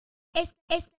It's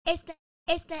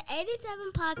the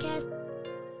 87 podcast.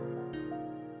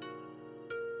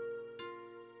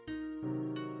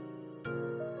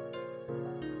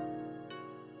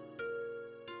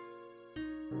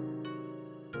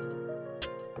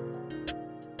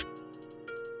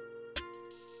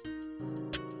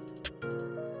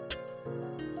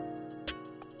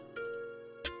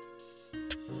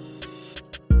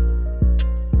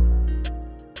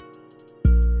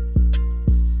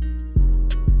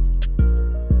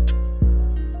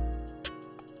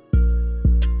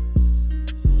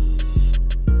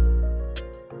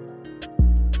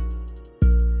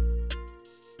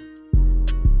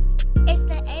 It's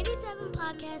the 87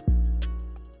 podcast.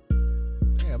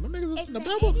 Damn, them niggas was It's in the the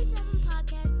bubble. 87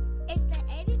 podcast. It's the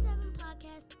 87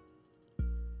 podcast.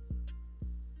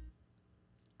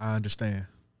 I understand.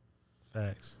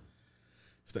 Facts.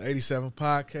 It's the 87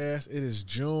 podcast. It is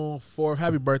June 4th.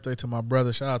 Happy birthday to my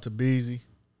brother. Shout out to Beezy.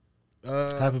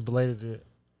 Happy belated to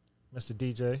Mr.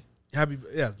 DJ.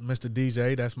 Mr.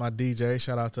 DJ. That's my DJ.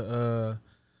 Shout out to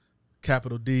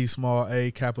capital D, small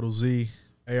A, capital Z,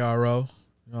 ARO.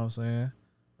 You know what I'm saying?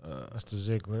 Mr.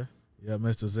 Ziegler. Yeah,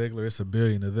 Mr. Ziegler. It's a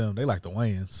billion of them. They like the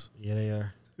Wayans. Yeah, they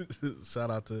are. shout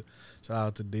out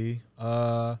to D.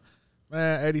 Man,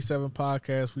 87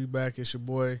 podcast. We back. It's your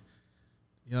boy,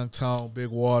 Young Tone, Big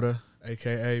Water,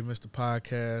 aka Mr.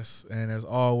 Podcast. And as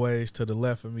always, to the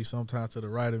left of me, sometimes to the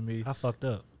right of me. I fucked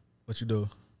up. What you do?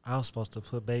 I was supposed to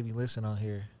put Baby Listen on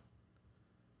here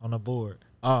on the board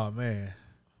Oh man,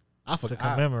 I to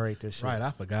forgot. commemorate this shit. Right,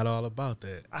 I forgot all about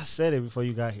that. I said it before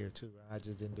you got here too. I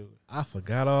just didn't do it. I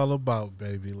forgot all about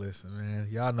Baby Listen, man.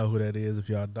 Y'all know who that is. If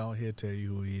y'all don't, he'll tell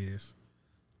you who he is.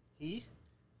 You.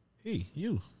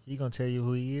 He gonna tell you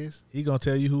who he is? He gonna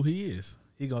tell you who he is.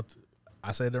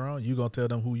 I said it wrong. You gonna tell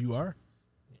them who you are?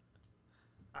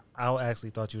 I actually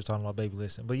thought you was talking about Baby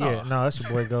Listen, but yeah, no, that's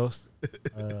your boy Ghost.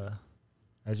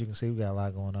 As you can see, we got a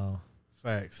lot going on.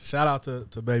 Facts. Shout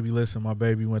out to Baby Listen. My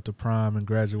baby went to prom and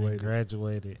graduated.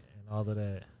 And all of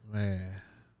that. Man,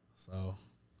 so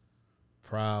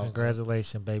proud.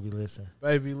 Congratulations, Baby Listen.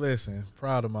 Baby Listen.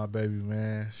 Proud of my baby,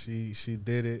 man. She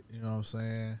did it. You know what I'm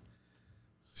saying?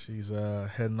 She's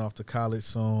heading off to college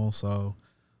soon, so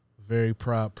very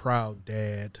proud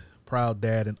dad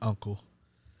and uncle.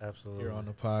 Absolutely. Here on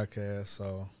the podcast.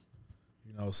 So,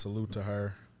 salute to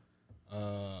her.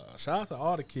 Shout out to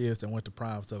all the kids that went to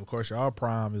prom stuff. Of course, our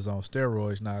prom is on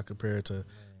steroids now compared to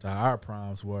how our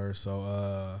proms were.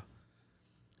 So,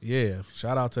 yeah,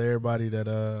 shout out to everybody that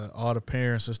all the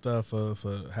parents and stuff for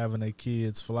having their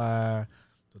kids fly,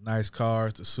 the nice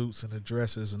cars, the suits and the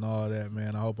dresses and all that,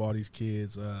 man. I hope all these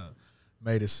kids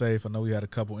made it safe. I know we had a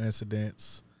couple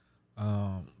incidents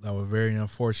that were very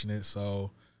unfortunate.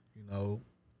 So,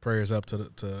 prayers up to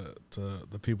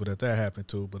the people that happened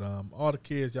to. But all the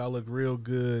kids, y'all look real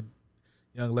good.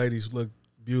 Young ladies look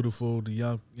beautiful.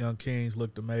 The young kings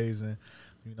looked amazing.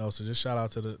 So just shout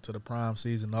out to the prom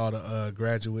season, all the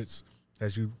graduates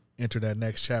as you enter that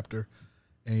next chapter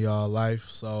in y'all life.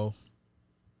 So,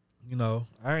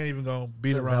 I ain't even gonna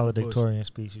beat around the bush. Valedictorian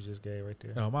speech you just gave right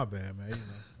there. Oh, my bad, man.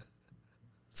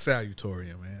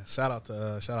 Salutatorian, man. Shout out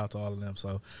to all of them.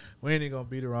 So we ain't even gonna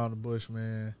beat around the bush,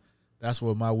 man. That's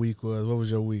what my week was. What was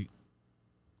your week?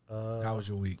 How was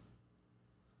your week?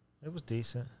 It was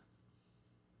decent.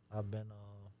 I've been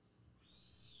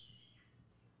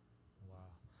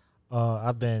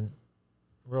I've been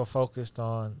real focused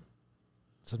on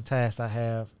some tasks I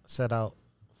have set out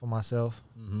for myself.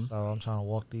 Mm-hmm. So I'm trying to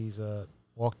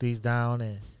walk these down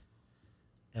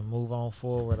and move on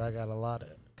forward. I got a lot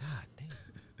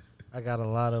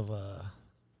of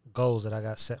goals that I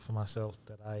got set for myself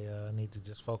that I need to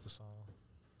just focus on.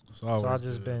 So I've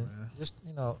just been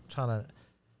trying to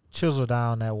chisel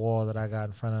down that wall that I got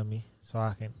in front of me so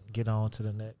I can get on to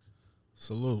the next.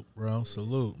 Salute, bro.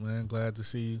 Salute, man. Glad to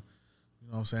see you. You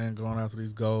know what I'm saying? Going after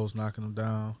these goals, knocking them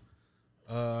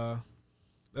down.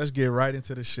 Let's get right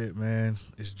into the shit, man.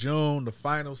 It's June. The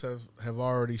finals have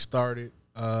already started.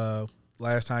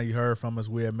 Last time you heard from us,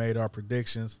 we had made our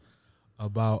predictions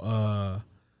about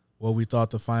what we thought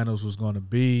the finals was going to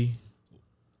be.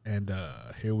 And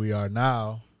here we are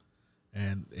now.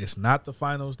 And it's not the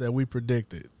finals that we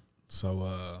predicted. So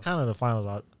kind of the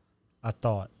finals I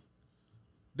thought.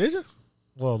 Did you?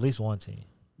 Well, at least one team.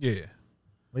 Yeah.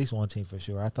 At least one team for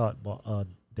sure. I thought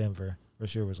Denver for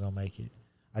sure was going to make it.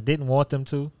 I didn't want them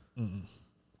to. Mm-mm.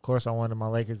 Of course, I wanted my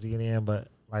Lakers to get in, but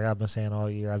like I've been saying all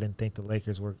year, I didn't think the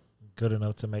Lakers were good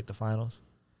enough to make the finals.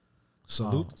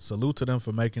 Salute to them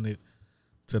for making it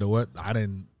to the what? At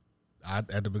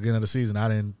the beginning of the season, I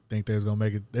didn't think they was going to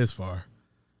make it this far.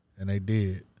 And they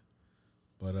did.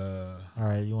 But all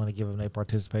right, you want to give them their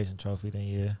participation trophy? Then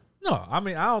yeah. No, I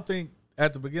mean I don't think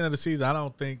at the beginning of the season I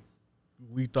don't think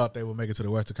we thought they would make it to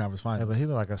the Western Conference Finals. Yeah, but he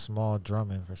looked like a small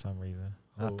Drummond for some reason.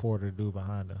 Not Porter, the dude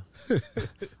behind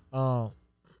him.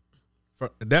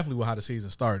 Definitely with how the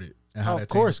season started and how that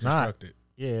team was constructed.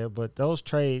 Yeah, but those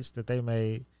trades that they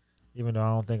made, even though I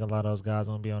don't think a lot of those guys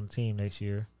are going to be on the team next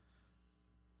year,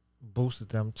 boosted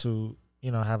them to,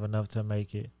 have enough to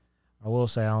make it. I will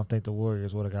say I don't think the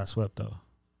Warriors would have got swept, though.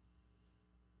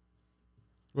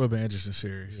 Would have been an interesting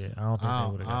series. Yeah, I don't think they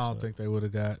would have got swept. I don't think they would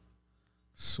have got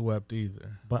swept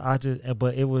either.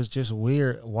 But it was just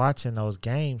weird watching those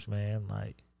games, man.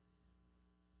 Like,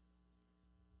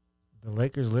 the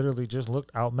Lakers literally just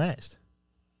looked outmatched.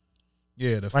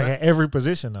 Yeah, at every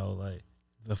position though. Like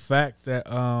the fact that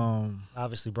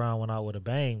obviously Brown went out with a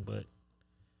bang, but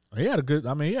he had a good.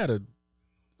 I mean, he had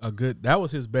a good. That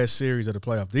was his best series of the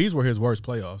playoffs. These were his worst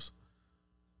playoffs,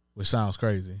 which sounds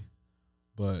crazy,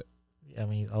 but I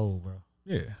mean, he's old, bro.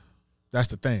 Yeah, that's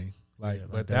the thing.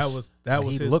 But that was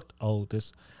he looked old.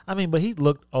 But he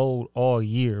looked old all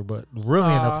year. But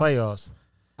really in the playoffs,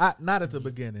 not at the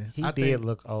beginning. He did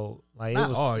look old. Like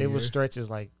it was stretches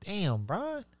like, damn,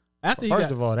 bro. First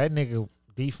of all, that nigga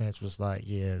defense was like,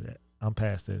 yeah, I'm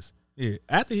past this. Yeah,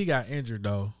 after he got injured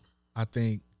though, I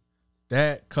think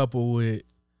that coupled with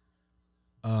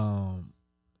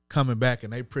coming back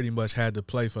and they pretty much had to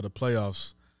play for the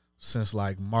playoffs since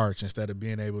like March instead of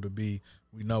being able to be,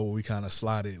 we know where we kind of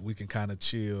slotted, we can kind of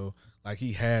chill. Like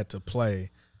he had to play.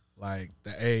 Like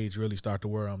the age really started to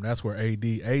wear on him. That's where AD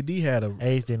had a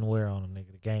age didn't wear on him,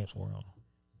 nigga. The games wore on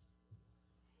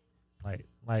him.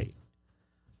 Like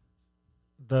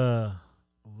the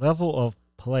level of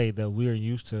play that we're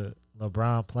used to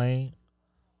LeBron playing,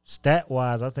 stat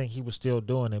wise, I think he was still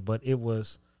doing it, but it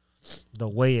was the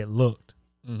way it looked.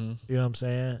 Mm-hmm. You know what I'm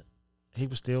saying? He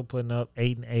was still putting up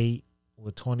 8 and 8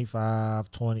 with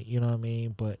 25, 20, you know what I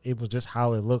mean? But it was just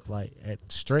how it looked like. At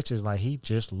stretches, like he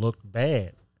just looked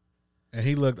bad.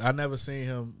 And I never seen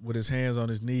him with his hands on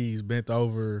his knees, bent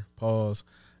over, pause,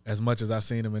 as much as I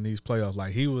seen him in these playoffs.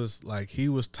 Like he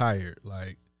was tired.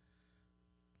 Like,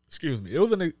 excuse me. It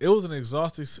was an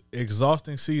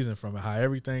exhausting season from it. How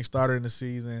everything started in the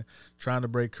season, trying to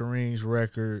break Kareem's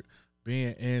record,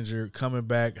 being injured, coming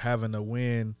back, having to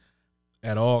win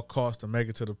at all costs to make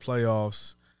it to the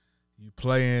playoffs. You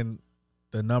playing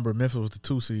the number, Memphis was the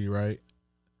 2 seed, right?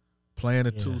 Playing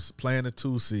the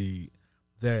 2 seed.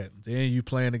 Then you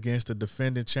playing against the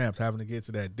defending champs, having to get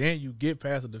to that. Then you get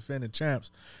past the defending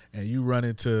champs, and you run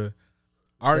into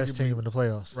arguably best team in the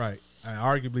playoffs, right? And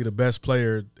arguably the best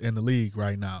player in the league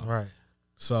right now, right?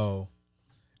 So,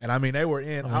 and I mean they were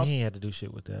in. He had to do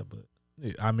shit with that, but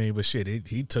I mean, but shit,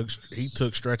 he took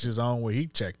stretches on where he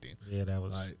checked him. Yeah, that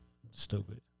was like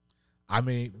stupid. I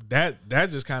mean that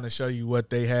just kind of show you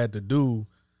what they had to do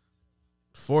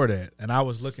for that. And I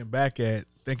was thinking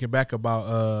back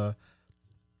about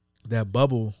that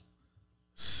bubble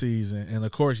season, and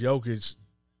of course Jokic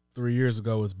 3 years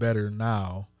ago was better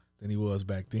now than he was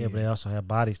back then. Yeah, but they also had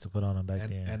bodies to put on him back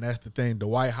then. And that's the thing.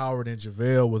 Dwight Howard and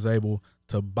JaVale was able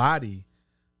to body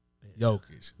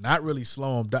Jokic, not really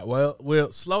slow him down.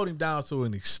 Well, slowed him down to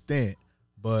an extent,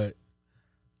 but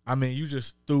I mean, you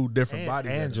just threw different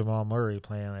bodies. And Jamal Murray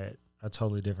playing at a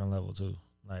totally different level too.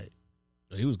 Like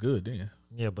he was good then.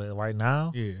 Yeah, but right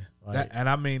now, yeah. And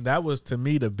I mean, that was to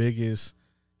me the biggest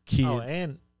key. Oh,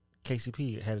 and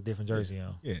KCP had a different jersey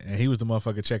on. Yeah, and he was the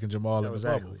motherfucker checking Jamal in the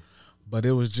bubble. But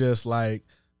it was just like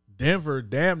Denver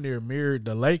damn near mirrored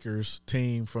the Lakers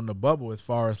team from the bubble as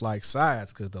far as like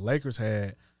sides, because the Lakers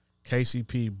had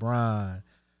KCP, Bron,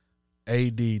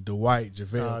 AD, Dwight,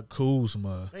 JaVale,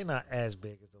 Kuzma. They not as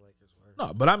big as the Lakers were.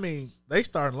 No, but I mean, they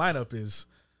starting lineup is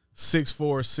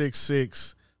 6'4",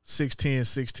 6'6", 6'10",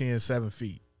 6'10", 7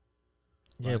 feet.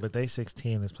 Yeah, but they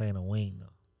 6'10" is playing a wing though.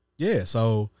 Yeah,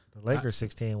 so the Lakers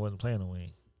 6'10" wasn't playing a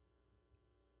wing.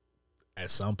 At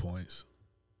some points.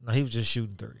 No, he was just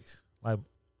shooting threes. Like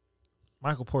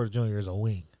Michael Porter Jr. is a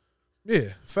wing. Yeah,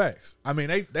 facts. I mean,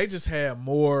 they just had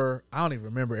more. I don't even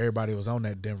remember everybody was on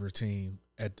that Denver team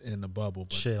in the bubble.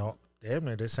 But, shit, damn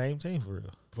near the same team for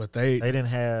real. But they didn't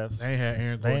have. They had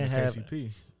Aaron Gordon and KCP,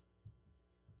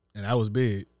 and that was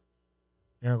big.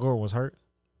 Aaron Gordon was hurt.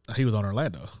 He was on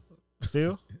Orlando.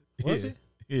 Still, was he?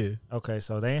 Yeah. Okay,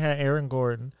 so they ain't had Aaron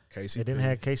Gordon. KCP. They didn't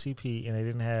have KCP, and they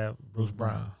didn't have Bruce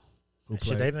Brown.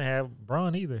 Shit, they didn't have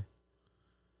Braun either.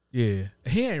 Yeah,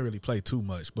 he ain't really played too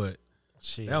much, but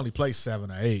they only played 7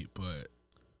 or 8. But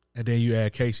and then you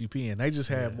add KCP, and they just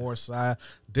had more size.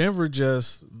 Denver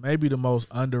just maybe the most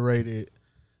underrated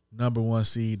number one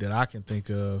seed that I can think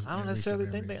of. I don't necessarily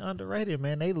think they underrated,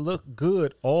 man. They look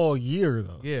good all year,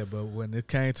 though. Yeah, but when it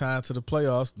came time to the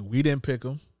playoffs, we didn't pick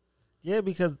them. Yeah,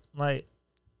 because, like,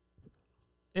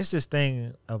 it's this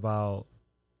thing about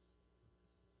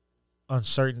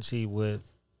uncertainty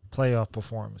with playoff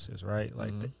performances, right?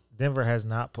 Like, Denver has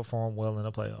not performed well in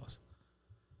the playoffs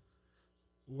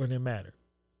when it mattered.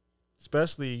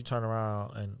 Especially you turn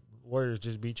around and Warriors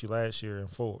just beat you last year in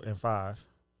 4 and 5,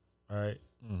 right?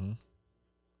 Mm-hmm.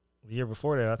 The year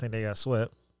before that, I think they got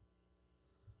swept.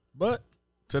 But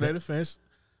to their defense,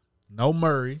 no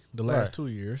Murray the last 2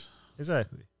 years.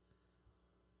 Exactly.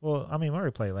 Well, I mean,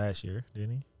 Murray played last year,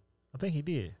 didn't he? I think he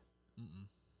did.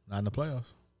 Not in the playoffs.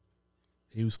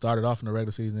 He started off in the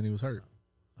regular season and he was hurt.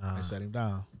 They set him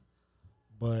down.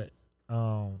 But,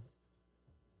 and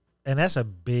that's a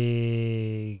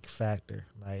big factor.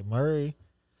 Like, Murray,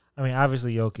 I mean,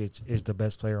 obviously Jokic is the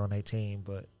best player on their team,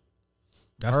 but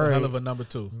that's a hell of a number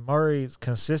 2. Murray's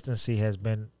consistency has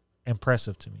been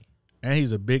impressive to me. And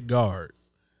he's a big guard.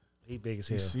 He's big as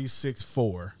hell. He's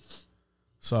 6'4".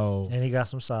 So, and he got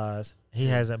some size. He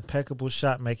has impeccable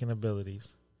shot-making abilities.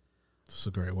 That's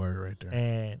a great word right there.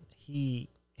 And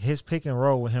his pick and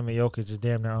roll with him and Jokic is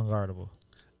damn near unguardable.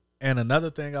 And another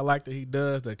thing I like that he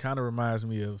does that kind of reminds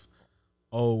me of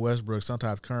old Westbrook,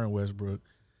 sometimes current Westbrook,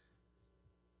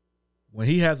 when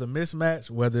he has a mismatch,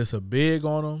 whether it's a big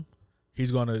on him,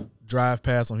 he's going to drive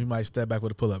past him. He might step back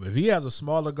with a pull-up. If he has a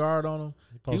smaller guard on him,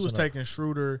 he was taking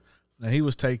Schroeder, and he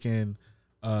was taking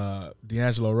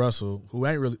D'Angelo Russell,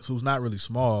 who's not really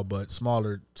small, but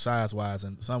smaller size-wise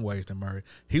in some ways than Murray.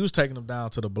 He was taking him down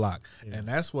to the block. Yeah. And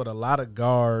that's what a lot of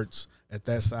guards at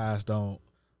that size don't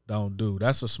do.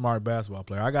 That's a smart basketball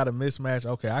player. I got a mismatch.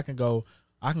 Okay, I can go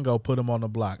put him on the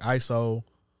block. ISO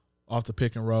off the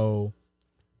pick and roll,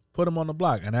 put him on the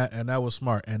block. And that was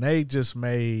smart. And they just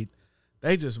made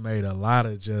a lot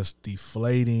of just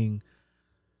deflating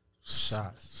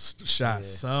shots. Yeah.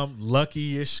 Some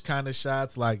lucky-ish kind of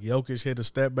shots, like Jokic hit a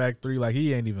step back 3, like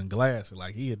he ain't even glassed it,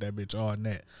 like he hit that bitch all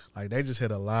net. Like they just hit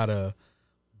a lot of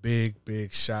big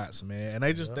shots, man. And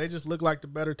they just look like the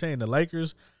better team. The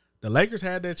Lakers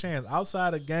had their chance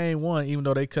outside of game 1, even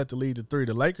though they cut the lead to 3.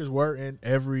 The Lakers were in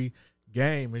every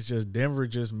game. It's just Denver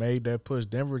just made that push.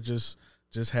 Denver just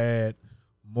had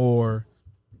more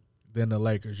than the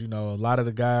Lakers. You know, a lot of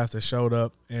the guys that showed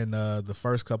up in the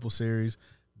first couple series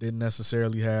didn't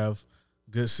necessarily have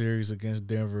good series against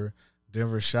Denver.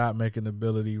 Denver's shot-making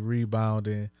ability,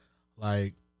 rebounding,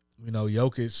 like, you know,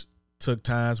 Jokic took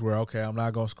times where, okay, I'm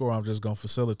not going to score, I'm just going to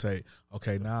facilitate.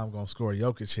 Okay, now I'm going to score.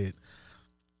 Jokic hit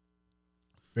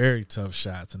very tough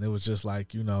shots, and it was just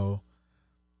like, you know,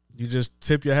 you just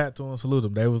tip your hat to them and salute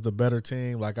them. They was the better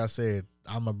team. Like I said,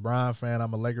 I'm a Bron fan,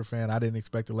 I'm a Laker fan. I didn't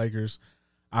expect the Lakers.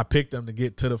 I picked them to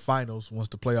get to the finals once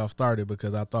the playoffs started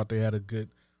because I thought they had a good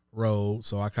road,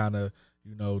 so I kind of,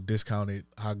 you know, discounted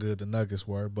how good the Nuggets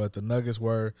were. But the Nuggets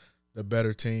were the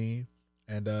better team,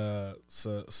 and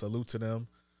salute to them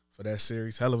for that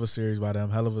series. Hell of a series by them.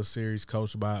 Hell of a series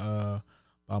coached by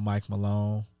Mike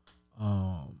Malone.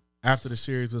 After the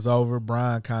series was over,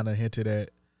 Brian kind of hinted at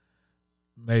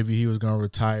maybe he was going to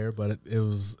retire, but it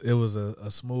was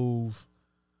a smooth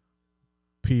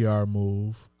PR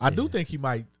move. I do think he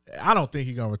might. I don't think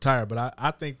he's going to retire, but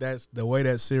I think that's the way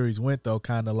that series went, though,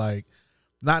 kind of like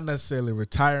not necessarily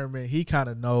retirement. He kind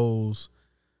of knows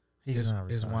it's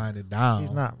winding down.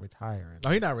 He's not retiring.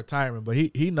 No, he's not retiring, but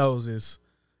he knows it's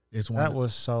winding. That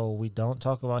was so we don't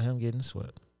talk about him getting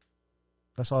swept.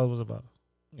 That's all it was about.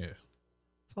 Yeah.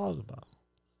 That's all it was about.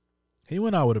 He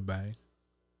went out with a bang.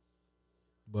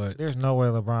 But there's no way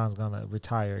LeBron's going to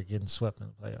retire getting swept in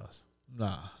the playoffs.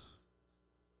 Nah.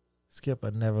 Skip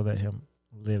would never let him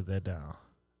live that down,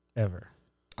 ever.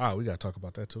 We got to talk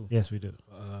about that too. Yes, we do.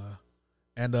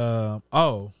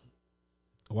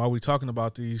 While we talking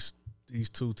about these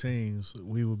two teams,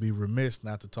 we would be remiss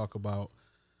not to talk about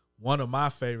one of my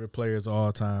favorite players of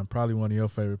all time, probably one of your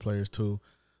favorite players too.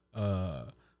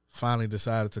 Finally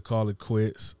decided to call it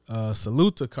quits.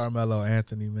 Salute to Carmelo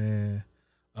Anthony, man,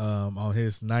 on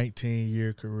his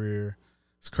 19-year career.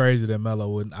 It's crazy that Melo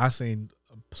wouldn't. I seen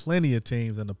plenty of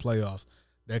teams in the playoffs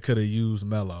that could have used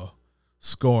Melo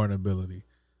scoring ability.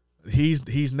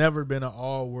 He's never been an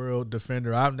all-world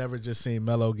defender. I've never just seen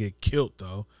Melo get killed,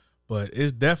 though. But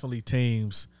it's definitely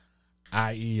teams,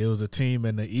 i.e. it was a team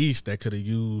in the East that could have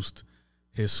used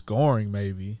his scoring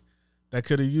maybe, that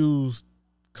could have used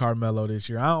Carmelo this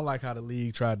year. I don't like how the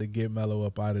league tried to get Melo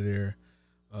up out of there.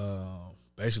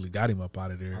 Basically got him up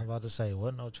out of there. I was about to say,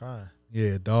 wasn't no trying.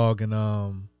 Yeah, dog,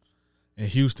 and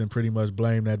Houston pretty much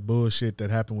blamed that bullshit that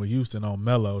happened with Houston on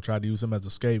Melo, tried to use him as a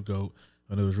scapegoat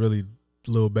when it was really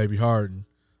little baby Harden,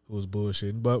 who was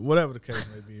bullshitting. But whatever the case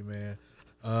may be, man.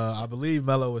 I believe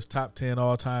Melo is top 10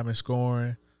 all time in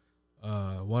scoring.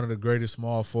 One of the greatest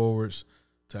small forwards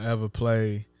to ever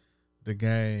play the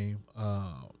game.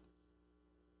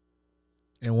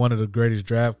 And one of the greatest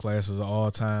draft classes of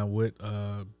all time with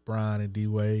Brian and D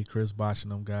Wade, Chris Bosh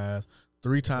and them guys.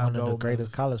 3-time one of the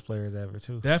greatest college players ever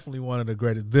too. Definitely one of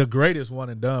the greatest one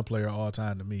and done player of all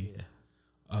time to me. Yeah.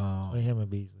 Between him and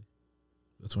Beasley.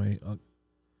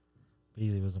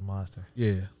 Beasley was a monster.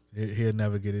 Yeah, he'll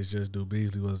never get his just due.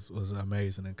 Beasley was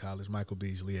amazing in college. Michael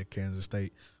Beasley at Kansas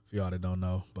State, for y'all that don't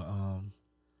know. But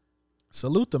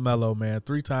salute to Melo, man.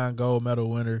 3-time gold medal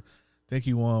winner. I think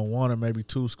he won 1 or maybe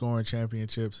 2 scoring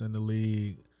championships in the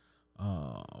league.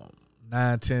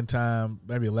 9, 10-time,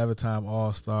 maybe 11-time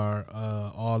All-Star,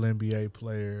 All-NBA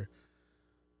player,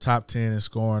 top 10 in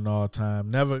scoring all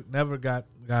time. Never got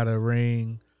a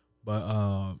ring,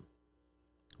 but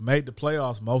made the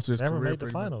playoffs most of his career. Never made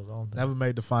the finals. Never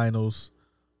made the finals.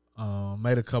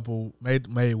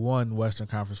 Made one Western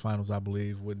Conference Finals, I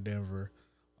believe, with Denver.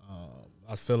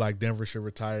 I feel like Denver should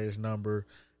retire his number.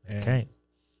 And can't.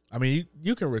 I mean,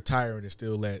 you can retire and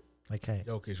still let they can't.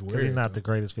 Jokic wear it. Because he's not the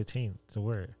greatest 15 to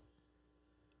wear it.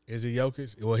 Is he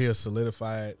Jokic? Well, he'll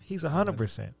solidify it. He's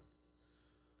 100%.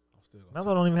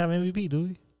 Melo don't even have MVP, do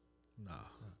he? Nah.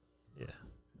 Yeah.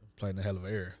 Playing a hell of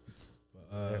an era.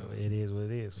 It is what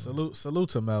it is. Salute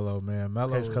to Melo, man.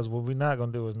 Melo. Because what we're not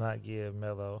going to do is not give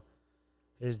Melo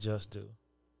his just due.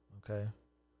 Okay?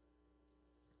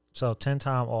 So,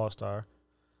 10-time All-Star,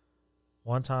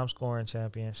 1-time scoring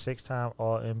champion, 6-time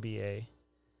All-NBA,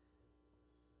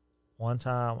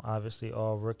 1-time, obviously,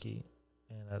 All-Rookie,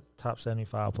 and a top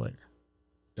 75 player.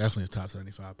 Definitely a top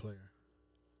 75 player.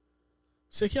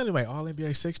 So he only made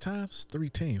All-NBA 6 times? 3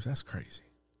 teams. That's crazy.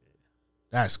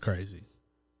 That's crazy.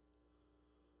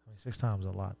 I mean, 6 times is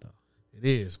a lot, though. It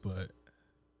is, but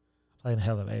playing a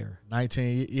hell of an era.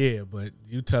 19, yeah, but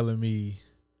you telling me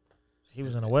he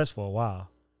was in the West for a while.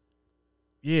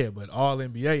 Yeah, but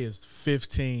All-NBA is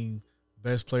 15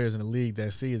 best players in the league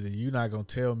that season. You're not going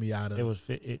to tell me out of it was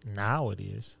now it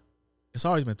is. It's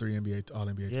always been 3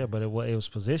 All-NBA teams. Yeah, but it was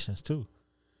positions too.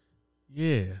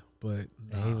 Yeah, but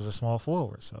and he was a small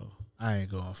forward, so I ain't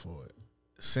going for it.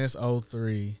 Since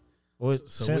 03. Well,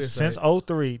 since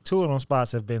 03, 2 of them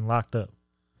spots have been locked up.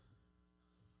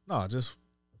 No,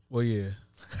 yeah.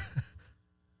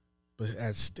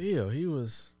 But still, he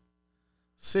was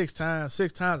 6 times.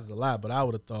 6 times is a lot, but I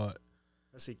would have thought.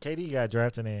 Let's see, KD got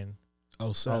drafted in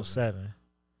 07.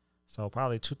 So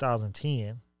probably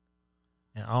 2010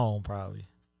 and on probably.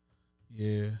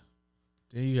 Yeah.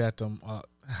 Then you had them.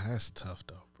 That's tough,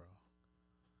 though, bro.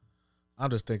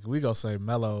 I'm just thinking we going to say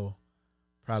Melo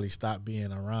probably stopped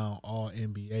being around all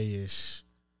NBA-ish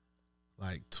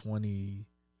like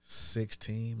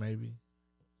 2016 maybe.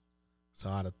 So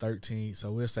out of 13,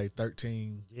 so we'll say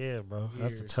 13. Yeah, bro. Years,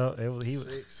 that's a tough.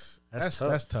 That's tough.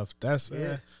 That's tough. That's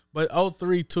But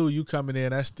 03 too, you coming in,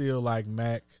 that's still like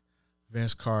Mac,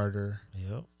 Vince Carter,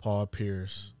 Paul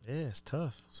Pierce. Yeah, it's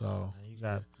tough. So and you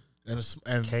got and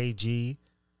KG.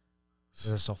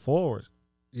 It's a forward.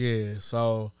 Yeah,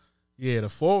 so the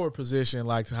forward position,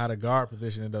 like how the guard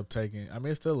position ended up taking. I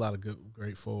mean, it's still a lot of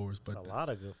great forwards, but a lot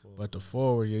of good forwards. But the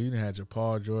forward, you didn't have your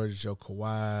Paul George, your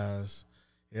Kawhis.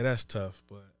 Yeah, that's tough.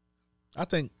 But I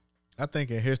think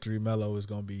in history, Melo is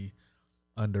going to be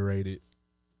underrated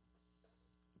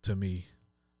to me,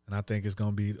 and I think it's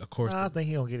going to be, of course. I think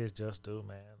he gonna get his just due,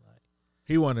 man. Like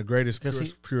he one of the greatest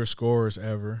pure scorers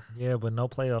ever. Yeah, but no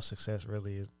playoff success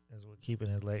really is what keeping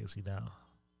his legacy down.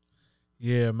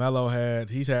 Yeah, Melo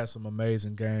he's had some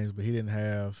amazing games, but he didn't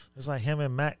have. It's like him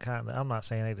and Matt kind of. I'm not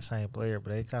saying they the same player,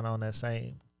 but they kind of on that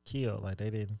same keel. Like they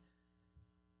didn't.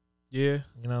 Yeah,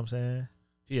 you know what I'm saying.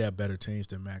 He had better teams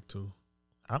than Mac too.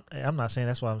 I'm not saying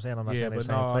that's what I'm saying. I'm not saying they're the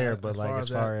same player, but like as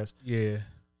far as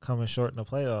coming short in the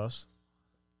playoffs,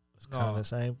 it's kind of the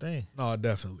same thing. No,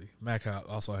 definitely. Mac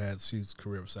also had his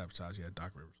career was sabotaged. He had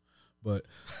Doc Rivers, but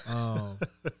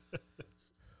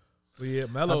but yeah,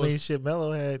 Melo. I mean,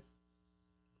 Melo had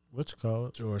what you call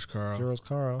it, George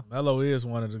Karl. Melo is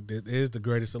the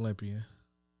greatest Olympian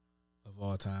of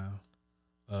all time.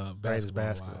 Greatest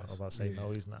basketball. I was about to say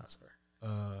no, he's not, sir.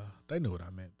 They knew what I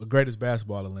meant, but greatest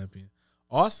basketball Olympian.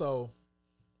 Also,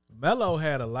 Melo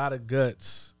had a lot of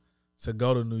guts to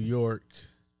go to New York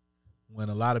when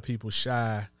a lot of people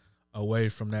shy away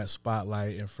from that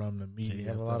spotlight and from the media. He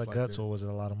had a lot of guts, or was it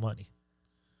a lot of money?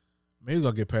 Maybe he's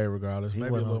gonna get paid regardless.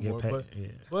 Maybe a little more,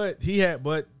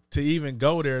 but to even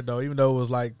go there though, even though it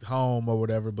was like home or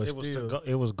whatever, but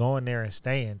it was going there and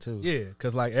staying too. Yeah,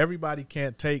 because like everybody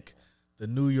can't take the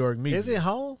New York media. Is it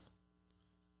home?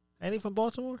 Ain't he from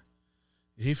Baltimore?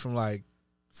 He from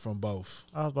both.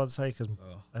 I was about to say because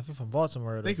if he's from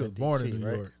Baltimore, I think he was born in New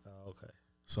York. Oh, okay.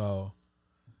 So,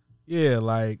 yeah,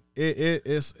 like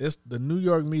it's the New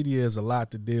York media is a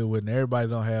lot to deal with, and everybody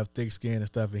don't have thick skin and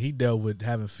stuff. And he dealt with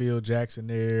having Phil Jackson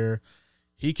there.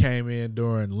 He came in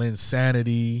during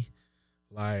Linsanity.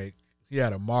 Like, he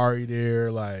had Amari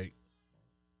there. Like,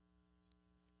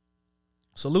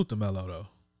 salute to Melo though.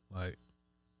 Like,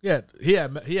 yeah, he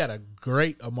had a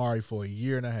great Amari for a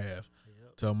year and a half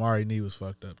till Amari knee was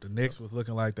fucked up. The Knicks was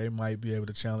looking like they might be able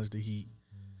to challenge the Heat.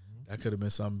 That could have been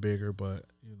something bigger, but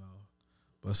you know.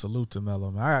 But salute to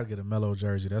Melo. Man, I gotta get a Melo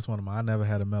jersey. That's one of my. I never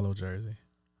had a Melo jersey.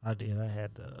 I did. I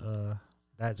had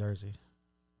that jersey.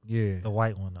 Yeah, the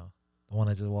white one though. The one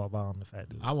that just walked by on the fat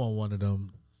dude. I want one of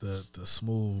them. The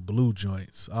smooth blue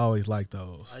joints. I always like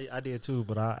those. I did too,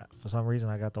 but for some reason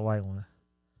I got the white one.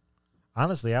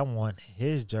 Honestly, I want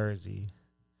his jersey.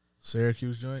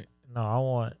 Syracuse joint? No, I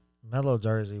want Melo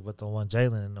jersey, but the one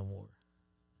Jalen and them wore.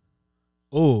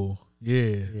 Oh,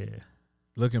 yeah. Yeah.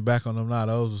 Looking back on them now,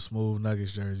 those were smooth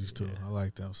Nuggets jerseys too. Yeah. I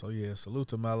like them. So yeah, salute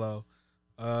to Melo.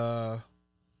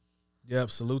 Yep,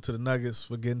 salute to the Nuggets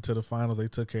for getting to the finals. They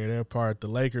took care of their part. The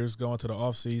Lakers going to the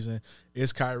offseason.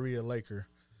 Is Kyrie a Laker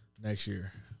next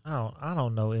year? I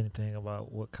don't know anything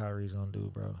about what Kyrie's gonna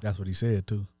do, bro. That's what he said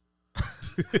too.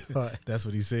 That's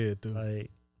what he said too.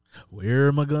 Like, where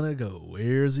am I gonna go?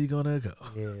 Where is he gonna go?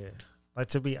 Yeah, like,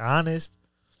 to be honest,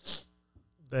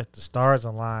 that the stars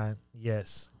align,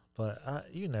 yes, but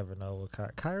you never know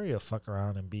what Kyrie will fuck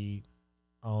around and be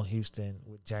on Houston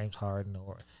with James Harden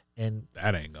and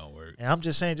that ain't gonna work. And I'm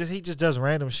just saying, he just does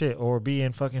random shit or be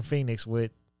in fucking Phoenix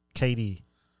with KD.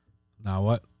 Now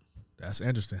what? That's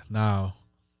interesting. Now,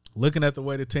 looking at the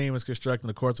way the team is constructing,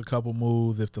 the court's a couple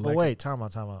moves. If the wait, time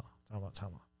out.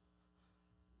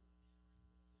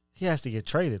 He has to get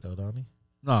traded though, don't he?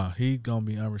 Nah, he gonna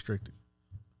be unrestricted.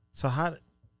 So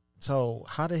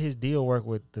how did his deal work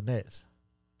with the Nets?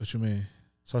 What you mean?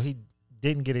 So he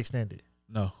didn't get extended?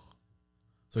 No.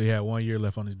 So he had 1 year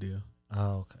left on his deal.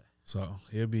 Oh, okay. So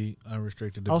he'll be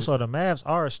unrestricted. Also, the Mavs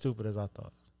are as stupid as I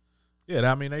thought. Yeah,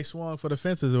 I mean, they swung for the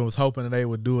fences and was hoping that they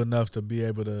would do enough to be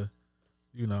able to,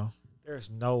 you know. There's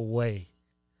no way.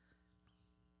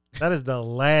 That is the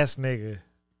last nigga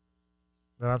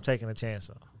that I'm taking a chance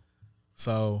on.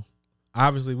 So,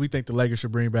 obviously, we think the Lakers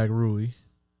should bring back Rui.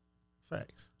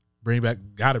 Facts.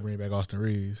 Got to bring back Austin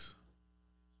Reeves.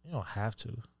 You don't have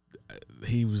to.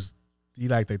 He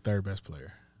like their third best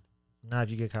player. Not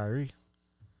if you get Kyrie.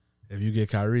 If you get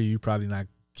Kyrie, you probably not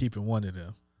keeping one of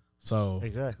them. So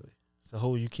exactly. So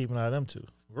who are you keeping out of them two?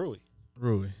 Rui.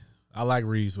 I like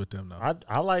Reeves with them though.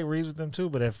 I like Reeves with them too,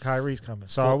 but if Kyrie's coming,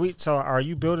 are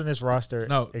you building this roster?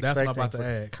 No, that's what I'm about to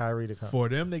add. Kyrie to come for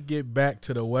them to get back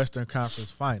to the Western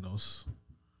Conference Finals.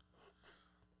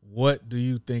 What do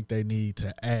you think they need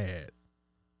to add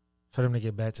for them to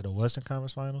get back to the Western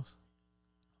Conference Finals?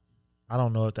 I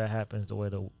don't know if that happens the way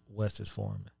the West is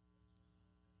forming.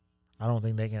 I don't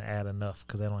think they can add enough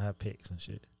because they don't have picks and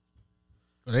shit.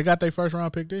 Well, they got their first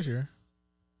round pick this year.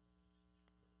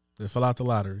 They fell out the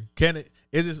lottery.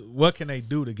 What can they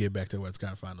do to get back to the Western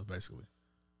Conference Finals? Basically,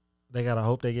 they gotta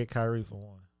hope they get Kyrie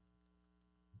for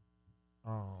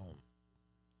one.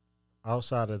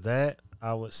 Outside of that,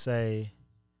 I would say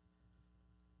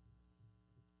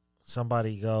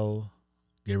somebody go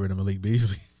get rid of Malik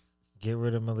Beasley. Get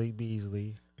rid of Malik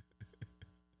Beasley.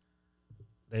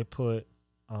 They put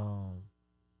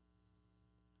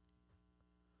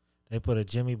a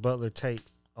Jimmy Butler tape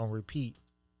on repeat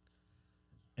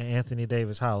in Anthony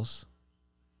Davis' house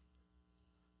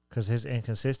because his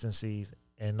inconsistencies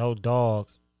and no dog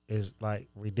is like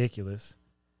ridiculous.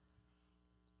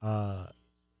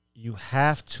 You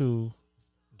have to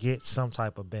get some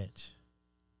type of bench.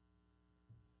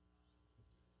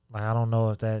 Like, I don't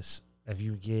know if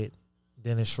you get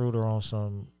Dennis Schroeder on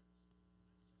some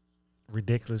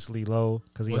ridiculously low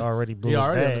because he already blew his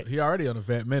bag. He already on a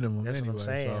vet minimum. That's anyway, what I'm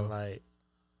saying. So like,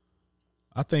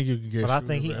 I think you could get. But Schroeder I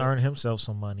think he earned himself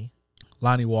some money.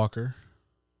 Lonnie Walker.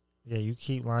 Yeah, you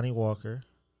keep Lonnie Walker.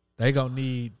 They gonna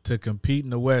need to compete in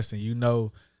the West, and you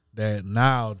know that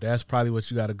now. That's probably what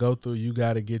you got to go through. You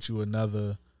got to get you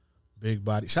another big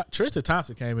body. Tristan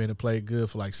Thompson came in and played good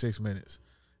for like 6 minutes,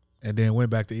 and then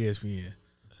went back to ESPN.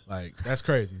 Like, that's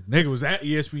crazy. Nigga was at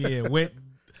ESPN, went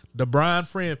the Brian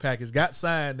Friend package, got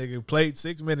signed, nigga, played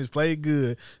 6 minutes, played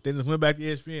good, then just went back to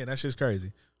ESPN. That's just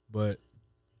crazy. But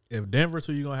if Denver's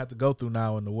who you're going to have to go through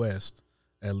now in the West,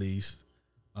 at least,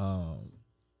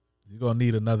 you're going to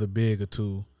need another big or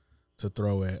two to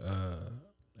throw at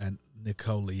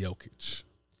Nikola Jokic.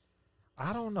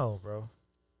 I don't know, bro.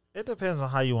 It depends on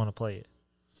how you want to play it.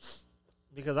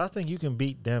 Because I think you can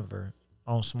beat Denver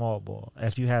on small ball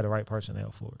if you had the right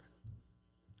personnel for it.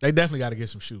 They definitely got to get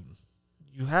some shooting.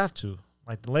 You have to.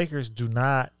 Like, the Lakers do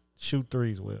not shoot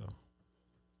threes well.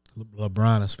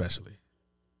 LeBron especially.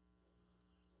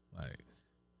 Like,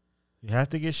 you have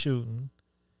to get shooting.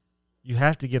 You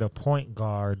have to get a point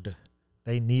guard.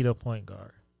 They need a point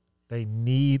guard. They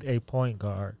need a point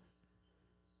guard.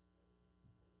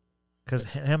 Because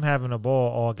him having the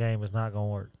ball all game is not going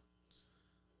to work.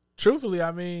 Truthfully,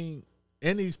 I mean,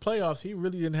 in these playoffs, he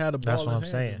really didn't have the ball. That's what I'm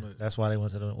saying. That's why they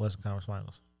went to the Western Conference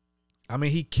Finals. I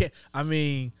mean, he can't. I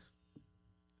mean,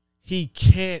 he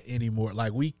can't anymore.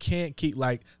 Like, we can't keep,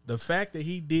 like, the fact that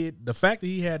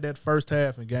he had that first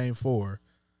half in Game 4,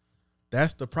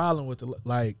 that's the problem with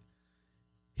like,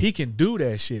 he can do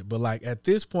that shit, but, like, at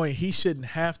this point, he shouldn't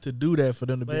have to do that for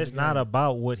them to be in the game. But it's not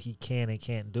about what he can and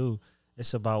can't do.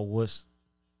 It's about what's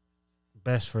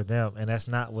best for them, and that's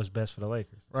not what's best for the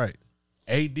Lakers. Right.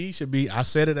 AD should be, I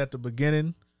said it at the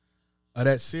beginning of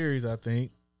that series, I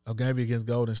think, maybe against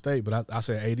Golden State, but I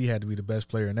said AD had to be the best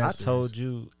player in that series. I told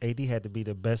you AD had to be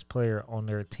the best player on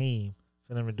their team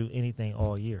for them to do anything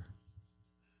all year.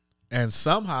 And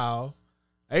somehow,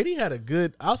 AD had a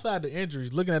good, outside the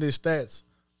injuries, looking at his stats,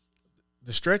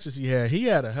 the stretches he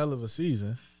had a hell of a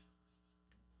season.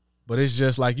 But it's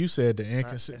just like you said, the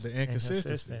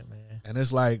inconsistency. Man. And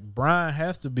it's like Brian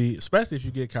has to be, especially if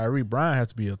you get Kyrie, Brian has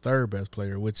to be a third best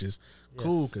player, which is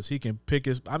cool because he can pick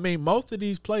his. I mean, most of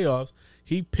these playoffs,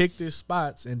 he picked his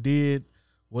spots and did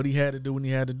what he had to do when he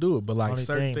had to do it. But like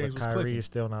certain things was Kyrie clicking. is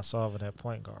still not solving that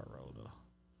point guard role, though.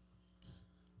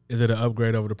 Is it an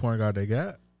upgrade over the point guard they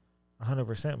got?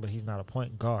 100%, but he's not a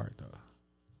point guard, though.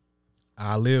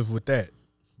 I live with that.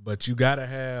 But you got to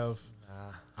have.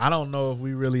 I don't know if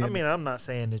we really. I mean, I'm not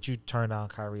saying that you turn down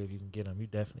Kyrie if you can get him. You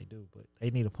definitely do, but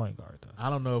they need a point guard though. I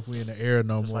don't know if we're in the era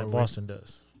no Just more. like Boston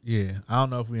does. Yeah, I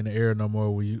don't know if we're in the era no more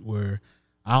where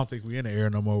I don't think we're in the era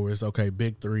no more where it's okay,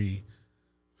 big three,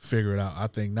 figure it out. I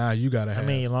think now you got to have. I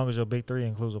mean, as long as your big three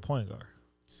includes a point guard.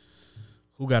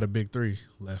 Who got a big three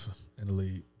left in the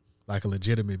league? Like a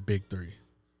legitimate big three.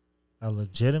 A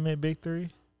legitimate big three?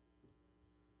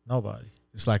 Nobody.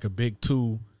 It's like a big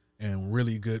two and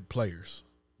really good players.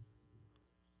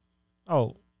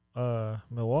 Oh,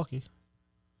 Milwaukee.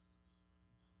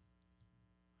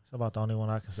 That's about the only one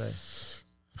I can say.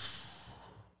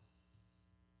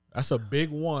 That's a big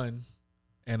one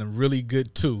and a really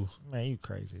good two. Man, you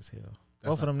crazy as hell.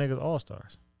 Both of them niggas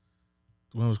all-stars.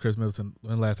 When was Chris Middleton?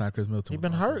 When last time Chris Middleton? He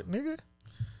been hurt, nigga.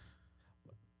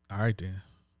 All right, then.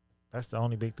 That's the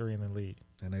only big three in the league.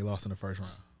 And they lost in the first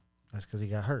round. That's because he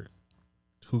got hurt.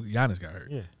 Giannis got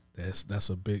hurt. Yeah. That's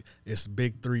a big. It's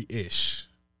big three-ish.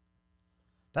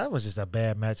 That was just a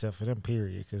bad matchup for them,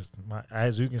 period. Because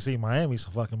as you can see, Miami's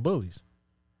some fucking bullies.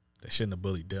 They shouldn't have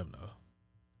bullied them though.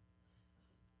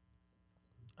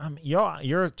 I mean,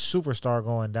 your superstar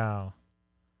going down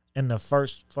in the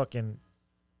first fucking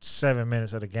 7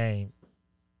 minutes of the game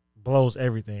blows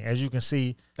everything. As you can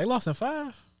see, they lost in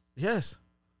 5. Yes,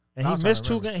 and he missed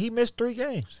 2 games. He missed 3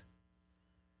 games.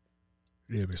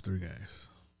 Yeah, missed 3 games.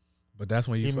 But that's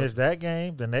when he missed that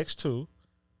game. The next 2,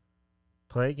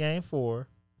 played game 4,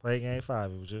 played game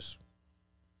 5. It was just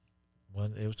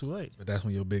it was too late. But that's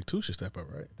when your big 2 should step up,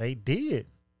 right? They did.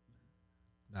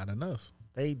 Not enough.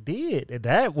 They did. And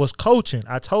that was coaching.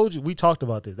 I told you, we talked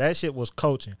about this. That shit was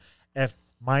coaching. If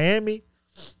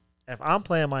I'm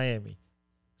playing Miami,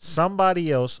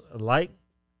 somebody else, like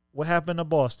what happened to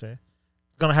Boston,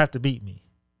 is going to have to beat me.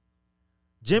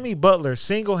 Jimmy Butler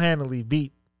single-handedly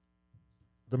beat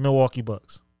the Milwaukee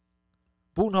Bucks.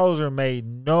 Budenholzer made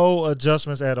no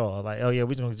adjustments at all. Like, oh, yeah,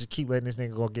 we're going to just keep letting this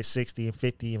nigga go get 60 and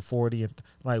 50 and 40. And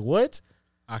like, what?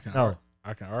 I can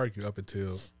argue up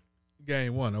until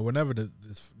game 1 or whenever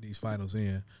these finals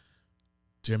end,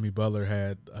 Jimmy Butler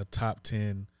had a top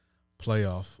 10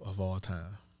 playoff of all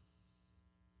time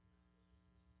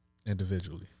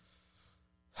individually.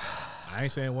 I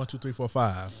ain't saying 1, 2, 3, 4,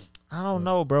 5. I don't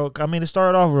know, bro. I mean, it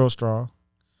started off real strong.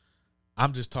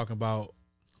 I'm just talking about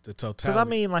the totality. Because, I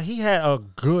mean, like, he had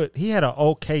an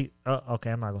okay,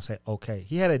 I'm not going to say okay.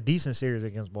 He had a decent series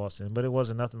against Boston, but it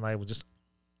wasn't nothing like it was just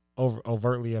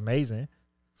overtly amazing.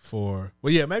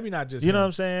 Yeah, maybe not just you know what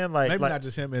I'm saying? Like maybe not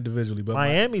just him individually, but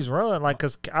Miami's run, like,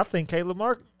 because I think Caleb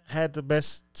Mark had the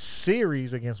best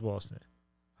series against Boston.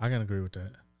 I can agree with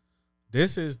that.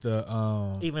 This is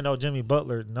the even though Jimmy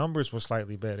Butler numbers were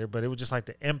slightly better, but it was just like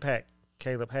the impact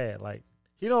Caleb had. Like,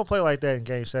 he don't play like that in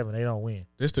Game 7. They don't win.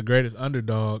 This is the greatest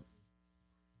underdog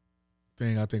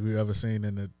thing I think we've ever seen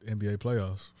in the NBA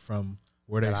playoffs from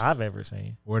I've ever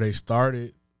seen. Where they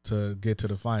started to get to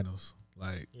the finals.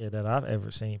 Like, yeah, that I've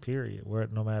ever seen. Period. Where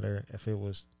no matter if it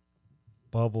was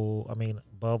bubble,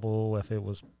 if it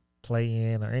was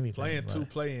play-in or anything. Playing two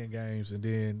play-in games and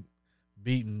then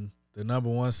beating the number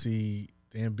 1 seed,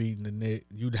 then beating the Knicks.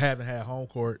 You haven't had home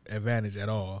court advantage at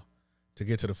all to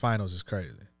get to the finals is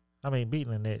crazy. I mean,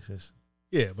 beating the Knicks is.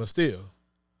 Yeah, but still.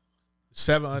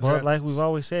 700. But like we've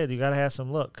always said, you got to have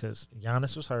some luck because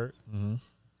Giannis was hurt. Mm-hmm.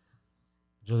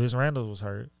 Julius Randle was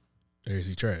hurt. Or is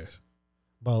he trash?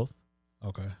 Both.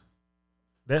 Okay.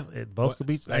 Both could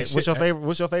be. Like, what's your favorite?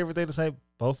 What's your favorite thing to say?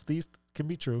 Both these can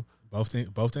be true. Both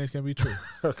things can be true.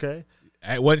 Okay.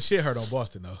 It wasn't shit hurt on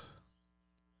Boston though.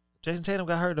 Jason Tatum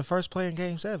got hurt in the first play in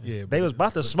Game 7. Yeah, they was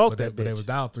about to smoke that bitch. But they was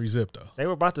down 3-0 though. They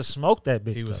were about to smoke that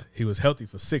bitch. He was healthy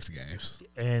for 6 games.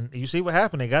 And you see what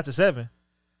happened? They got to 7.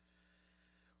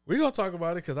 We're gonna talk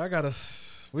about it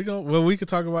because we can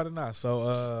talk about it now.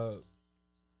 So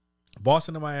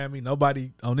Boston and Miami.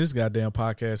 Nobody on this goddamn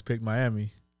podcast picked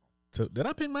Miami. Did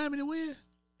I pick Miami to win?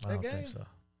 I don't think so.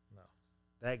 No,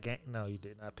 that game. No, you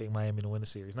did not pick Miami to win the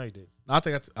series. No, you did. I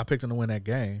think I picked them to win that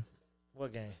game.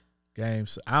 What game?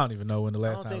 Games. I don't even know when the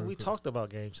last time. I don't think we talked about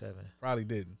Game 7. Probably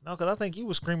didn't. No, because I think you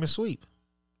were screaming sweep.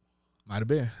 Might have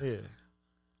been. Yeah.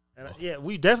 And yeah,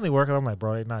 we definitely working. I'm like,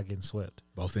 bro, they're not getting swept.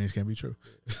 Both things can be true.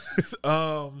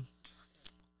 The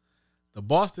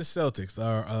Boston Celtics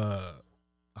are.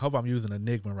 I hope I'm using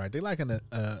enigma right. They like an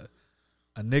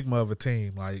enigma of a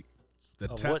team. Like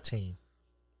what team?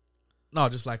 No,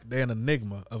 just like they're an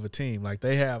enigma of a team. Like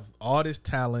they have all this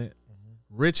talent,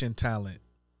 rich in talent,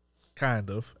 kind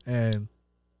of. And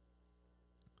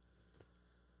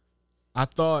I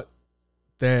thought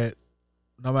that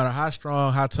no matter how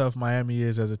strong, how tough Miami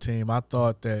is as a team, I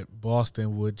thought that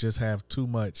Boston would just have too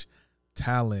much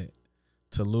talent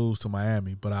to lose to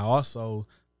Miami. But I also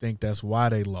think that's why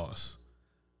they lost.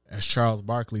 As Charles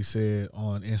Barkley said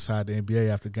on Inside the NBA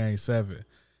after Game 7,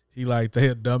 they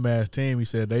a dumbass team. He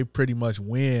said they pretty much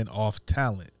win off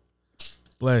talent.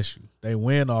 Bless you. They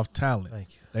win off talent.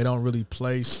 Thank you. They don't really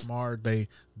play smart. They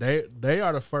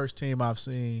are the first team I've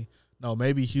seen, no,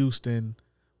 maybe Houston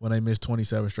when they missed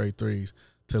 27 straight threes,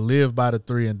 to live by the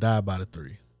 3 and die by the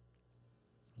 3.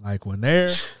 Like when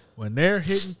they're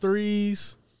hitting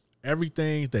threes,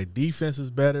 everything, their defense is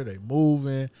better, they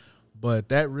moving, but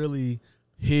that really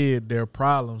hid their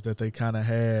problems that they kind of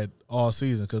had all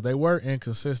season because they were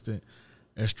inconsistent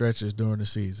at stretches during the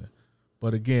season.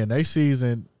 But again, they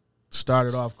season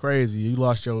started off crazy. You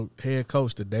lost your head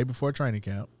coach the day before training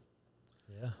camp.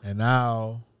 Yeah. And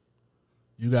now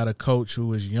you got a coach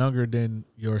who is younger than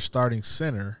your starting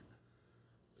center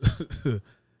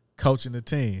coaching the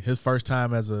team. His first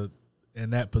time in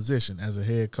that position as a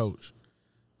head coach.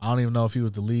 I don't even know if he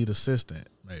was the lead assistant,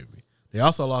 maybe. They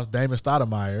also lost Damon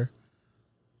Stoudemire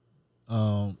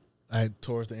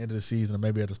towards the end of the season or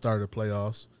maybe at the start of the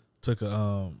playoffs. Took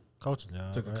a coaching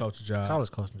job. A coaching job.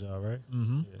 College coaching job, right?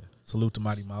 Mm-hmm. Yeah. Salute to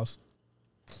Mighty Mouse.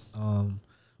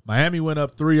 Miami went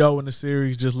up 3-0 in the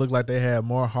series. Just looked like they had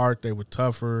more heart. They were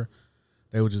tougher.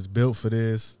 They were just built for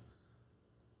this.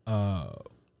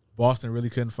 Boston really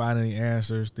couldn't find any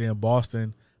answers. Then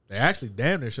Boston, they actually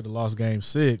damn near should have lost Game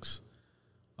 6.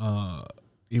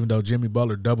 Even though Jimmy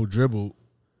Butler double dribbled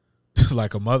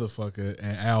like a motherfucker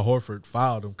and Al Horford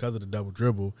fouled him because of the double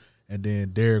dribble. And then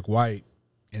Derek White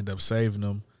ended up saving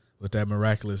them with that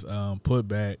miraculous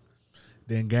putback.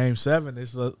 Then Game 7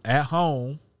 is at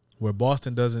home where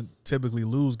Boston doesn't typically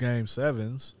lose Game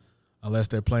 7s unless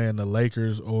they're playing the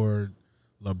Lakers or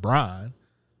LeBron.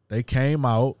 They came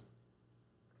out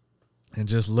and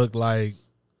just looked like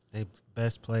their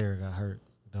best player got hurt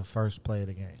the first play of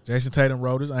the game. Jason Tatum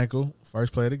rolled his ankle,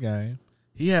 first play of the game.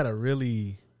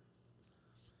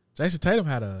 Jason Tatum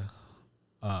had a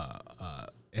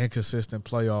inconsistent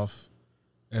playoff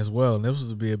as well, and this was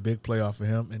to be a big playoff for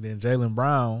him. And then Jaylen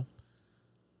Brown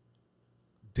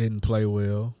didn't play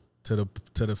well to the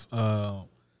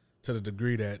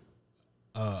degree that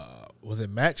was it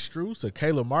Max Strus or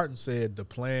Caleb Martin said the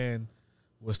plan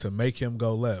was to make him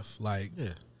go left. Like, yeah,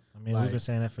 I mean we've been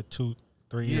saying that for 2-3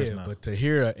 years now. Yeah, but to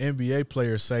hear an NBA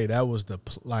player say that was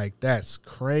that's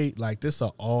crazy. Like, this is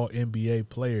an all NBA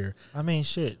player. I mean,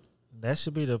 shit, that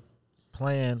should be the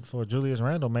plan for Julius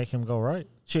Randle. Make him go right.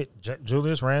 Shit,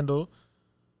 Julius Randle,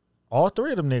 all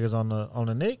 3 of them niggas on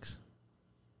the Knicks,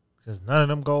 because none of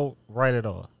them go right at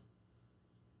all.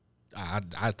 I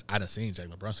done seen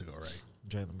Jalen Brunson go right.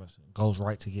 Jalen Brunson goes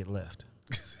right to get left.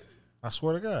 I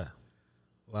swear to God.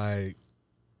 Like,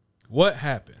 what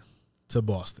happened to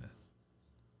Boston?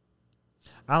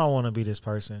 I don't want to be this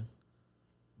person,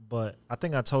 but I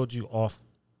think I told you off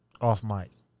mic.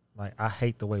 Like, I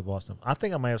hate the way Boston. I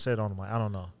think I may have said it on the mic. I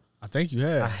don't know. I think you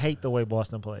have. I hate the way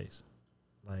Boston plays.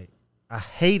 Like, I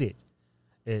hate it.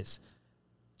 It's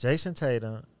Jason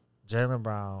Tatum, Jaylen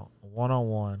Brown,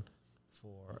 one-on-one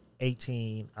for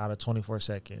 18 out of 24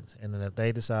 seconds. And then if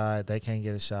they decide they can't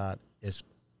get a shot, it's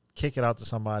kick it out to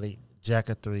somebody, jack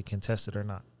a three, contested or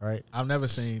not, right? I've never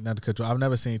seen, not to cut you, I've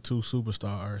never seen two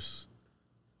superstar-ish,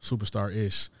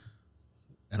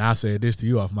 and I said this to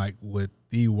you off mic, with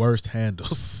the worst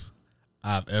handles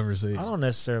I've ever seen. I don't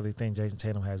necessarily think Jason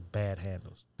Tatum has bad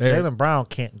handles. Jaylen Brown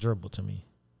can't dribble to me.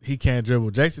 He can't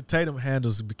dribble. Jason Tatum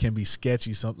handles can be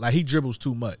sketchy. Like he dribbles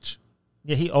too much.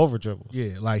 Yeah, he over dribbles.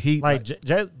 Yeah, like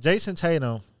Jason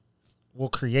Tatum will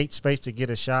create space to get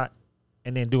a shot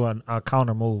and then do a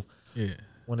counter move. Yeah,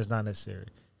 when it's not necessary.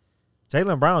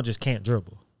 Jaylen Brown just can't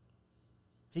dribble.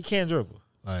 He can't dribble.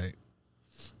 Like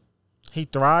he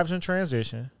thrives in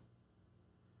transition,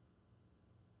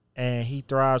 and he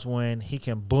thrives when he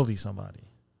can bully somebody.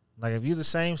 Like if you're the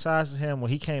same size as him, when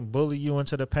he can't bully you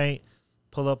into the paint,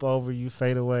 pull up over you,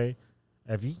 fade away,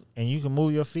 and you can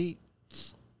move your feet,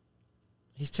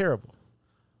 he's terrible.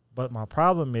 But my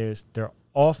problem is their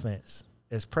offense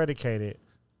is predicated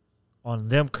on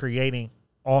them creating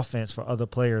offense for other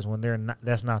players when they're not.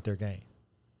 That's not their game.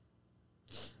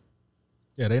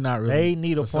 Yeah, they're not really. They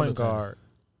need a point guard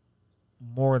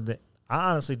more than.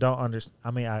 I honestly don't understand.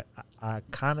 I mean, I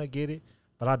kind of get it,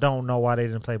 but I don't know why they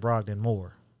didn't play Brogdon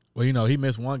more. Well, he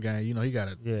missed one game. He had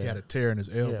a tear in his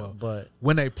elbow. Yeah, but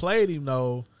when they played him,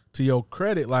 though, to your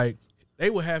credit, like they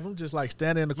would have him just like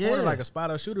standing in the corner like a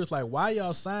spot-up shooter. It's like, why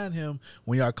y'all sign him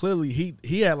when y'all clearly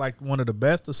he had like one of the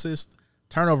best assist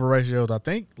turnover ratios, I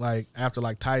think, like after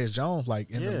like Tyus Jones, like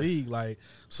in the league. Like,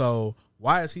 so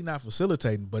why is he not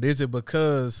facilitating? But is it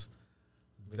because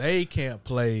they can't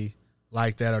play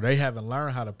like that, or they haven't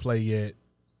learned how to play yet?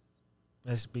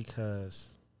 It's because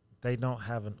they don't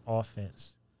have an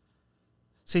offense.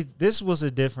 See, this was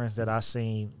a difference that I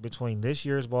seen between this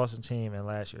year's Boston team and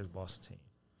last year's Boston team.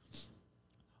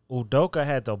 Udoka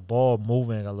had the ball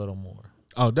moving a little more.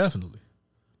 Oh, definitely.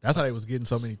 That's how they was getting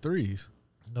so many threes.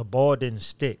 The ball didn't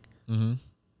stick. Mm-hmm.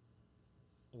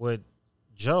 With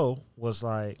Joe was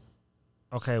like,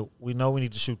 okay, we know we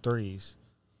need to shoot threes,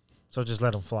 so just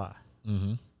let them fly.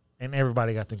 Mm-hmm. And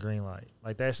everybody got the green light.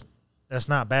 Like that's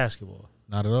not basketball.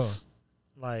 Not at all.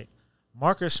 Like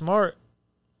Marcus Smart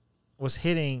was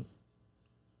hitting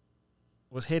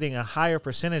a higher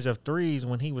percentage of threes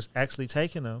when he was actually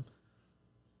taking them,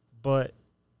 but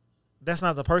that's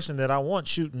not the person that I want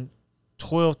shooting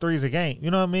 12 threes a game. You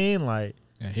know what I mean? Like,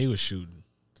 and he was shooting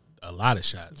a lot of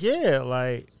shots. Yeah,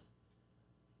 like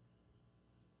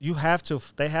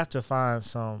they have to find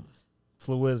some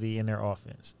fluidity in their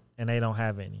offense, and they don't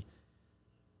have any.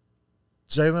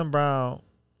 Jaylen Brown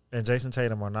and Jason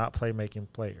Tatum are not playmaking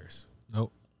players.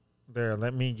 Nope.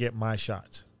 Let me get my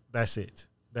shots. That's it.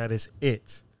 That is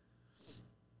it.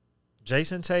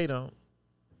 Jason Tatum,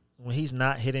 when he's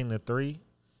not hitting the three,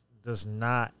 does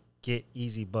not get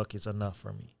easy buckets enough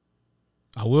for me.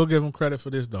 I will give him credit for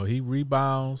this, though. He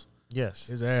rebounds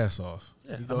his ass off.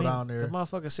 Yeah, he go down there. The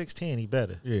motherfucker 6'10", he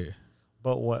better. Yeah.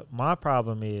 But what my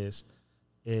problem is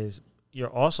you're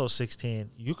also 6'10".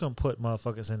 You can put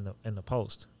motherfuckers in the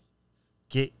post.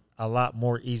 Get a lot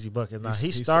more easy buckets. Now,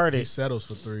 he settles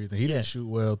for threes. And he didn't shoot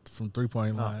well from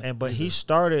three-point line. But he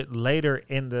started later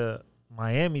in the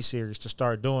Miami series to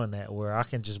start doing that, where I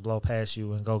can just blow past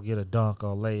you and go get a dunk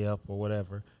or layup or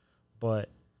whatever. But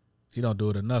he don't do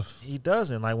it enough. He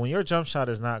doesn't. Like, when your jump shot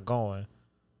is not going,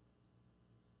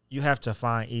 you have to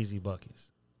find easy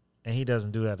buckets. And he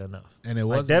doesn't do that enough. And it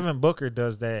was Devin Booker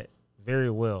does that very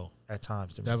well at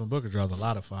times to me. Devin Booker draws a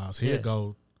lot of fouls. He'll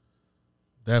go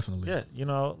definitely. Yeah,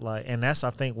 and that's,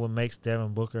 I think, what makes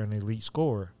Devin Booker an elite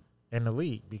scorer in the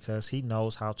league, because he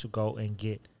knows how to go and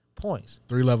get points.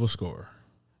 3-level scorer.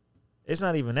 It's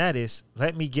not even that. It's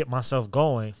let me get myself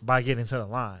going by getting to the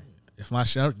line. If my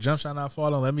jump shot not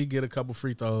falling, let me get a couple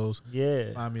free throws.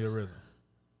 Yeah. Find me a rhythm.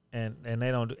 And they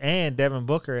don't do. And Devin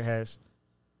Booker has,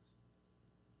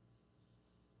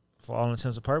 for all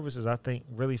intents and purposes, I think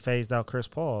really phased out Chris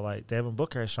Paul. Like, Devin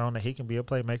Booker has shown that he can be a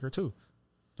playmaker too.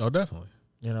 Oh, definitely.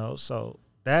 So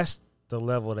that's the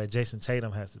level that Jason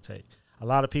Tatum has to take. A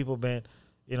lot of people been,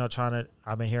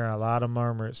 I've been hearing a lot of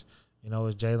murmurs.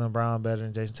 Is Jaylen Brown better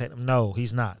than Jason Tatum? No,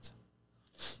 he's not.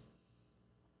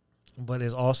 But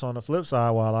it's also on the flip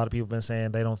side, while a lot of people been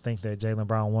saying they don't think that Jaylen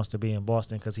Brown wants to be in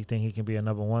Boston because he think he can be a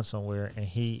number one somewhere, and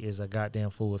he is a goddamn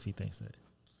fool if he thinks that.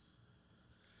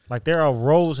 Like, there are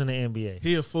roles in the NBA.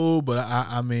 He a fool, but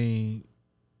I mean,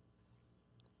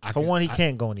 he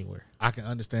can't go anywhere. I can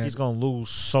understand. He's going to lose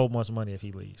so much money if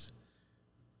he leaves.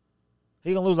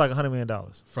 He's going to lose like $100 million.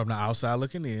 From the outside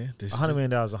looking in. $100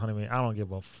 million is $100 million. I don't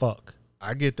give a fuck.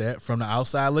 I get that. From the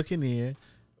outside looking in,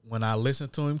 when I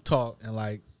listened to him talk and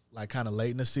like kind of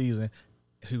late in the season,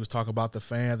 he was talking about the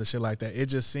fans and shit like that. It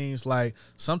just seems like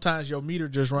sometimes your meter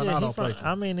just run out on places.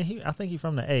 I mean, I think he's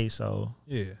from the A, so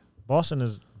yeah. Boston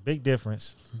is big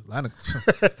difference. Atlanta,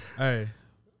 hey,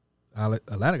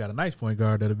 Atlanta got a nice point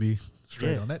guard that'll be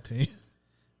straight on that team.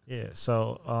 Yeah,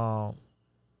 so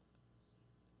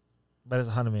but it's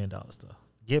 $100 million stuff.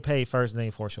 Get paid first, then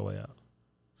you force your way out.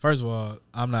 First of all,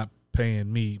 I'm not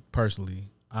paying me personally.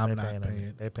 I'm not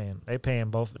paying. They paying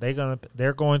both. They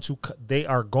are going to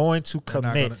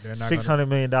commit $600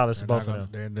 million to both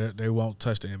of them. They won't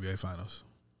touch the NBA Finals.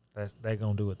 They're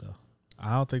gonna do it though.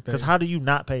 I don't think because how do you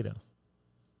not pay them?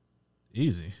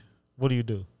 Easy. What do you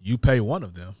do? You pay one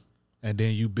of them, and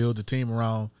then you build the team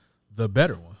around the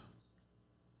better one.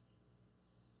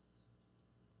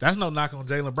 That's no knock on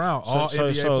Jaylen Brown. All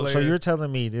NBA player. So you're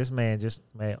telling me this man just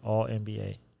made all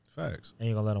NBA? Facts. And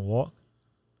you're gonna let him walk?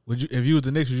 Would you, if you was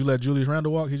the Knicks, would you let Julius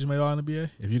Randle walk? He just made all NBA.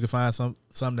 If you could find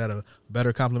something that'll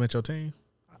better complement your team,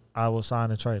 I will sign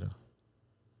and trade him.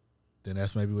 Then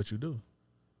that's maybe what you do.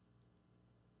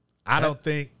 I don't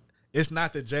think it's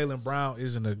not that Jaylen Brown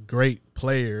isn't a great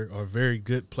player or very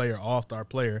good player, all-star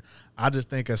player. I just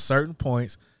think at certain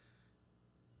points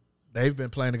they've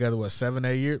been playing together 7,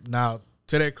 8 years now.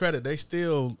 To their credit, they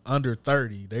still under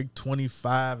 30. They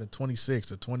 25 and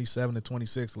 26 or 27 and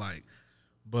 26.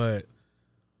 But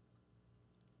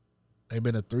they've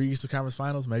been to 3 Eastern Conference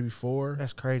Finals, maybe 4.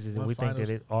 That's crazy that we think that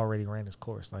it already ran its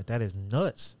course. Like that is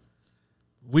nuts.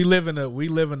 We live in a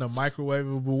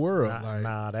microwavable world.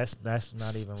 That's not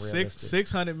even realistic.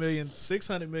 $600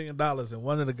 million, and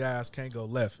one of the guys can't go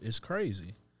left. It's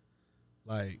crazy.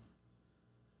 Like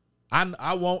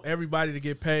I want everybody to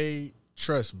get paid.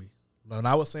 Trust me. When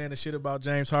I was saying the shit about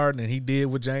James Harden, and he did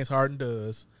what James Harden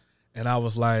does, and I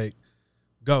was like,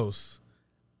 Ghost,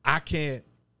 I can't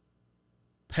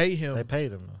pay him. They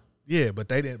paid him. Yeah, but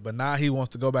they didn't. But now he wants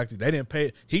to go back to. They didn't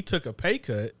pay. He took a pay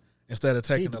cut instead of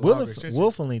taking the longer extension.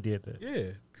 Willfully did that.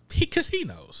 Yeah, because he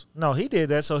knows. No, he did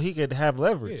that so he could have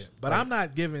leverage. Yeah, but I'm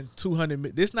not giving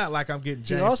 $200. It's not like I'm getting.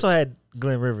 James. He also had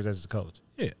Glenn Rivers as his coach.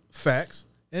 Yeah, facts,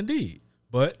 indeed.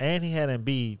 And he had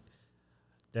Embiid.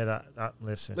 That I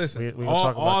listen. We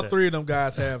all three of them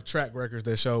guys have track records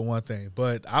that show one thing.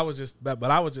 But I was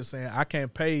just saying I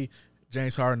can't pay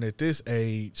James Harden at this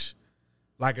age.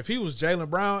 Like if he was Jaylen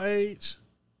Brown age,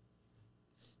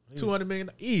 $200 million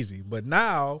easy. But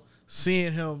now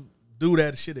seeing him do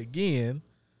that shit again,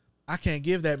 I can't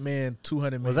give that man $200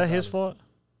 million. Was that his fault?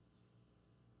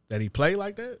 That he played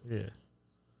like that? Yeah.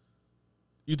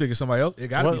 You think it's somebody else? It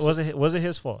gotta be. Was it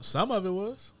his fault? Some of it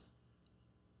was.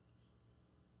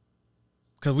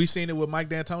 Because we seen it with Mike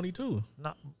D'Antoni too.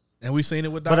 No. And we seen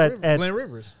it with Glenn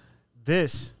Rivers.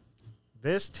 This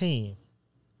team,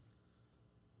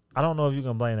 I don't know if you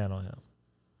can blame that on him.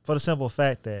 For the simple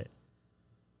fact that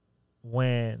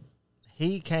when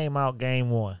he came out game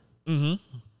 1, and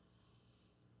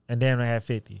then they had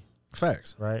 50.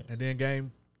 Facts. Right? And then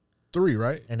game 3,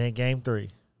 right? And then game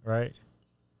 3, right?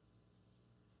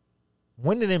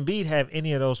 When did Embiid have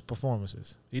any of those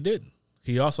performances? He didn't.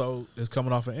 He also is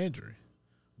coming off an injury.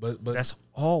 But that's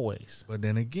always. But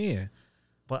then again.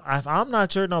 But if I'm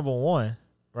not your number 1,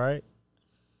 right?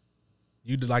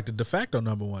 You'd like the de facto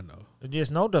number 1, though.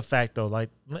 There's no de facto. Like,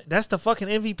 that's the fucking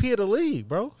MVP of the league,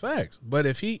 bro. Facts. But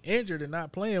if he injured and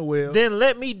not playing well. Then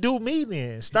let me do me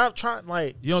then. Stop trying,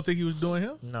 like. You don't think he was doing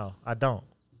him? No, I don't.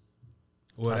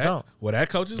 I don't. Well, that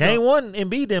coach is Game 1,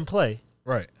 Embiid didn't play.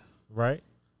 Right. Right?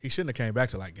 He shouldn't have came back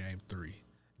to, like, game 3.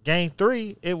 Game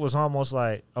 3, it was almost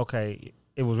like, okay,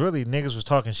 it was really niggas was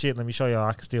talking shit. Let me show y'all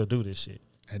I can still do this shit.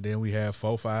 And then we have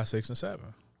 4, 5, 6, and 7.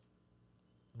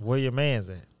 Where your man's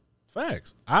at?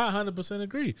 Facts. I 100%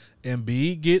 agree.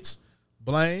 Embiid gets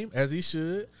blame as he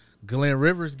should. Glenn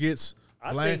Rivers gets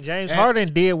blame. I think James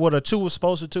Harden did what a 2 was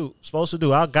supposed to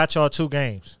do. I got y'all 2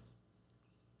 games.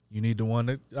 You need the one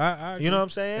that I you know what I'm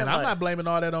saying? And I'm not blaming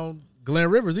all that on Glenn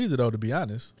Rivers either, though. To be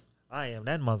honest, I am.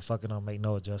 That motherfucker don't make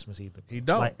no adjustments either. He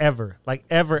don't. Like ever.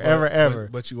 Ever.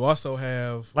 But you also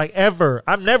have like ever.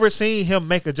 I've never seen him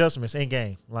make adjustments in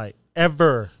game. Like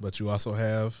ever. But you also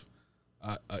have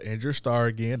an injured star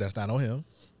again. That's not on him.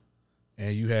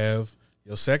 And you have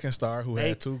your second star who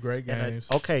had 2 great games.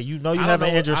 Okay, you know you have an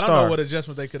injured star. I don't know what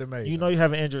adjustment they could have made. You know you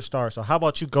have an injured star. So how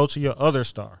about you go to your other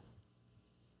star?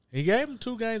 He gave him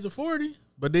 2 games of 40,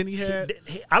 but then he had.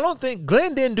 I don't think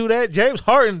Glenn didn't do that. James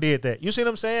Harden did that. You see what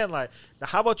I'm saying? Like,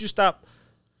 how about you stop?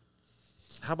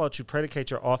 How about you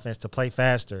predicate your offense to play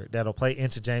faster? That'll play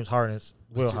into James Harden's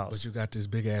wheelhouse. But you got this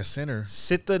big ass center.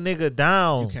 Sit the nigga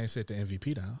down. You can't sit the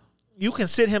MVP down. You can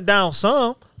sit him down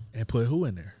some. And put who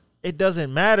in there? It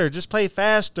doesn't matter. Just play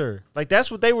faster. Like that's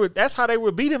how they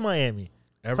were beating Miami.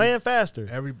 Playing faster.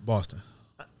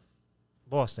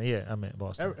 Boston, yeah, I meant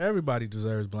Boston. Everybody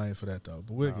deserves blame for that though,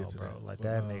 but we'll get to that. Like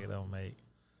that nigga don't make.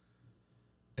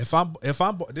 If I'm,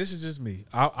 this is just me.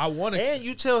 I want to. And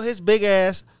you tell his big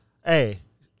ass, hey,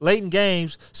 late in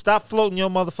games, stop floating your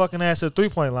motherfucking ass at the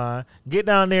 3-point line. Get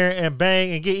down there and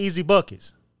bang and get easy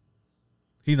buckets.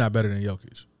 He's not better than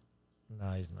Jokic.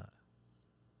 No, he's not.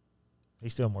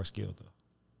 He's still more skilled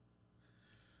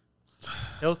though.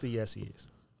 Healthy, yes, he is.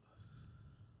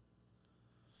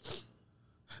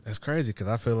 That's crazy because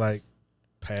I feel like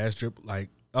pass dribble, like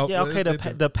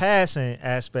the passing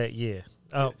aspect, 100%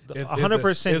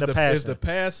 the passing. Is the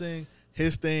passing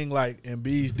his thing like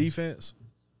Embiid's defense?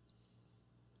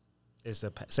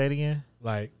 Say it again.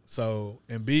 Like so,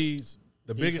 Embiid's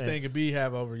the biggest thing Embiid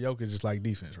have over Jokic is like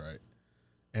defense, right?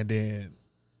 And then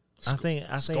I think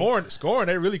scoring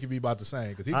they really could be about the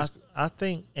same because I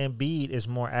think Embiid is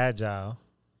more agile.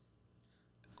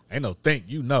 Ain't no think,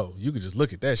 you could just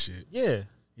look at that shit. Yeah.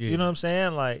 You know what I'm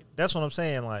saying? Like that's what I'm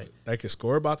saying. Like they can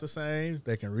score about the same,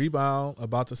 they can rebound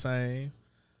about the same.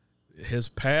 His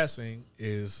passing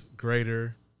is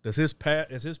greater. Is his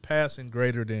passing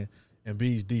greater than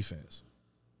Embiid's defense?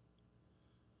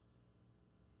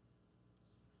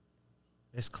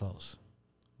 It's close.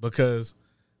 Because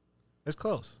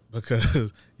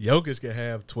Jokic can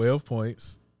have 12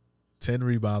 points, 10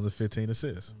 rebounds, and 15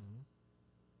 assists.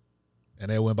 Mm-hmm.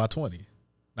 And they win by 20.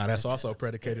 Now, that's also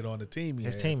predicated on the team he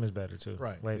has. His team is better, too.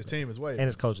 Right. His team is way better. And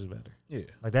his coach is better. Yeah.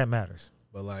 Like, that matters.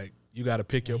 But, like, you got to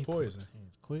pick your poison.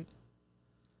 Hands quick.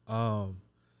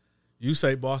 You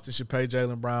say Boston should pay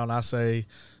Jaylen Brown. I say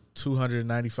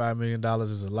 $295 million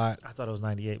is a lot. I thought it was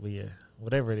 98, but yeah.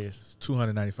 Whatever it is. It's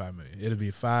 $295 million. It'll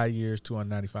be 5 years,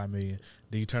 $295 million.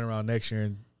 Then you turn around next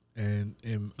year and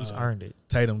he's earned it.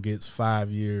 Tatum gets 5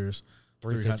 years,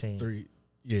 $315.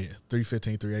 $315,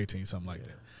 $318, something like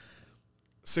that.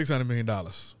 $600 million.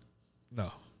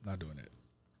 No, not doing that.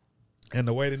 And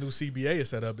the way the new CBA is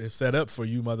set up, it's set up for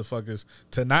you motherfuckers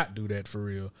to not do that for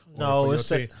real. No,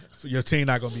 your team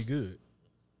not gonna be good.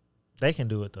 They can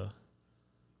do it though.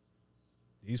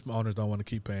 These owners don't want to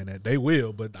keep paying that. They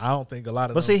will, but I don't think a lot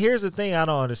of. But see, here's the thing I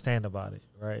don't understand about it.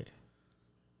 Right?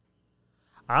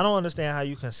 I don't understand how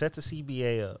you can set the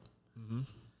CBA up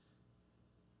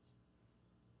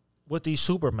with these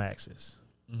super maxes.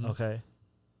 Mm-hmm. Okay.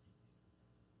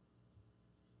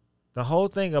 The whole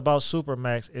thing about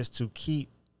Supermax is to keep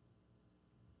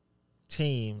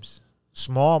teams,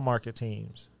 small market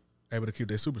teams, able to keep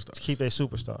their superstars. To keep their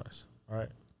superstars. All right.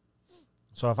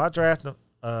 So if I draft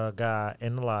a guy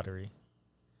in the lottery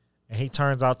and he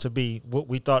turns out to be what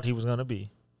we thought he was going to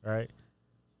be, right?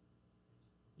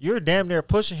 You're damn near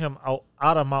pushing him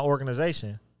out of my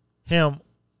organization, him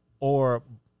or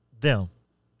them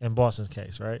in Boston's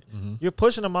case, right? Mm-hmm. You're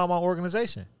pushing him out of my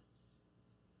organization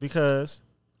because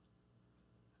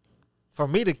for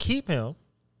me to keep him,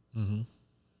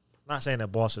 not saying that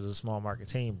Boston is a small market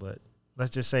team, but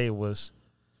let's just say it was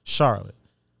Charlotte.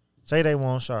 Say they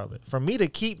won Charlotte. For me to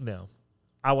keep them,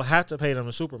 I would have to pay them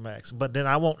the Supermax, but then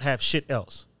I won't have shit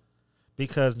else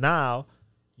because now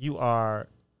you are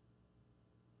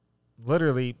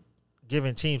literally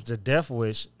giving teams the death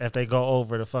wish if they go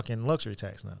over the fucking luxury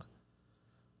tax now.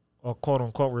 Or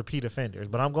quote-unquote repeat offenders.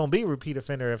 But I'm going to be a repeat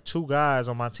offender if two guys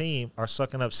on my team are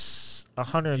sucking up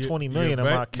 $120 million in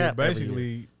my cap. You're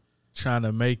basically trying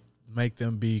to make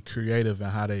them be creative in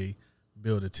how they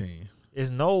build a team. There's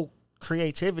no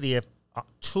creativity if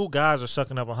two guys are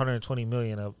sucking up $120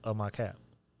 million of my cap.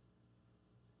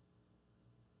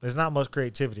 There's not much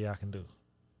creativity I can do.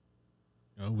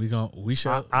 I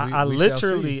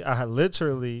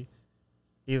literally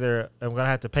either I'm going to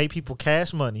have to pay people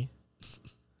cash money.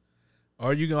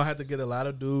 Or you're going to have to get a lot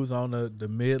of dudes on the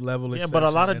mid-level. Yeah, but a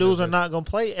lot of dudes are not going to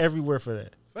play everywhere for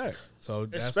that. Facts. So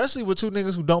especially with two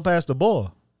niggas who don't pass the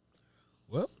ball.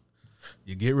 Well,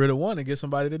 you get rid of one and get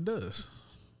somebody that does.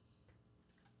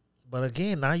 But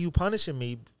again, now you punishing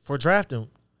me for drafting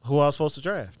who I was supposed to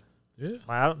draft.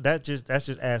 Yeah. That's just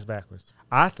ass backwards.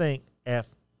 I think if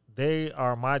they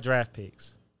are my draft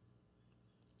picks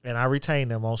and I retain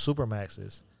them on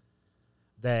Supermaxes,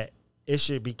 that it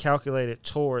should be calculated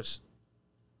towards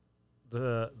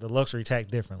the luxury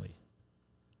tax differently.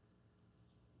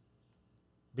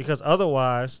 Because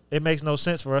otherwise, it makes no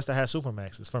sense for us to have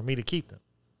Supermaxes, for me to keep them.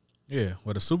 Yeah,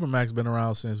 well, the Supermax been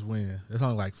around since when? It's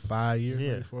only like 5 years,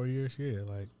 maybe 4 years. Yeah,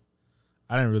 like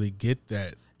I didn't really get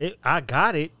that. I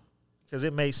got it because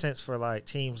it made sense for like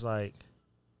teams like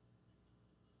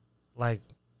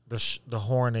the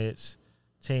Hornets,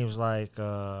 teams like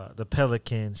the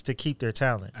Pelicans to keep their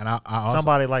talent. And I also,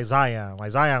 somebody like Zion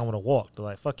would have walked. They're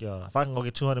like, fuck y'all. If I can go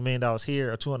get $200 million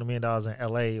here or $200 million in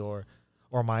L.A. or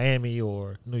Miami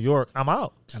or New York, I'm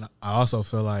out. And I also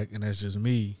feel like, and that's just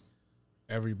me,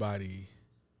 everybody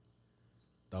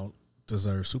don't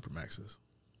deserve supermaxes.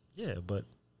 Yeah, but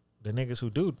the niggas who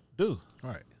do.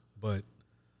 Right. But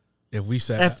if we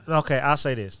say... Okay, I'll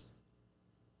say this.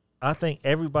 I think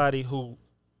everybody who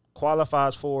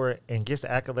qualifies for it and gets the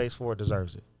accolades for it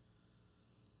deserves it.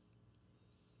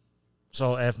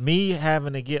 So if me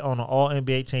having to get on an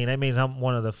all-NBA team, that means I'm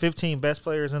one of the 15 best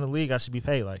players in the league, I should be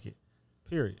paid like it.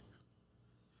 Period.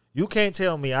 You can't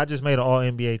tell me I just made an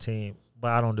all-NBA team,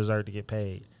 but I don't deserve to get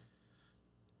paid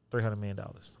 $300 million.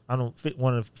 I don't fit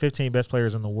one of the 15 best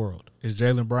players in the world. Is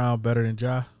Jaylen Brown better than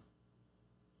Ja?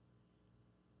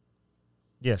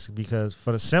 Yes, because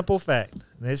for the simple fact,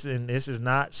 this is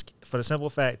not for the simple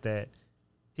fact that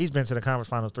he's been to the conference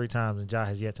finals 3 times and Ja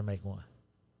has yet to make one.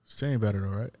 She ain't better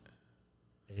though, right?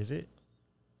 Is it?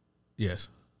 Yes.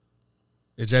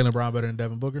 Is Jaylen Brown better than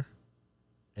Devin Booker?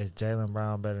 Is Jaylen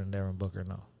Brown better than Devin Booker?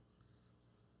 No.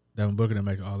 Devin Booker didn't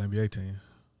make an All-NBA team.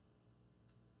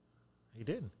 He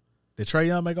didn't. Did Trae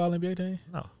Young make All-NBA team?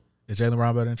 No. Is Jaylen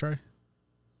Brown better than Trae?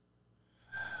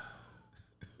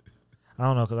 I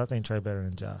don't know, because I think Trae better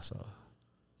than Ja. So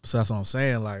that's what I'm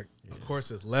saying. Like, of course,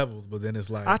 it's levels, but then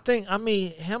it's like I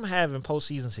mean, him having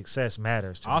postseason success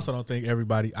matters to me. I also don't think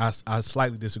everybody. I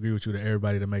slightly disagree with you that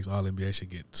everybody that makes All NBA should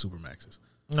get supermaxes.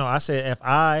 No, I said if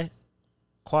I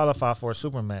qualify for a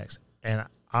supermax and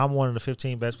I'm one of the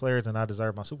 15 best players, then I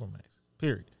deserve my supermax.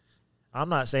 Period. I'm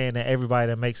not saying that everybody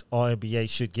that makes All NBA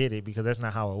should get it, because that's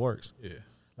not how it works. Yeah,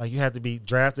 like you have to be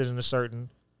drafted in a certain.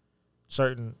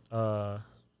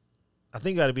 I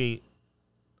think you got to be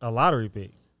a lottery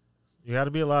pick. You got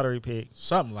to be a lottery pick.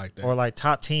 Something like that. Or like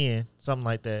top 10, something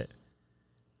like that.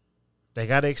 They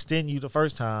got to extend you the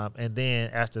first time, and then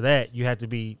after that, you have to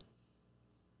be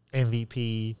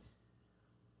MVP,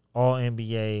 All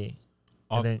NBA.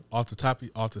 Off the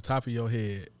top of your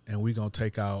head, and we gonna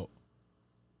take out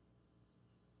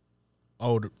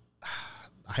older.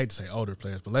 I hate to say older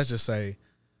players, but let's just say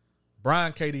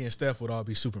Brian, KD, and Steph would all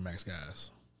be supermax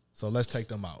guys. So let's take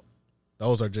them out.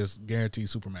 Those are just guaranteed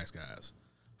supermax guys.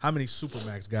 How many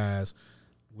supermax guys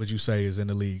would you say is in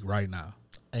the league right now?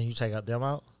 And you take out them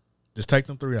out? Just take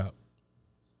them 3 out.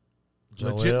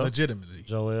 Joel, Legitimately.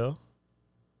 Joel,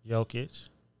 Jokic,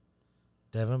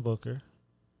 Devin Booker,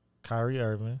 Kyrie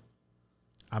Irving.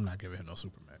 I'm not giving him no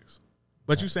supermax.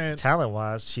 But you saying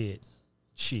talent-wise, shit.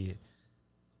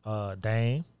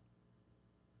 Dame,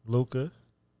 Luka,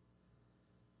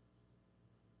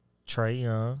 Trae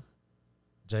Young,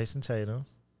 Jason Tatum.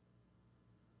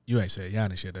 You ain't said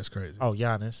Giannis yet. That's crazy. Oh,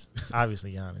 Giannis.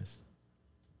 Obviously Giannis.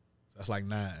 That's like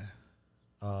 9.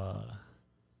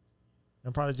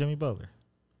 And probably Jimmy Butler.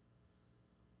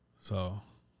 So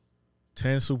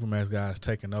 10 supermax guys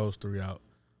taking those 3 out,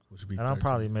 which would be. And 13. I'm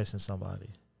probably missing somebody.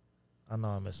 I know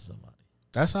I'm missing somebody.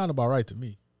 That sounded about right to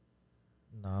me.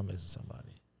 No, I'm missing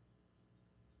somebody.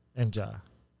 And Ja.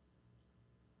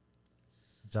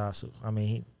 I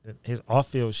mean, his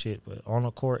off-field shit, but on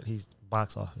the court, he's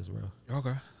box office, bro.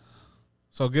 Okay.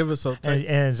 So give us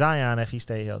and Zion if he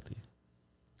stay healthy.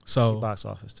 So he box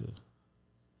office too.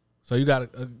 So you got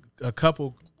a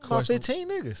couple. About 15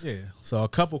 niggas. Yeah. So a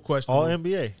couple questionable. All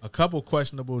NBA. A couple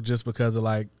questionable just because of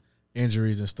like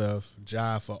injuries and stuff.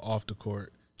 Ja for off the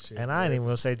court. Shit, and I ain't even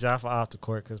gonna say Ja for off the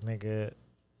court because nigga,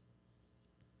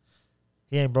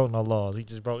 he ain't broke no laws. He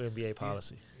just broke NBA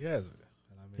policy. He hasn't.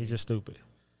 He's just stupid.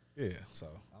 Yeah, so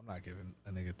I'm not giving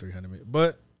a nigga $300 million,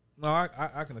 but no,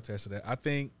 I can attest to that. I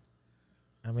think.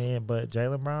 I mean, but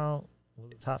Jaylen Brown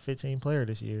was a top 15 player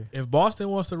this year. If Boston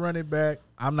wants to run it back,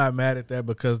 I'm not mad at that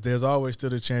because there's always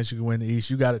still a chance you can win the East.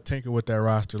 You got to tinker with that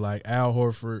roster. Like Al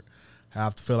Horford, I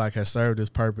feel like has served his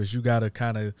purpose. You got to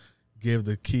kind of give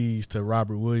the keys to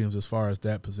Robert Williams as far as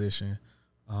that position.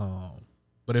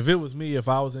 But if it was me, if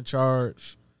I was in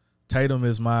charge, Tatum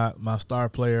is my star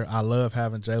player. I love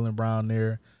having Jaylen Brown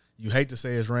there. You hate to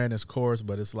say it's ran its course,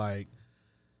 but it's like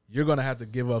you're going to have to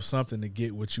give up something to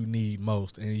get what you need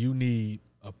most, and you need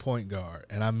a point guard.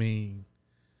 And I mean,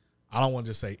 I don't want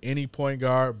to just say any point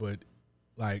guard, but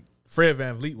like Fred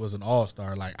VanVleet was an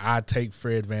all-star. Like I'd take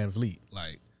Fred VanVleet.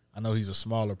 Like I know he's a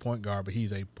smaller point guard, but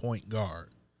he's a point guard.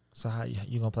 So how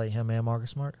you going to play him and Marcus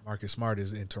Smart? Marcus Smart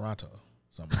is in Toronto.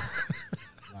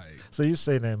 So you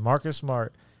say that Marcus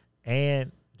Smart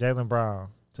and Jaylen Brown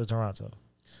to Toronto.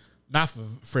 Not for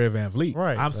Fred VanVleet.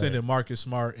 Right. I'm sending Marcus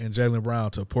Smart and Jaylen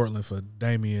Brown to Portland for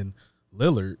Damian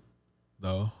Lillard,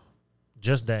 though.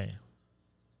 Just Dame.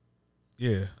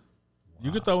 Yeah.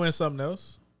 You could throw in something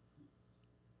else.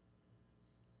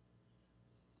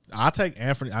 I'll take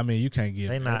Anthony. I mean, you can't get.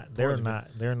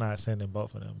 They're not sending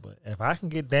both of them. But if I can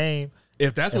get Dame,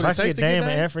 if that's what it takes to get Dame Dame,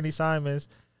 and Anthony Simons,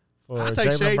 for I take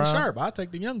Jaylen Brown, Sharp. I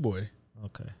take the young boy.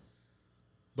 Okay.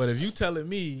 But if you telling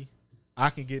me I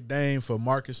can get Dame for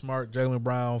Marcus Smart, Jaylen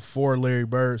Brown, 4 Larry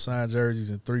Bird signed jerseys,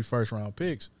 and 3 first-round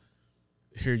picks,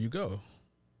 here you go.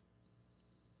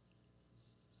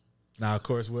 Now, of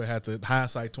course, we'll have to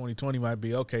hindsight 2020 might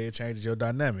be okay. It changes your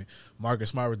dynamic. Marcus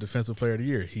Smart was Defensive Player of the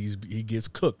Year. He gets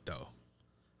cooked though.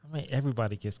 I mean,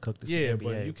 everybody gets cooked. Yeah,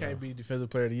 but you can't be Defensive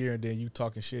Player of the Year and then you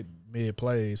talking shit mid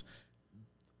plays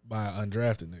by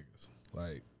undrafted niggas.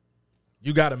 Like,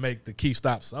 you got to make the key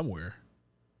stop somewhere.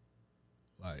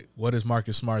 Like, what is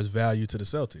Marcus Smart's value to the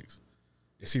Celtics?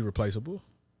 Is he replaceable?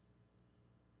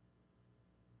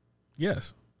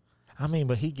 Yes. I mean,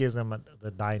 but he gives them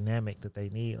the dynamic that they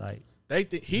need. Like, he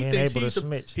thinks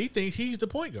he's the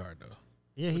point guard though.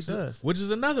 Yeah, he does. Which is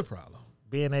another problem.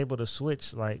 Being able to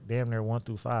switch like damn near 1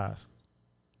 through 5,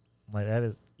 like that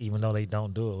is, even though they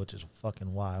don't do it, which is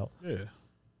fucking wild. Yeah.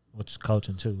 Which is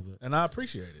coaching too, but. And I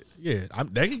appreciate it. Yeah,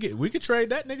 we could trade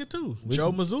that nigga too.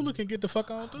 Joe Mazzulla can get the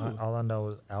fuck on too. All I know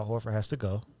is Al Horford has to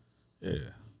go. Yeah,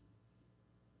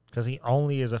 because he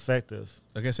only is effective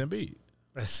against Embiid.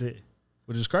 That's it.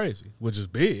 Which is crazy. Which is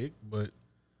big, but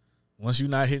once you're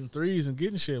not hitting threes and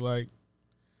getting shit, like,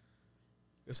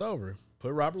 it's over.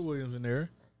 Put Robert Williams in there.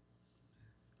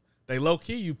 They low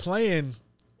key you playing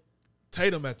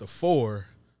Tatum at the 4.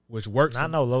 Which works. I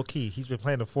know, low key. He's been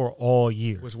playing the 4 all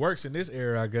year. Which works in this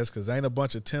era, I guess, because ain't a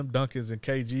bunch of Tim Duncans and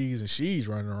KGs and Shees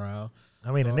running around.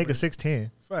 I mean, a nigga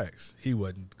 6'10". Facts. He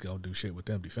wasn't going to do shit with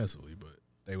them defensively, but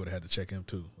they would have had to check him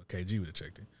too. Or KG would have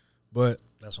checked him. But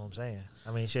that's what I'm saying.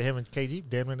 I mean, shit, him and KG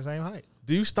damn near the same height.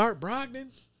 Do you start Brogdon?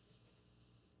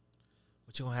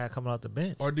 What you going to have coming off the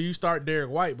bench? Or do you start Derek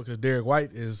White because Derek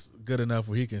White is good enough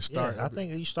where he can start? Yeah, I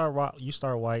think you start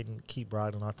White and keep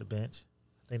Brogdon off the bench.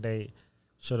 I think they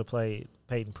should have played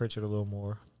Peyton Pritchard a little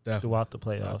more throughout the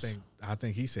playoffs. I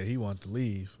think he said he wanted to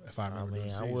leave. If I remember,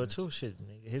 I would too. Shit,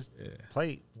 his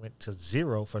play went to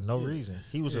 0 for no reason.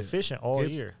 He was efficient all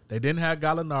year. They didn't have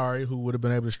Gallinari, who would have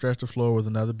been able to stretch the floor with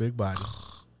another big body.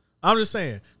 I'm just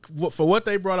saying, for what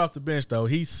they brought off the bench though,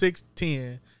 he's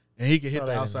 6'10", and he can hit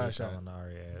the outside shot.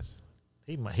 Gallinari ass.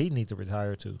 He needs to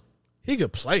retire too. He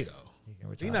could play though. He can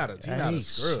retire. He's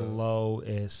slow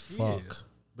as fuck.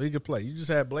 But he could play. You just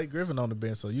had Blake Griffin on the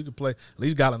bench, so you could play. At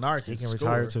least Gallinari can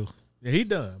retire too. Yeah, he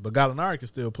done. But Gallinari can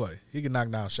still play. He can knock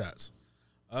down shots.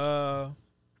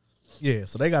 Yeah,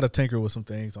 so they got to tinker with some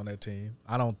things on that team.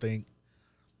 I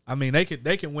mean,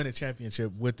 they can win a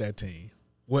championship with that team,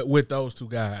 with those two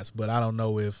guys. But I don't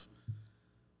know if,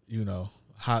 I don't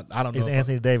know. Is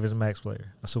Anthony Davis a max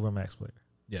player, a super max player?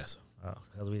 Yes. Oh,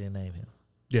 because we didn't name him.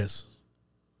 Yes.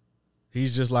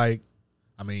 He's just like,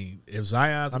 I mean, if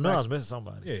Zion's... I know I was missing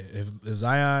somebody. Yeah, if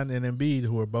Zion and Embiid,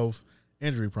 who are both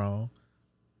injury-prone,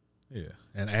 yeah.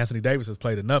 And Anthony Davis has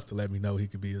played enough to let me know he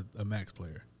could be a max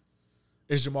player.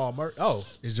 Is Jamal Murray... Oh,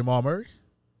 is Jamal Murray?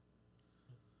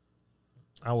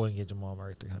 I wouldn't get Jamal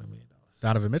Murray $300 million.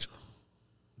 Donovan Mitchell?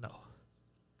 No.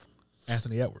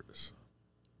 Anthony Edwards?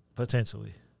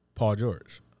 Potentially. Paul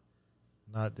George?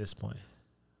 Not at this point.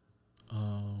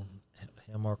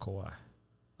 Him or Kawhi.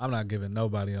 I'm not giving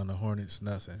nobody on the Hornets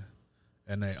nothing.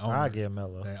 And they own. I give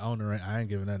Melo. They owner. I ain't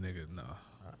giving that nigga no.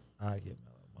 I give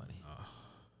Melo money.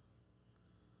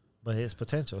 But his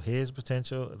potential,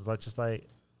 just like.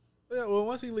 Yeah, well,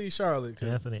 once he leaves Charlotte,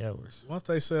 Anthony Edwards. Once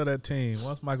they sell that team,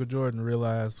 once Michael Jordan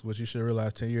realized what you should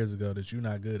realize 10 years ago, that you're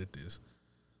not good at this.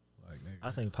 Like, nigga.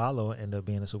 I think Paolo will end up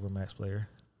being a supermax player.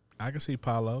 I can see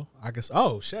Paolo.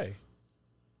 Shea.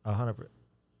 100%.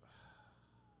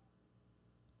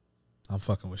 I'm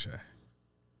fucking with Shea.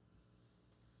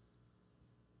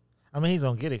 I mean, he's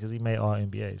going to get it because he made all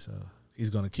NBA, so. He's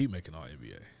going to keep making all NBA.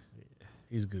 Yeah.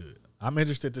 He's good. I'm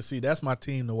interested to see. That's my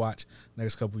team to watch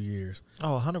next couple of years.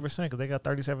 Oh, 100% because they got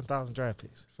 37,000 draft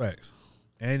picks. Facts.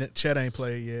 And Chet ain't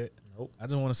played yet. Nope. I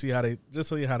just want to see how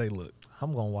they look.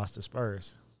 I'm going to watch the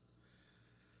Spurs.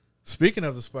 Speaking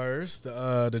of the Spurs,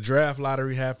 the draft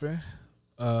lottery happened.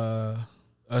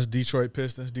 Us Detroit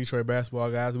Pistons, Detroit basketball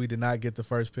guys, we did not get the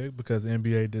first pick because the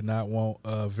NBA did not want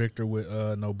Victor with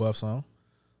no buffs on.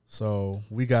 So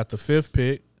we got the 5th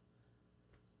pick.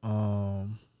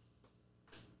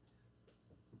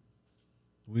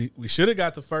 We should have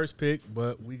got the first pick,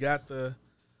 but we got the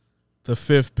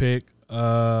 5th pick.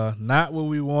 Not what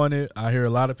we wanted. I hear a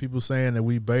lot of people saying that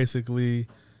we basically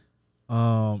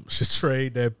should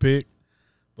trade that pick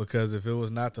because if it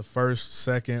was not the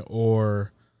 1st, 2nd,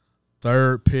 or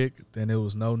third pick, then there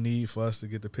was no need for us to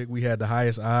get the pick. We had the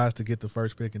highest odds to get the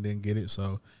first pick and didn't get it,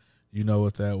 so you know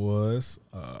what that was.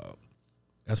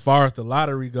 As far as the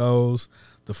lottery goes,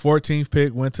 the 14th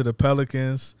pick went to the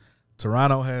Pelicans.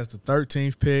 Toronto has the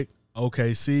 13th pick.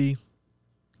 OKC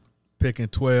picking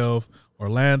 12.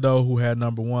 Orlando, who had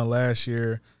number 1 last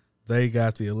year, they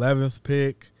got the 11th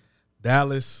pick.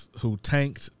 Dallas, who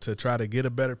tanked to try to get a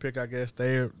better pick, I guess,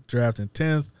 they're drafting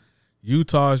 10th.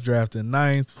 Utah's drafting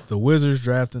 9th. The Wizards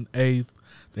drafting 8th.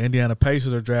 The Indiana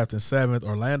Pacers are drafting 7th.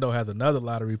 Orlando has another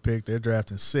lottery pick. They're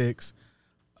drafting 6th.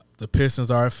 The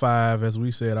Pistons are at 5, as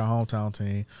we said, our hometown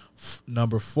team.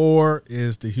 Number 4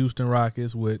 is the Houston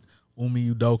Rockets with Umi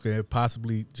Udoka and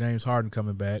possibly James Harden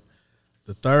coming back.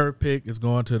 The third pick is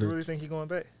going to the. You really think he's going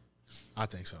back? I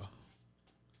think so.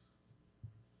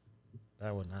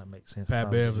 That would not make sense.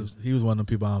 Pat Bev he was one of them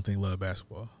people I don't think love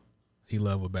basketball. He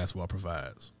loved what basketball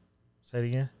provides. Say it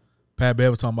again. Pat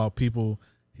Bev was talking about people.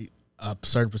 A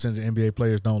certain percentage of NBA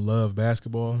players don't love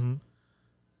basketball. Mm-hmm.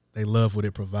 They love what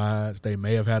it provides. They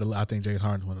may have had. I think James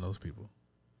Harden's one of those people.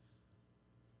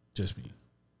 Just me.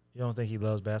 You don't think he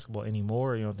loves basketball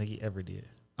anymore, or you don't think he ever did?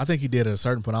 I think he did at a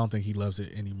certain point. I don't think he loves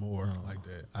it anymore like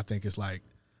that. I think it's like,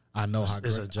 I know how great.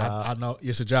 It's a job. I know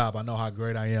it's a job. I know how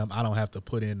great I am. I don't have to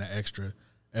put in the extra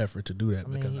effort to do that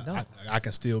because I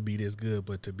can still be this good.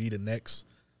 But to be that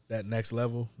next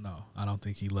level, no, I don't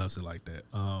think he loves it like that.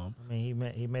 He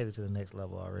made it to the next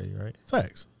level already, right?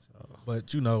 Facts. So. But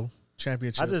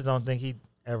championship. I just don't think he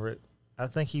ever. I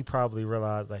think he probably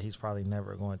realized that he's probably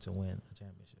never going to win a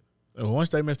championship. Once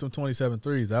they missed them 27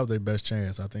 threes, that was their best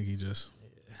chance. I think he just.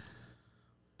 Yeah.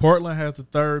 Portland has the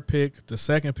third pick. The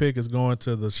second pick is going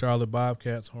to the Charlotte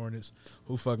Bobcats, Hornets.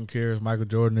 Who fucking cares? Michael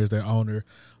Jordan is their owner.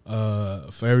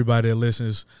 For everybody that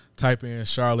listens, type in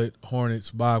Charlotte Hornets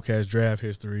Bobcats draft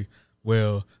history.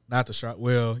 Well, not the Charlotte.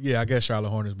 Well, yeah, I guess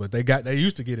Charlotte Hornets, but they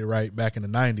used to get it right back in the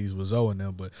 90s with Zoe and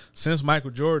them. But since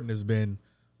Michael Jordan has been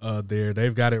there,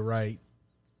 they've got it right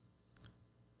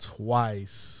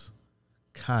twice.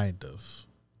 Kind of.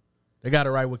 They got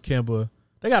it right with Kemba.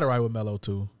 They got it right with Melo,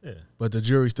 too. Yeah. But the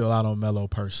jury's still out on Melo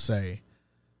per se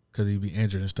because he'd be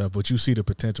injured and stuff. But you see the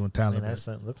potential and talent.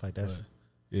 That looks like that's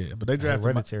but they drafted a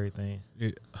hereditary thing.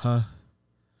 Yeah. Huh?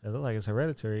 It looks like it's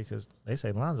hereditary because they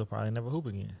say Lonzo probably never hoop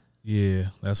again. Yeah,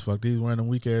 that's fucked. He's wearing them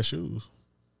weak-ass shoes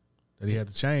that he had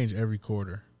to change every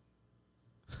quarter.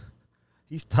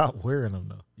 He stopped wearing them,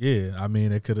 though. Yeah, I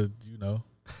mean, it could have,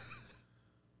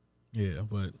 Yeah,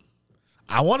 but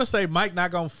I want to say Mike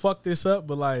not going to fuck this up,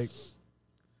 but, I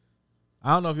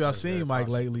don't know if y'all seen Mike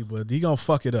lately, but he going to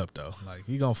fuck it up, though.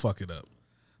 He going to fuck it up.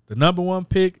 The number 1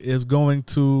 pick is going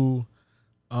to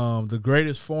the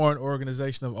greatest foreign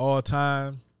organization of all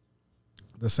time,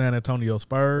 the San Antonio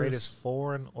Spurs. Greatest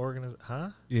foreign organization, huh?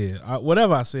 Yeah,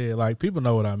 whatever I said, people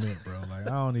know what I meant, bro. I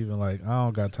don't even I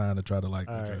don't got time to try to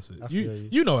address it.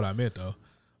 You know what I meant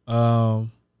though.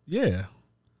 Yeah.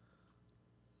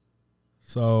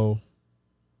 So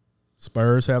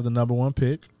Spurs have the number 1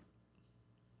 pick.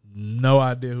 No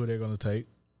idea who they're gonna take.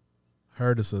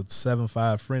 Heard it's a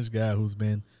 7'5" French guy who's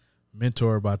been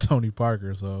mentored by Tony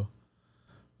Parker. So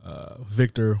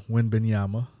Victor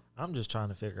Wembanyama. I'm just trying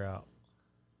to figure out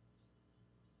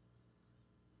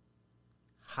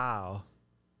how.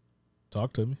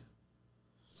 Talk to me.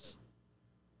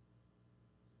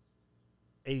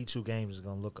 82 games is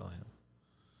going to look on him.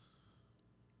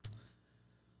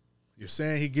 You're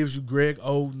saying he gives you Greg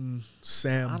Oden,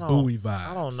 Sam Bowie vibes.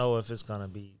 I don't know if it's going to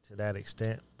be to that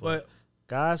extent, but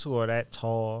guys who are that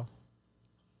tall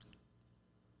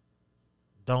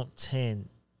don't tend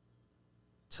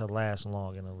to last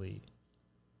long in the league.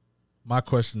 My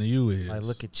question to you is,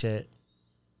 look at Chet.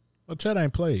 Well, Chet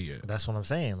ain't played yet. That's what I'm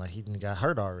saying. He got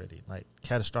hurt already.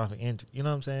 Catastrophic injury. You know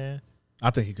what I'm saying? I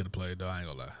think he could have played, though. I ain't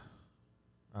gonna lie.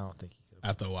 I don't think he could have.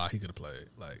 After a while, he could have played.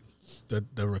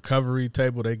 The recovery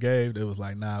table they gave, it was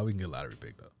nah, we can get a lottery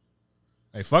pick, though.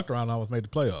 They fucked around and almost made the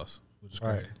playoffs, which is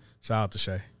great. Shout out to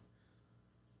Shea.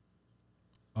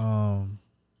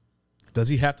 Does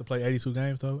he have to play 82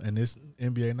 games, though, in this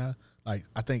NBA now?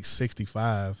 I think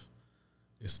 65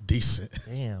 is decent.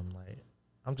 Damn,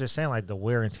 I'm just saying, the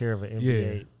wear and tear of an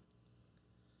NBA. Yeah.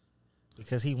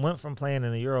 Because he went from playing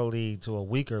in the Euro League to a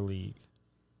weaker league.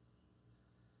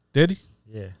 Did he?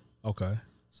 Yeah. Okay.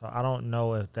 So I don't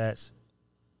know if that's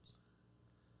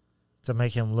to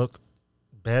make him look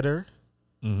better,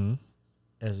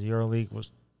 as the Euro League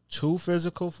was too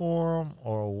physical for him,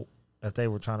 or if they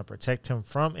were trying to protect him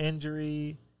from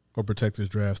injury. Or protect his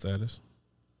draft status.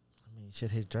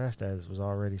 His draft status was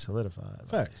already solidified.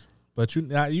 Facts. But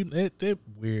it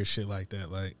weird shit like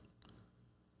that.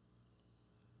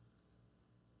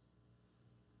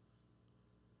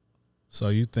 So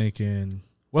you thinking,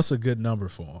 what's a good number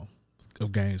for him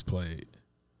of games played?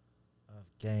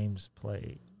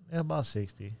 Yeah, about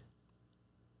 60.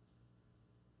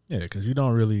 Yeah, because I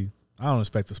don't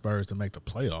expect the Spurs to make the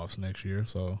playoffs next year.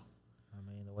 So, I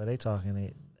mean, the way they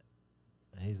talking,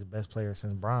 he's the best player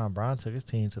since Bron. Bron took his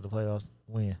team to the playoffs.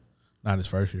 Win. Not his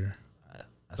first year.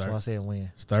 That's why I said win.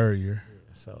 His third year. Yeah,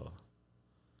 so,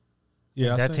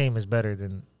 yeah, that team is better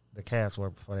than the Cavs were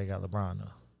before they got LeBron, though.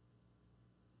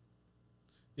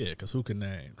 Yeah, because who can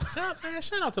name? Shout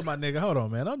out to my nigga. Hold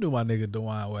on, man. Don't do my nigga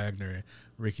DeJuan Wagner and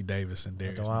Ricky Davis and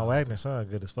Darius. DeJuan Wagner's son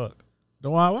good as fuck.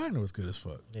 DeJuan Wagner was good as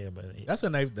fuck. Yeah, but that's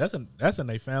in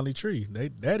their family tree.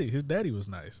 His daddy was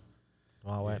nice.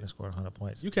 DeJuan Wagner scored 100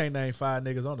 points. You can't name 5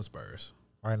 niggas on the Spurs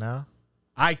right now.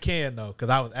 I can though, because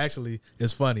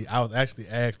it's funny. I was actually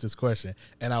asked this question,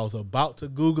 and I was about to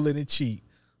Google it and cheat.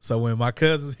 So when my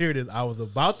cousins hear this, I was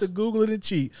about to Google it and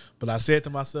cheat, but I said to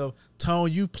myself,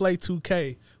 Tone, you play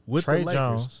 2K with Trey the Lakers.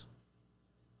 Jones.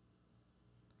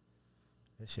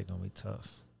 This shit gonna be tough.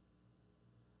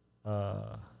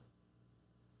 The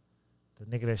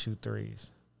nigga that shoot threes.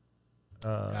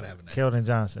 Gotta have a name. Keldon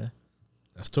Johnson.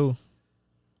 That's 2.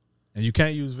 And you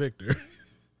can't use Victor.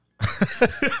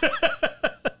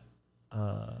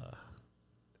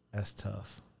 That's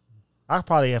tough.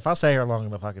 If I stay here long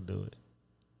enough, I could do it.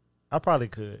 I probably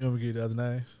could. You want me to give you the other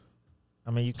names?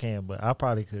 I mean, you can, but I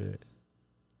probably could.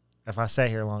 If I sat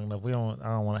here long enough, I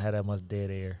don't want to have that much dead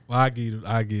air. Well, I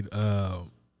get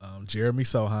Jeremy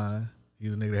Sohan.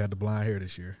 He's a nigga that had the blonde hair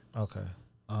this year. Okay.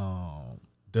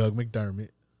 Doug McDermott,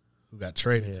 who got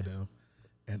traded to them,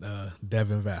 and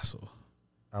Devin Vassell.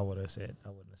 I wouldn't have said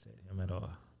him at all.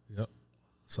 Yep.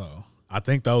 So I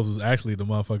think those was actually the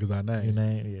motherfuckers I named. You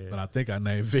named, yeah. But I think I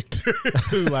named Victor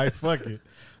too. Like, fuck it.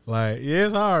 Like, yeah,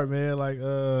 it's hard, man. Like,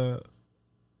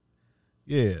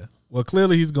 yeah. Well,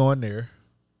 clearly he's going there.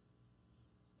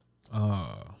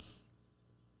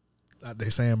 They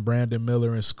saying Brandon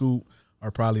Miller and Scoot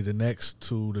are probably the next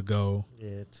 2 to go.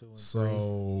 Yeah, 2 and 3.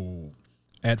 So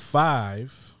at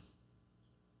 5,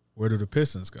 where do the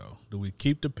Pistons go? Do we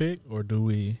keep the pick or do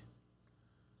we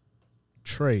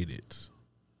trade it?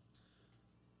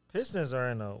 Pistons are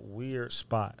in a weird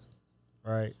spot,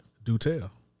 right? Do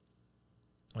tell.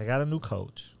 They got a new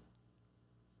coach.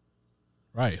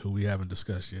 Right, who we haven't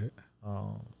discussed yet.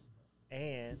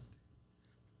 And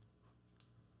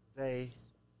they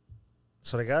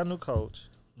got a new coach.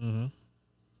 Mm-hmm.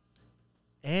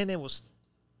 And it was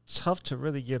tough to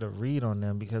really get a read on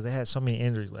them because they had so many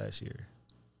injuries last year.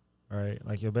 Right?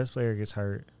 Like, your best player gets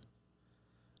hurt.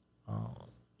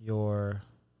 Your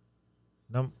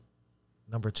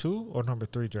number 2 or number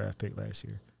 3 draft pick last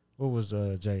year? What was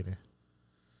Jaden?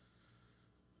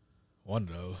 One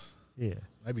of those. Yeah.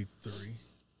 Maybe 3.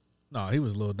 No, he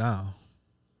was a little down.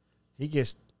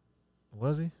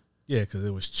 Was he? Yeah, because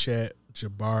it was Chet,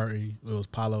 Jabari. It was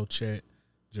Paolo, Chet,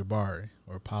 Jabari.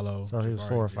 Or Paolo, so he was Jabari,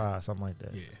 4 or 5, something like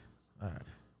that. Yeah. All right.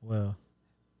 Well,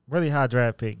 really high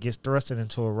draft pick gets thrusted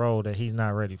into a role that he's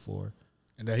not ready for.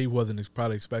 And that he wasn't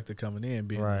probably expected coming in,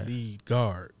 being the lead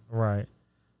guard. Right.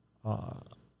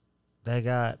 They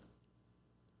got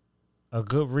a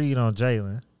good read on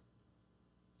Jalen.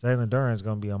 Jalen Duren's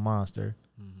going to be a monster.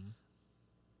 Mm-hmm.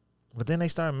 But then they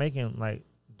started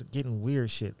getting weird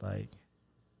shit. Like,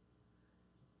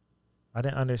 I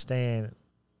didn't understand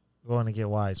going to get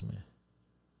Wiseman.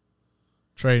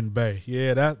 Trading Bay.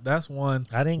 Yeah, that's one.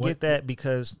 I didn't get that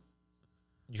because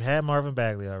you had Marvin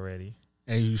Bagley already.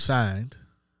 And you signed.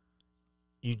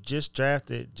 You just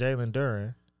drafted Jalen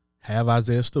Duren. Have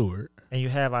Isaiah Stewart. And you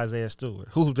have Isaiah Stewart,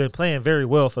 who's been playing very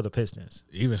well for the Pistons.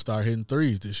 Even started hitting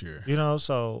threes this year. You know,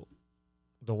 so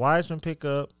the Wiseman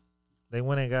pickup, they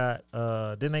went and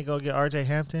got, didn't they go get RJ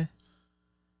Hampton?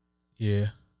 Yeah.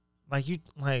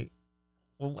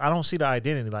 Well, I don't see the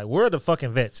identity. Like, where are the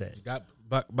fucking vets at? You got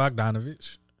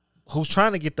Bogdanovich. Who's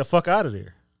trying to get the fuck out of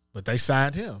there. But they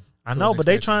signed him. I know, but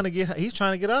he's trying to get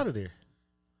out of there.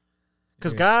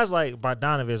 Because guys like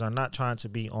Bogdanovich are not trying to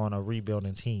be on a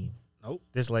rebuilding team. Nope.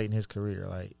 This late in his career.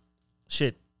 Like,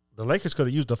 shit, the Lakers could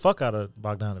have used the fuck out of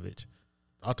Bogdanovich.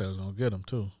 Thought they was going to get him,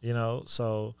 too. You know,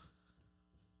 so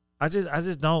I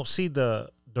just don't see the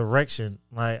direction.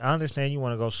 Like, I understand you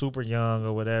want to go super young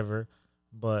or whatever,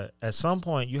 but at some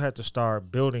point you have to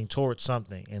start building towards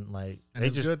something. And, like, and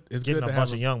they just getting a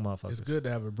bunch of young motherfuckers. It's good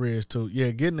to have a bridge, too. Yeah,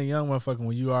 getting a young motherfucker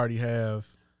when you already have.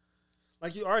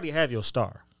 Like, you already have your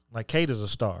star. Like, Kate is a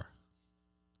star.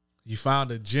 You found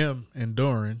a gem in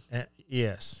Duren.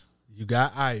 Yes. You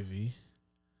got Ivy.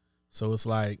 So it's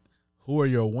like, who are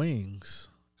your wings?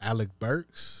 Alec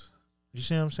Burks. You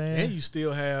see what I'm saying? And you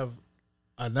still have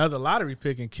another lottery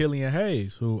pick in Killian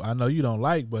Hayes, who I know you don't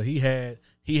like, but he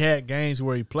had games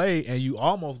where he played, and you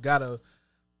almost gotta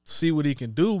see what he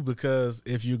can do, because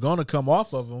if you're gonna come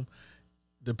off of him,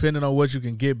 depending on what you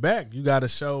can get back, you gotta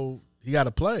show he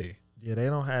gotta play. Yeah, they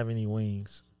don't have any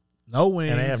wings. No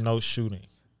wings, and they have no shooting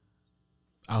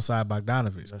outside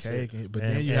Bogdanovich. Okay, but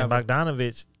then you have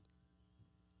Bogdanovich.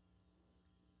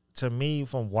 To me,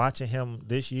 from watching him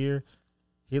this year,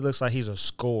 he looks like he's a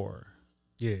scorer.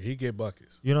 Yeah, he get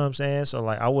buckets. You know what I'm saying? So,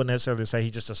 like, I wouldn't necessarily say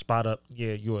he's just a spot up.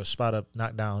 Yeah, you're a spot up,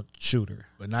 knockdown shooter.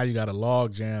 But now you got a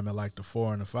log jam at like the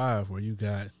 4 and the 5, where you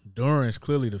got Duran's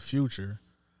clearly the future.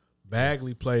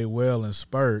 Bagley played well in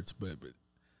spurts,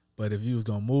 but if you was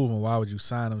gonna move him, why would you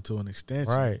sign him to an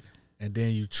extension? Right. And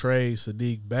then you trade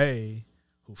Sadiq Bey,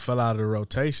 who fell out of the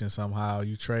rotation somehow.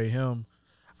 You trade him.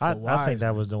 I think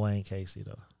that was Dwayne Casey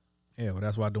though. Yeah, well,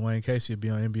 that's why Dwayne Casey would be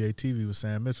on NBA TV with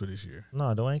Sam Mitchell this year.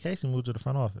 No, Dwayne Casey moved to the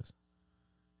front office.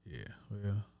 Yeah,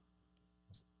 well,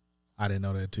 I didn't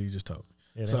know that until you just told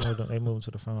me. Yeah, they moved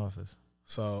to the front office.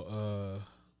 So,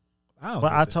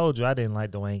 I told you I didn't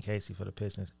like Dwayne Casey for the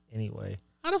Pistons anyway.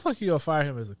 How the fuck you gonna fire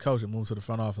him as a coach and move to the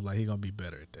front office like he gonna be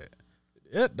better at that?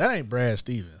 That ain't Brad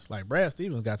Stevens. Like, Brad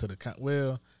Stevens got to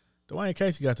the Dwayne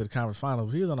Casey got to the conference finals,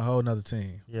 but he was on a whole nother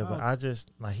team. Yeah, but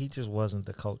he just wasn't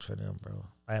the coach for them, bro,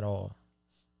 at all.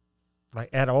 Like,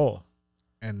 at all.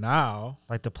 And now,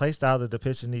 like, the play style that the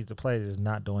Pistons need to play is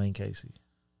not Dwayne Casey.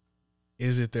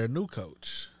 Is it their new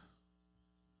coach,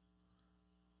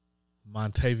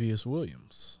 Montavious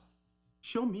Williams?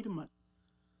 Show me the money.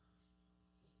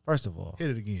 First of all, hit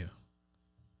it again,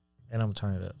 and I'm gonna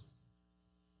turn it up.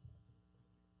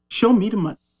 Show me the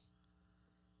money.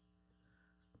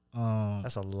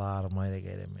 That's a lot of money they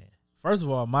gave that man. First of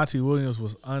all, Monty Williams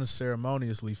was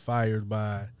unceremoniously fired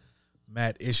by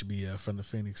Matt Ishbia from the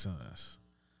Phoenix Suns.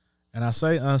 And I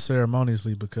say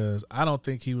unceremoniously because I don't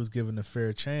think he was given a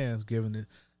fair chance, given it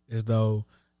as though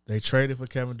they traded for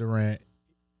Kevin Durant,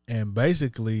 and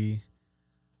basically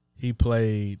he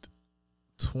played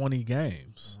 20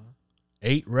 games,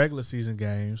 8 regular season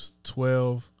games,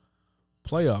 12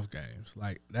 playoff games.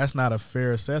 Like, that's not a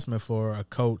fair assessment for a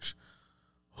coach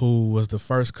who was the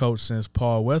first coach since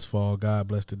Paul Westphal, God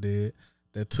bless the dead,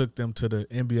 that took them to the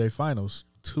NBA Finals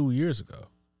 2 years ago.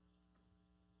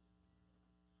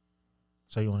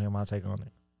 So you want to hear my take on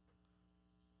it?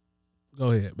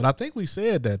 Go ahead. But I think we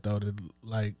said that, though. That,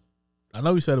 like, I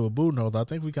know we said it with Budenholzer. I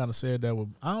think we kind of said that with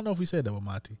 – I don't know if we said that with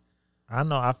Monty. I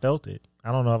know. I felt it.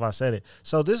 I don't know if I said it.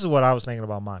 So this is what I was thinking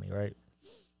about Monty, right?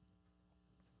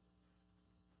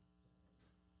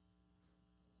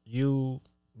 You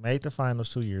made the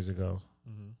finals 2 years ago,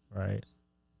 right?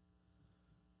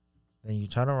 Then you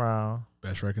turn around.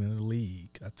 Best record in the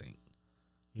league, I think.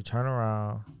 You turn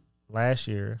around. Last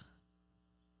year,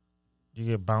 you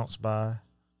get bounced by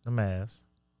the Mavs.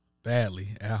 Badly,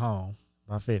 at home.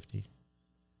 By 50.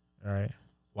 All right.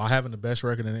 While having the best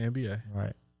record in the NBA.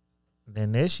 Right.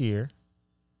 Then this year,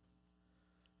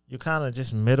 you kind of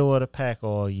just middle of the pack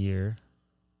all year.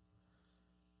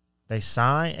 They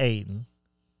signed Aiden.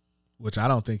 Which I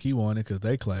don't think he wanted because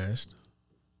they clashed.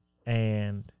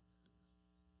 And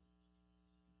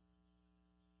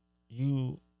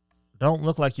you don't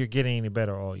look like you're getting any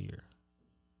better all year.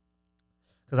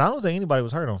 Because I don't think anybody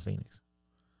was hurt on Phoenix.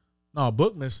 No,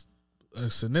 Book missed a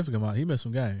significant amount. He missed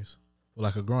some games with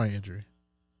like a groin injury.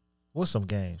 What's some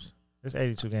games? There's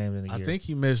 82 games in a year. I think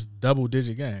he missed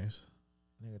double-digit games.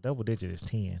 Nigga, double-digit is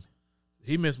 10.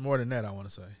 He missed more than that, I want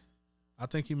to say. I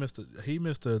think he missed Did he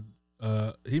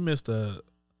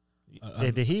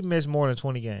miss more than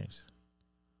 20 games?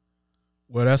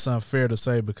 Well, that's unfair to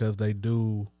say because they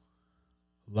do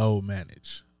load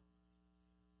manage.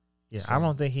 Yeah, so, I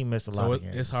don't think he missed a lot of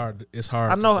games. It's hard. It's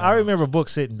hard. I know. I remember Book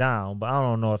sitting down, but I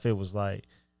don't know if it was like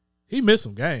he missed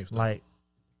some games. Though. Like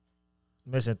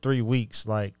missing 3 weeks,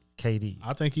 like KD.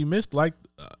 I think he missed like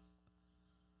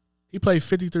he played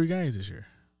 53 games this year.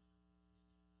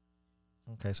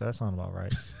 Okay, so that sounds about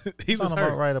right. He was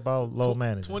about right about low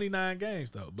management. 29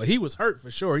 games though, but he was hurt for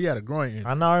sure. He had a groin injury.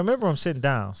 I know. I remember him sitting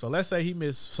down. So let's say he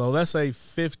missed. So let's say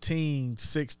 15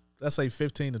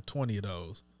 to 20 of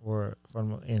those were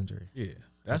from an injury. Yeah,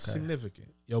 that's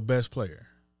significant. Your best player.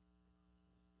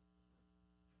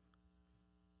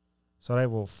 So they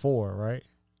were 4, right?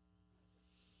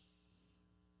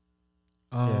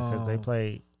 Yeah, because they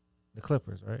played the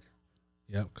Clippers, right?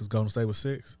 Yep, because Golden State was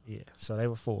 6. Yeah, so they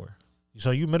were 4.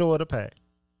 So you middle of the pack.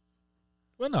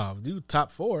 Well, no, you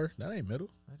top 4. That ain't middle.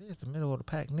 That is the middle of the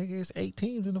pack, nigga. It's 8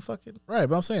 teams in the fucking right.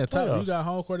 But I'm saying top. You got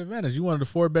home court advantage. You one of the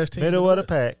 4 best teams. Middle of the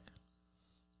pack.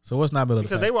 So what's not middle of the pack?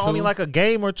 Because they were only like a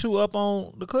game or 2 up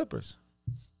on the Clippers.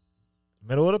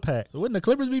 Middle of the pack. So wouldn't the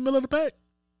Clippers be middle of the pack?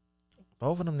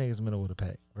 Both of them niggas middle of the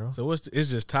pack, bro. So it's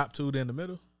just top two in the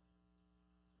middle?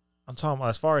 I'm talking about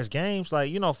as far as games,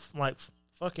 like, like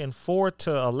fucking 4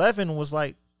 to 11 was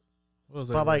like what was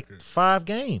that about like 5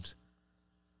 games.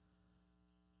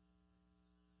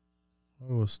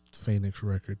 What was Phoenix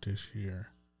record this year?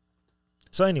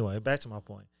 So anyway, back to my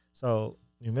point. So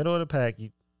you're middle of the pack.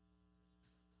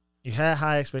 You had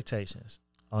high expectations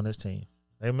on this team.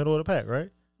 They're middle of the pack, right?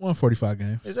 145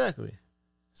 games. Exactly.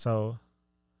 So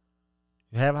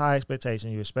you have high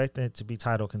expectations. You expect them to be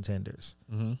title contenders.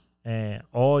 Mm-hmm. And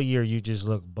all year you just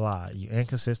look blah. You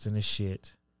inconsistent as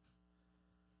shit.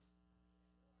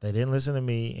 They didn't listen to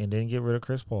me and didn't get rid of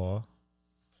Chris Paul.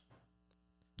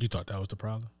 You thought that was the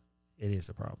problem? It is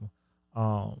the problem.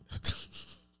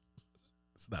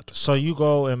 It's not the So you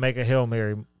go and make a Hail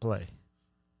Mary play.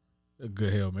 A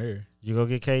good Hail Mary. You go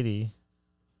get KD.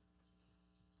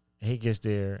 And he gets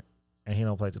there and he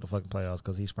don't play to the fucking playoffs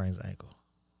because he sprains his ankle.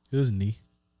 It was knee.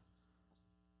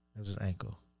 It was his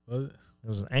ankle. Was it? It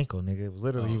was an ankle, nigga. It was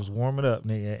literally he was warming up,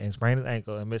 nigga, and sprained his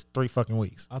ankle and missed 3 fucking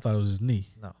weeks. I thought it was his knee.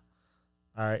 No.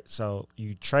 All right, so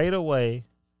you trade away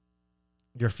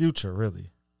your future, really.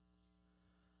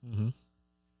 Mm-hmm.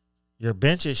 Your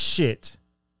bench is shit.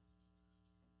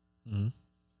 Mm-hmm.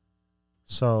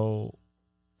 So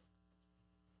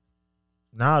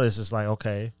now this is like,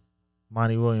 okay,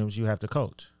 Monty Williams, you have to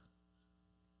coach.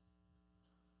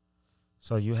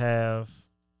 So you have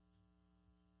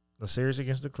the series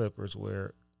against the Clippers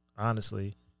where,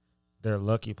 honestly, they're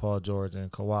lucky Paul George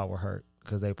and Kawhi were hurt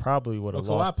because they probably would have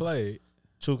lost Kawhi played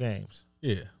 2 games.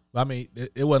 Yeah. I mean,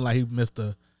 it wasn't like he missed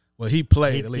he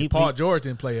played. At least Paul George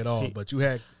didn't play at all, but you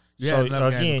had so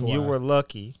enough again, games you were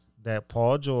lucky that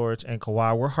Paul George and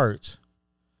Kawhi were hurt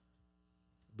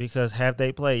because had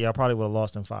they played, y'all probably would have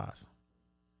lost in 5.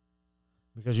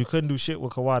 Because you couldn't do shit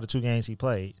with Kawhi the 2 games he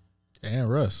played. And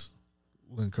Russ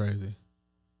went crazy.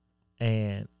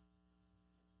 And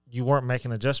you weren't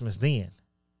making adjustments then.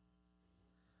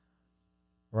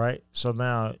 Right? So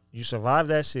now you survive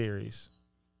that series.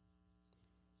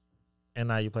 And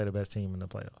now you play the best team in the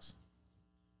playoffs.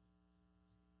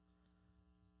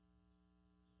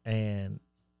 And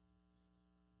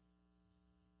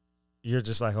you're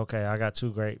just like, okay, I got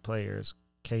 2 great players,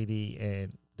 KD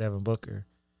and Devin Booker.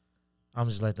 I'm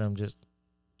just letting them just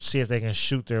see if they can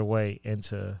shoot their way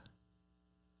into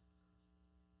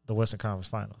the Western Conference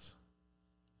Finals.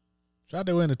 Tried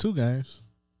to win the 2 games.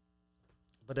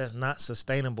 But that's not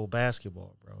sustainable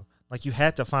basketball, bro. Like, you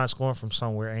had to find scoring from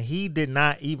somewhere, and he did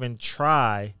not even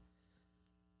try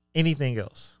anything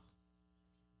else.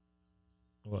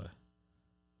 What?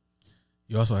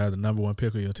 You also have the number 1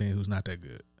 pick of your team who's not that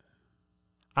good.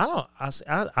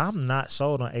 I'm not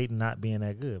sold on Ayton not being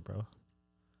that good, bro.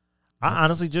 I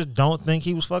honestly just don't think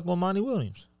he was fucking with Monty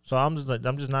Williams. So I'm just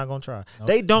not gonna try. Nope.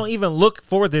 They don't even look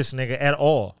for this nigga at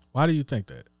all. Why do you think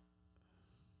that?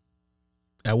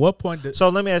 At what point so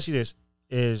let me ask you this.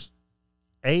 Is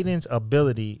Aiden's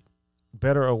ability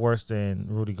better or worse than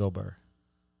Rudy Gobert?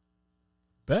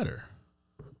 Better.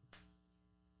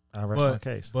 I rest my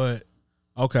case. But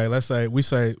okay, let's say we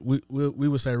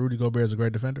would say Rudy Gobert is a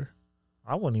great defender.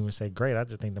 I wouldn't even say great. I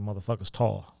just think the motherfucker's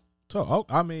tall. So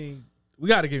I mean, we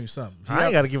got to give him something. I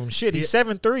ain't got to give him shit. He's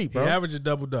 7'3", bro. He averages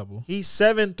double. He's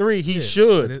 7'3". He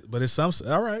should. But it's some.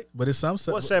 All right. But it's some.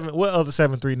 What other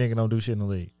 7'3" nigga don't do shit in the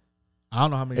league? I don't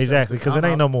know how many. Exactly, because it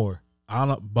ain't no more. I don't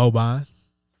know. Boban.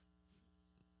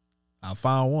 I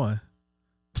found one.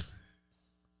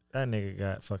 That nigga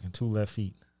got fucking 2 left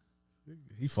feet.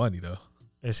 He funny though.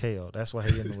 It's hell. That's why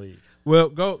he in the league. Well,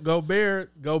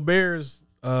 Gobert's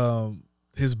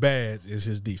his badge is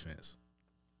his defense.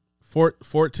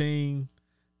 14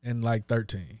 and like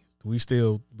 13. We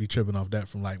still be tripping off that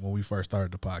from like when we first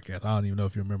started the podcast. I don't even know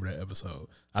if you remember that episode.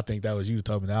 I think that was you who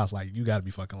told me that. I was like, you got to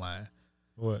be fucking lying.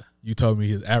 What? You told me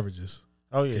his averages.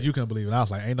 Oh, yeah. Because you couldn't believe it. I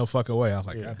was like, ain't no fucking way. I was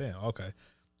like, God damn, okay.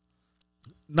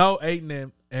 No,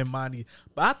 Ayton and Monty.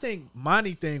 But I think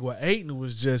Monty thing with Ayton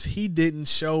was just he didn't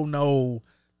show no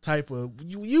type of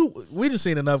we done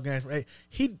seen enough games from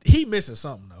Ayton. He missing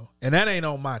something though. And that ain't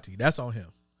on Monty. That's on him.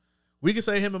 We can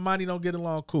say him and Monty don't get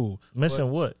along cool.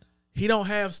 Missing what? He don't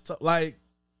have like.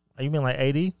 You mean like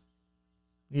AD?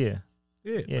 Yeah.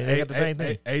 Yeah, they got the same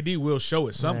thing. AD will show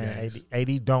it some games.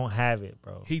 AD don't have it,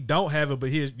 bro. He don't have it,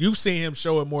 but you've seen him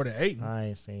show it more than Ayton. I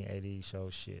ain't seen AD show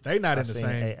shit. They not in the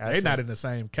same. They not in the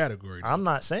same category. Though. I'm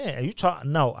not saying you talk.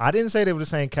 No, I didn't say they were the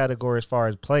same category as far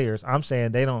as players. I'm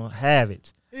saying they don't have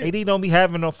it. Yeah. AD don't be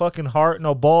having no fucking heart,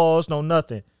 no balls, no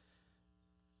nothing.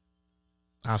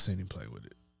 I've seen him play with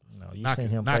it. No, you seen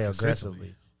him play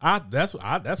aggressively.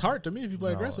 That's hard to me if you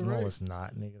play aggressive, right? No, it's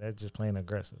not, nigga. That's just playing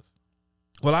aggressive.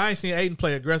 Well, I ain't seen Aiden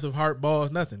play aggressive hard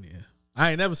balls, nothing yet.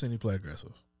 I ain't never seen him play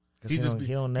aggressive. He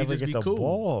don't never get the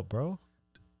ball, bro.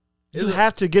 You Is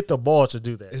have to get the ball to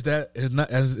do that.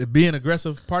 Is it being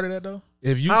aggressive part of that though?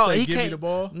 If you say give me the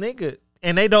ball, nigga,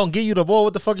 and they don't give you the ball,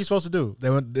 what the fuck you supposed to do?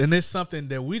 And it's something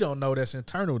that we don't know that's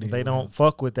internal to him. They don't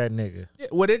fuck with that nigga. Yeah,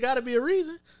 well, there got to be a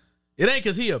reason. It ain't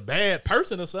because he a bad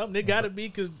person or something. It got to be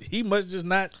because he must just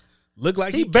not look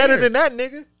like he better than that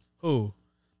nigga. Who?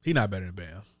 He not better than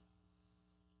Bam.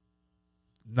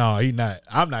 No, he not.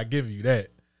 I'm not giving you that.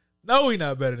 No, he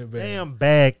not better than Bam. Bam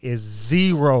bag is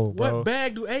 0, bro. What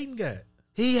bag do Aiden got?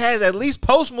 He has at least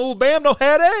post move. Bam don't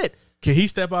have that. Can he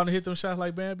step out and hit them shots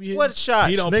like Bam be hitting? What shots,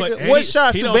 he don't nigga? Play, what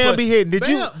shots do Bam be hitting?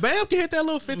 Bam can hit that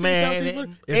little 15, 17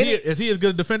 footer. Is he as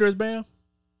good a defender as Bam?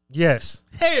 Yes.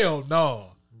 Hell no.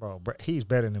 Bro, he's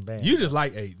better than Bam. You just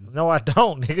like Aiden. No, I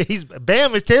don't, nigga.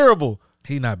 Bam is terrible.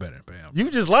 He not better than Bam.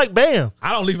 You just like Bam.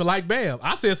 I don't even like Bam.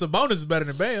 I said Sabonis is better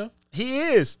than Bam. He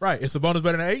is. Right. Is Sabonis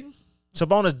better than Aiden?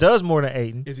 Sabonis does more than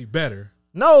Aiden. Is he better?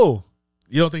 No.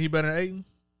 You don't think he better than Aiden?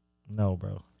 No,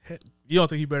 bro. You don't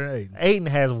think he better than Aiden? Aiden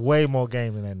has way more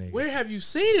game than that nigga. Where have you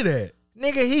seen it at?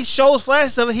 Nigga, he shows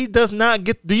flashes of it. He does not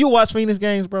get. Do you watch Phoenix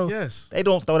games, bro? Yes. They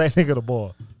don't throw that nigga the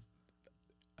ball.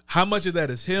 How much of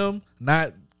that is him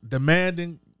not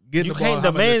demanding getting the ball? You can't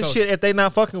demand shit if they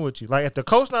not fucking with you. Like if the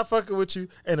coach not fucking with you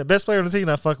and the best player on the team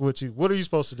not fucking with you, what are you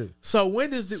supposed to do? So when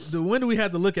do we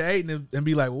have to look at Aiden and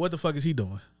be like, well, what the fuck is he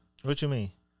doing? What you mean?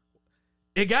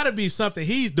 It got to be something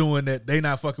he's doing that they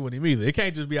not fucking with him either. It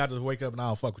can't just be I just wake up and I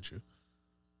don't fuck with you.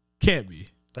 Can't be.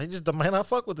 They just might not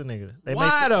fuck with the nigga.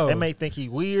 Why though? They may think he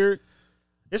weird.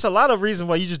 It's a lot of reasons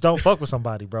why you just don't fuck with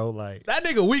somebody, bro. Like that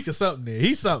nigga weak or something. There,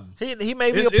 he's something. He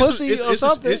may be a pussy or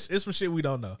something. It's some shit we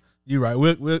don't know. You right.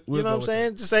 We'll you know what I'm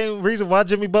saying? It's the same reason why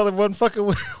Jimmy Butler wasn't fucking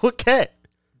with Cat.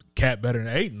 Cat better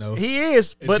than Aiden though. He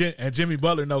is, but and Jimmy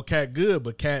Butler know Cat good,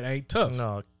 but Cat ain't tough.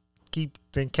 No,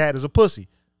 think Cat is a pussy.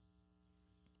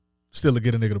 Still to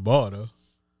get a nigga the ball though.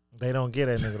 They don't get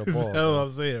that nigga the ball. That's what I'm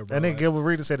saying, bro. That nigga Gilbert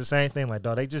Arenas said the same thing. Like,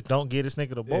 dog, they just don't get this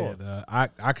nigga the ball. Yeah,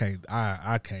 I can't.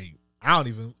 I don't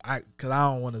even. Because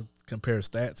I don't want to compare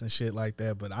stats and shit like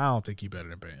that. But I don't think he better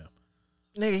than Bam.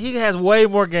 Nigga, he has way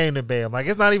more game than Bam. Like,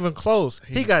 it's not even close.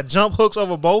 He got jump hooks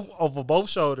over both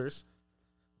shoulders.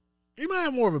 He might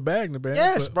have more of a bag than Bam.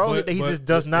 Yes, bro. He just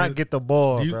does not get the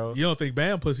ball, bro. You don't think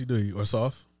Bam pussy, do you? Or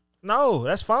soft? No,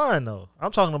 that's fine, though.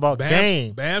 I'm talking about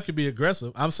game. Bam can be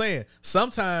aggressive. I'm saying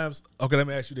sometimes. Okay, let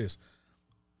me ask you this.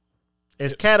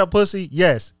 Is Cat a pussy?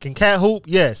 Yes. Can Cat hoop?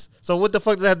 Yes. So what the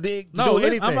fuck does that have to do with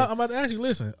anything? I'm about to ask you,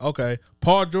 listen. Okay,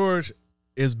 Paul George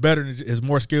is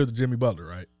more skilled than Jimmy Butler,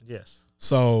 right? Yes.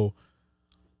 So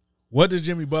what does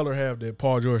Jimmy Butler have that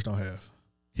Paul George don't have?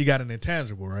 He got an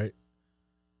intangible, right?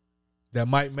 That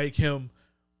might make him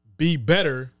be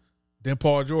better than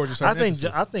Paul George. I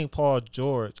think Paul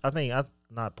George.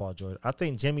 Not Paul George. I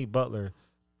think Jimmy Butler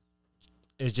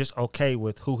is just okay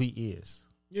with who he is.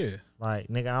 Yeah. Like,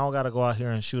 nigga, I don't gotta go out here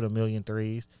and shoot 1,000,000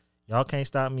 threes. Y'all can't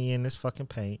stop me in this fucking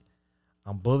paint.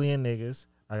 I'm bullying niggas.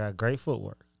 I got great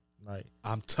footwork. Like,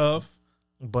 I'm tough,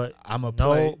 but I'm a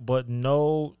play. But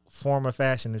no form or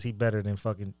fashion is he better than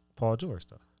fucking Paul George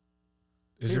though.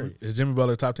 Is Jimmy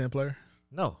Butler a top 10 player?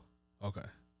 No. Okay.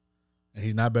 And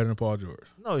he's not better than Paul George.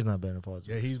 No, he's not better than Paul George.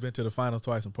 Yeah, he's been to the finals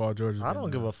twice, and Paul George. I don't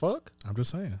give a fuck. I'm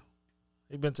just saying.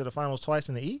 He been to the finals twice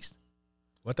in the East.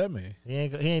 What that mean? He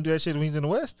ain't do that shit when he's in the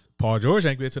West. Paul George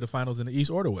ain't been to the finals in the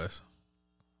East or the West.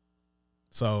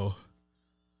 So.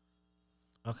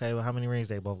 Okay, well, how many rings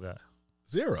they both got?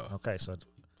 0. Okay, so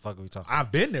fuck are we talking?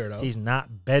 I've been there though. He's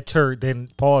not better than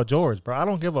Paul George, bro. I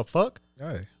don't give a fuck.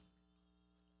 Hey.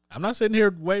 I'm not sitting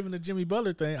here waving the Jimmy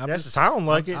Butler thing. That sound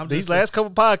like it. These last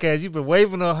couple podcasts, you've been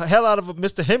waving the hell out of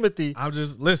Mr. Himothy.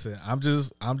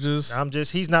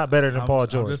 He's not better than Paul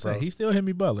George. I'm just saying, he's still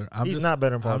Jimmy Butler. He's not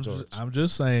better than Paul George. I'm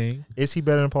just saying. Is he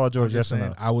better than Paul George? Yes or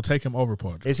no? I will take him over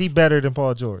Paul George. Is he better than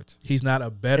Paul George? He's not a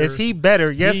better. Is he better?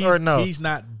 Yes or no? He's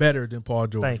not better than Paul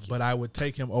George. Thank you. But I would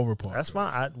take him over Paul. That's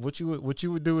George. fine. What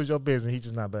you would do is your business. He's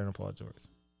just not better than Paul George.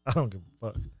 I don't give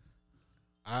a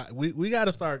fuck. We got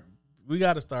to start. We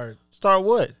got to start. Start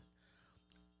what?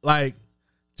 Like,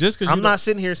 just because I'm not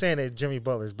sitting here saying that Jimmy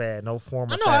Butler's bad. No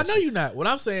form of I know you're not. What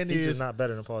I'm saying he's just not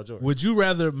better than Paul George. Would you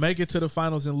rather make it to the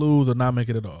finals and lose or not make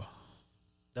it at all?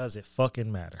 Does it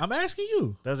fucking matter? I'm asking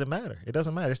you. Does it matter? It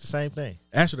doesn't matter. It's the same thing.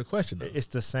 Answer the question, though. It's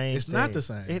the same It's thing. not the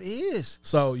same. It is.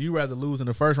 So you rather lose in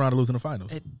the first round or lose in the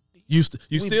finals? You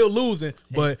still losing,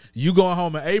 but you going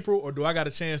home in April, or do I got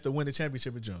a chance to win the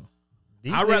championship in June?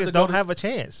 These niggas don't have a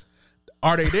chance.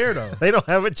 Are they there though? They don't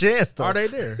have a chance though. Are they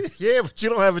there? Yeah, but you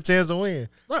don't have a chance to win.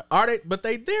 Are they? But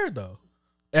they there though.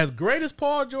 As great as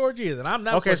Paul George is, and I'm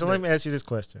not. Okay, so let me ask you this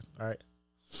question. All right.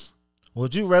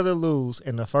 Would you rather lose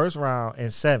in the first round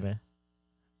in 7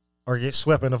 or get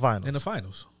swept in the finals? In the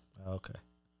finals. Okay.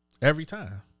 Every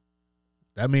time.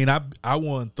 That means I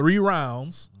won 3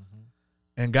 rounds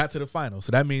and got to the finals.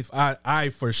 So that means I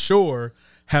for sure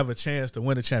have a chance to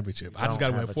win a championship. I just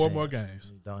got to win 4 more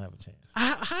games. You don't have a chance.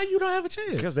 How you don't have a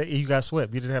chance? Because you got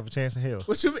swept. You didn't have a chance in hell.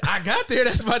 What you mean? I got there.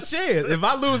 That's my chance. If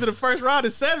I lose in the first round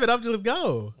in 7, I'm just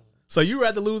gone. So you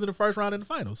rather lose in the first round in the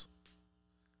finals?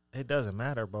 It doesn't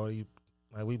matter, bro.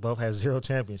 We both had 0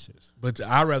 championships. But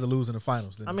I'd rather lose in the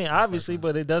finals. Than obviously,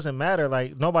 but it doesn't matter.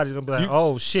 Like, nobody's going to be like,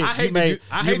 oh, shit. I hate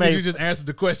that you just answered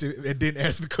the question and didn't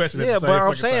answer the question. Yeah, but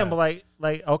I'm saying, but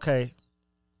like, okay.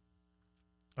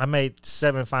 I made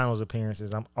 7 finals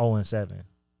appearances. I'm 0-7.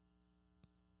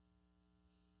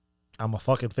 I'm a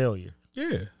fucking failure.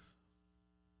 Yeah.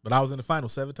 But I was in the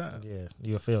finals 7 times. Yeah,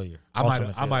 you're a failure. I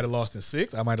might have lost in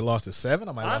 6. I might have lost in 7.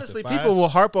 I might have lost in 5. People will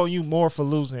harp on you more for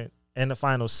losing in the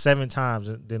finals 7 times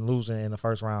than losing in the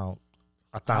first round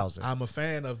 1,000. I'm a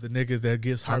fan of the nigga that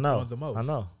gets harped on the most. I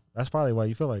know. That's probably why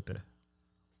you feel like that.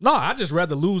 No, I just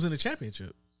rather lose in the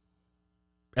championship.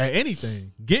 At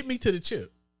anything. Get me to the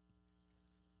chip.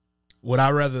 Would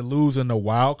I rather lose in the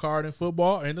wild card in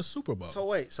football or in the Super Bowl?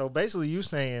 So basically you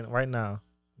saying right now,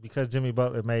 because Jimmy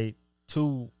Butler made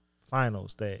 2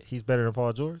 finals, that he's better than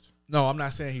Paul George? No, I'm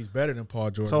not saying he's better than Paul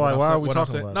George. So why are we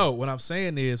talking about it? No, what I'm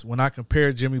saying is when I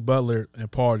compare Jimmy Butler and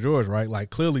Paul George, right?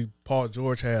 Like clearly Paul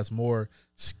George has more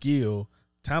skill,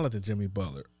 talent than Jimmy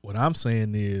Butler. What I'm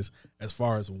saying is as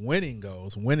far as winning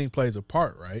goes, winning plays a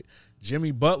part, right?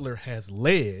 Jimmy Butler has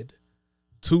led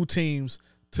 2 teams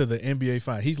to the NBA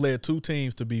Finals. He's led 2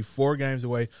 teams to be 4 games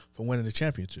away from winning the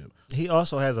championship. He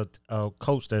also has a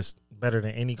coach that's better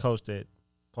than any coach that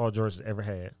Paul George has ever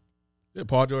had. Yeah,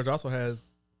 Paul George also has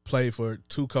played for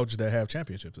 2 coaches that have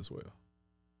championships as well.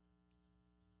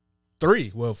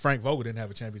 3. Well, Frank Vogel didn't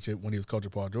have a championship when he was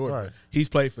coaching Paul George. Right. But he's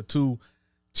played for 2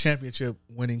 championship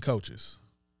winning coaches.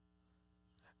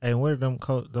 And where did them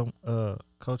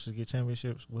coaches get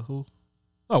championships with who?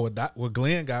 Oh, well,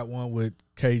 Glenn got one with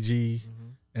KG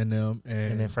and them,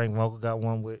 and then Frank Vogel got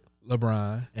one with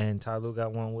LeBron, and Ty Lue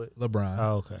got one with LeBron.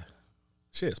 Oh, okay.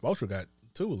 Shit, Spoelstra got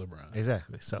 2 with LeBron.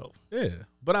 Exactly. So yeah,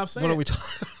 but I'm saying, what are we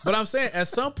talking? But I'm saying, at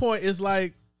some point, it's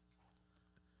like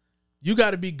you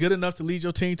got to be good enough to lead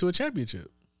your team to a championship.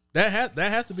 That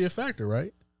has to be a factor,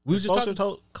 right? We was just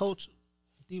talking Coach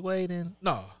D Wade and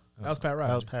no, that was Pat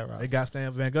Riley. They got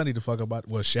Stan Van Gundy to fuck up.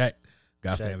 Shaq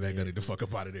got Stan Van Gundy to fuck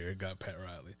up out of there and got Pat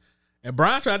Riley. And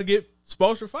Brian tried to get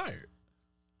Spoelstra fired.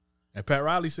 And Pat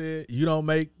Riley said, you don't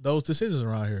make those decisions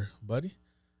around here, buddy.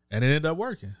 And it ended up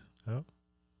working. Yep.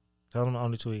 Tell him the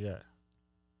only 2 he got.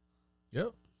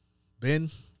 Yep. Been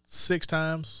 6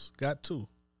 times, got 2.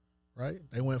 Right?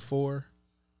 They went 4.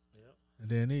 Yep. And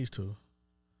then these 2.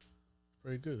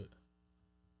 Pretty good.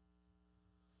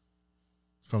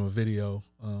 From a video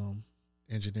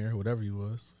engineer, whatever he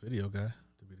was, video guy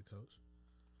to be the coach.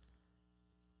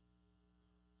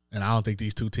 And I don't think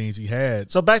these 2 teams he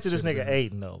had. So back to this nigga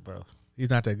Aiden, though, bro. He's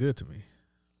not that good to me.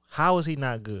 How is he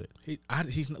not good? He's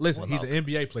an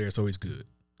NBA player, so he's good.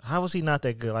 How is he not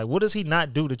that good? Like, what does he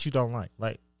not do that you don't like?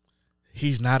 Like,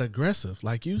 he's not aggressive,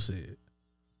 like you said.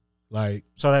 Like,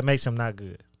 so that makes him not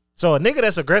good. So a nigga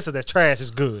that's aggressive, that's trash,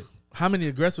 is good. How many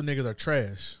aggressive niggas are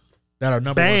trash that are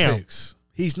number 1 picks?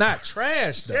 He's not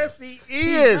trash though. Yes, he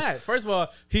is. First of all,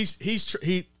 he's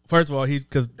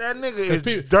because that nigga is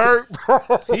dirt, bro.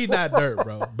 He's not dirt,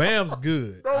 bro. Bam's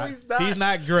good. Bro, he's not. He's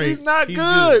not great. He's not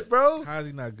good, bro. How is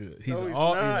he not good? He's an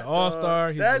all-star.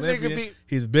 He's that Olympian. Nigga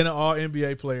he's been an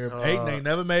all-NBA player. Aiden ain't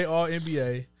never made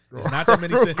all-NBA. There's not that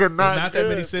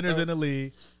many centers in the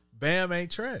league. Bam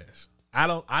ain't trash.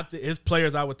 It's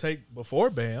players I would take before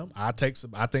Bam. I think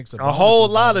a whole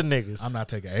lot of niggas. I'm not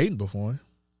taking Aiden before him.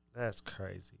 That's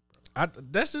crazy, bro.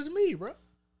 That's just me, bro.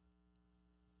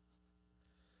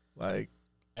 Like,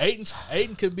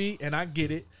 Aiden could be, and I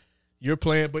get it, you're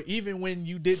playing, but even when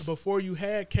you did, before you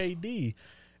had KD,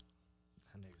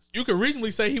 you could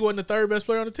reasonably say he wasn't the 3rd best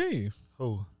player on the team.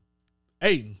 Who?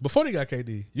 Aiden. Before they got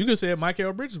KD. You could say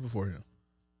Michael Bridges before him.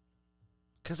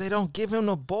 Because they don't give him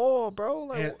the ball, bro.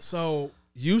 Like, and so,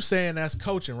 you saying that's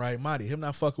coaching, right, Monty? Him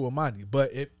not fucking with Monty.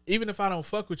 But even if I don't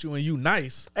fuck with you and you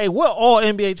nice. Hey, what all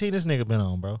NBA team this nigga been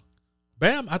on, bro?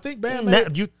 Bam, I think Bam.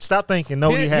 You stop thinking. No,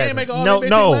 he hasn't.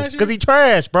 No, because he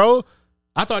trash, bro.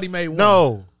 I thought he made 1.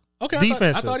 No. Okay,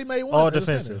 defensive. I thought he made 1. All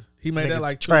defensive. He made that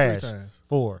like 2 trash. 3 times.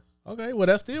 4. Okay, well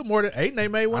that's still more than Ayton. They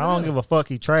made one. I don't give a fuck.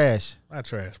 He trash. Not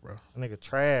trash, bro. That nigga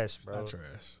trash, bro. Not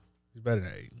trash. He's better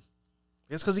than Ayton.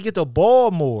 It's because he get the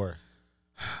ball more.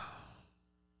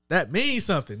 That means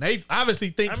something. They obviously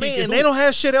think he can. And they don't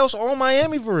have shit else on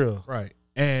Miami for real. Right.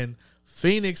 And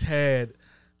Phoenix had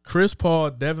Chris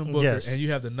Paul, Devin Booker, and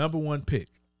you have the number 1 pick.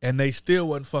 And they still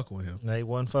wasn't fucking with him. They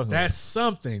wasn't fucking That's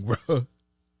something, bro.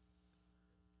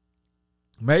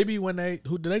 Maybe when did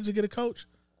they just get a coach?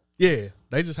 Yeah.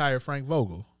 They just hired Frank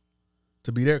Vogel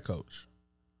to be their coach.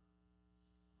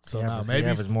 So now maybe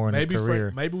he averaged more in his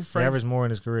career. Frank he averaged more in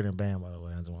his career than Bam, by the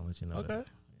way. I just want to let you know. Okay. That.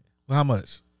 Well, how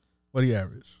much? What do you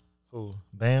average? Who?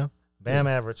 Bam? Bam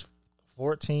averaged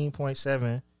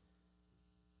 14.7,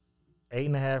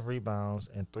 8.5 rebounds,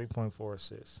 and 3.4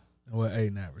 assists. What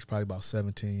Ayton average? Probably about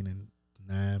 17 and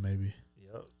 9, maybe.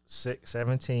 Yep.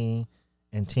 17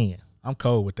 and 10. I'm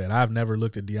cold with that. I've never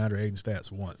looked at DeAndre Ayton's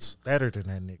stats once. Better than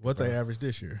that nigga. What they averaged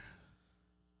this year?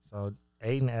 So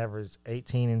Ayton averaged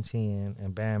 18 and 10,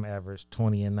 and Bam averaged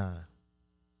 20 and 9.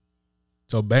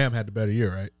 So Bam had the better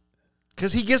year, right?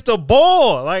 Because he gets the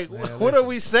ball. Like, Man, what are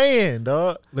we saying,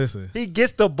 dog? Listen. He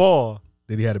gets the ball.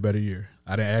 Did he have a better year?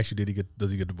 I didn't ask you,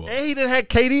 does he get the ball? And he didn't have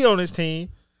KD on his team.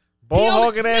 Ball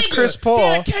hogging ass Chris Paul. He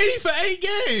had KD for 8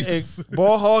 games.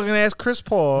 Ball hogging ass Chris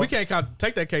Paul. We can't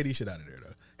take that KD shit out of there,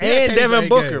 though. And Devin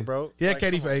Booker, bro. He had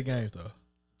KD for 8 games, though.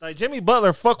 Like, Jimmy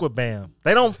Butler fuck with Bam.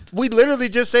 We literally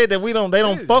just said that they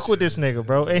don't fuck with this nigga,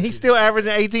 bro. And he's still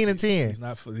averaging 18 and 10. He's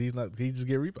not, he just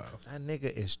get rebounds. That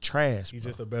nigga is trash, He's bro.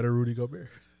 just a better Rudy Gobert.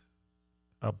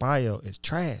 Abayo is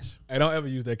trash. Hey, don't ever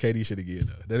use that KD shit again,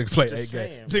 though. That nigga played 8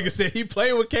 games. Bro. Nigga said he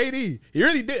played with KD. He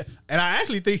really did. And I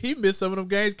actually think he missed some of them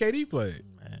games KD played.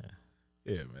 Man.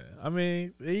 Yeah, man. I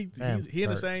mean, he in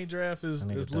the same draft as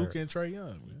Luka and Trae Young,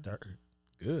 man. Dirt.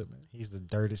 Good, man. He's the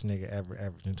dirtiest nigga ever,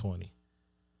 averaging 20.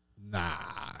 Nah.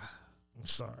 I'm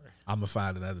sorry. I'm going to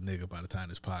find another nigga by the time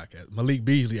this podcast. Malik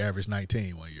Beasley averaged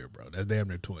 19 one year, bro. That's damn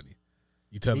near 20.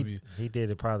 You telling me? He did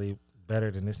it probably better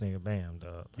than this nigga Bam,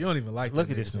 dog. You don't even like Look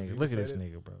at this nigga. Look at this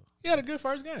nigga, bro. He had a good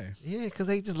first game. Yeah, because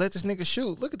they just let this nigga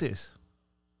shoot. Look at this.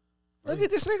 Look at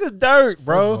this nigga's dirt,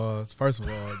 bro. First of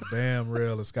all, Bam,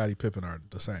 Rail, and Scottie Pippen are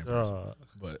the same person.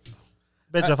 But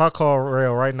bet you if I call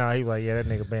Rail right now, he be like, yeah, that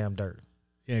nigga Bam dirt.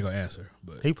 He ain't gonna answer,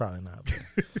 but he probably not.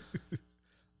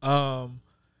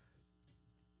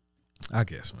 I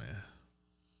guess, man.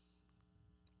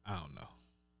 I don't know.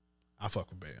 I fuck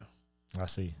with Bam. I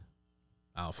see.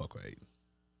 I don't fuck with Ayton.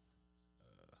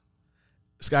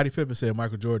 Scottie Pippen said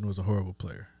Michael Jordan was a horrible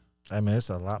player. Hey, man, it's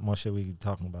a lot more shit we be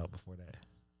talking about before that.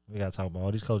 We got to talk about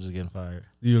all these coaches getting fired.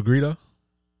 Do you agree, though?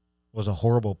 Was a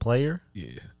horrible player?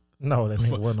 Yeah. No, that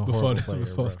nigga wasn't a horrible player,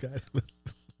 before bro. Scottie. No,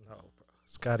 bro.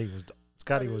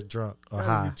 Scottie was drunk or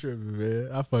high. Be tripping, man.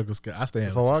 I fuck with Scottie. I stand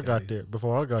before with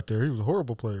I got there, he was a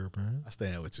horrible player, man. I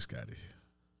stand with you, Scottie.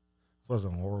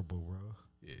 Wasn't horrible, bro.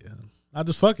 Yeah. I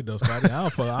just fuck it though, Scottie. I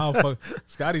don't fuck.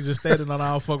 Scottie just standing on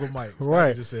I don't fuck with Mike. Scottie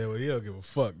right. just said, well, he don't give a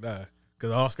fuck, nah.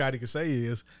 Because all Scottie can say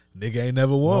is, nigga ain't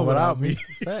never won without me.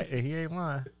 Fact, he ain't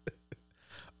lying.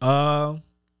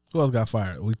 Who else got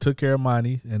fired? We took care of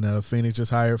Monty, and Phoenix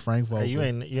just hired Frank Vogel.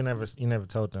 Hey, you never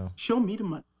told them. Show me the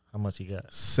money. How much he got?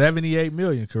 $78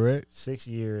 million, correct? 6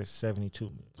 years, $72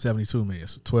 million. $72 million,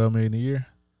 so $12 million a year.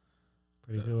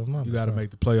 Pretty good number. You got to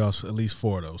make the playoffs at least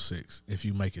 4 of those 6 if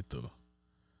you make it through.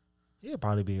 He'll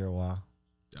probably be here a while.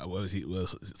 Well,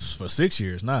 for 6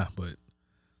 years, nah, but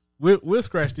we'll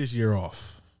scratch this year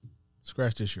off.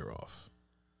 Scratch this year off.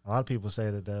 A lot of people say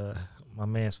that my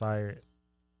man's fired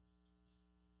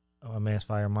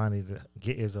Monty to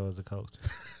get Izzo as a coach.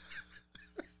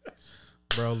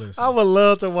 Bro, listen. I would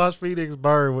love to watch Phoenix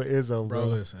burn with Izzo, bro.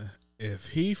 Bro, listen. If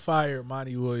he fired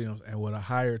Monty Williams and would have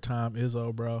hired Tom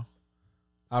Izzo, bro,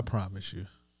 I promise you,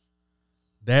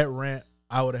 that rant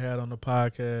I would have had on the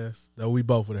podcast that we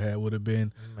both would have had would have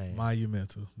been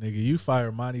monumental. Nigga, you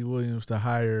fired Monty Williams to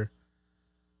hire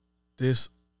this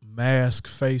mask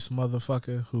face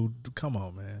motherfucker who, come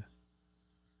on, man.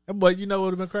 But you know what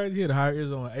would have been crazy? He'd hire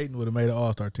Izzo and Ayton would have made an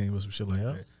all-star team with some shit like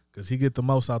that. Because he get the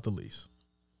most out the least.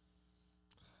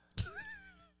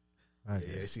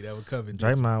 Yeah, see that would cover.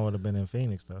 Draymond would have been in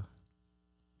Phoenix, though.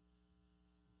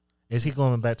 Is he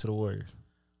going back to the Warriors?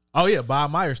 Oh, yeah.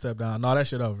 Bob Myers stepped down. No, that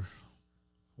shit over.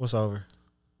 What's over?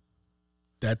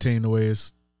 That team the way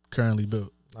it's currently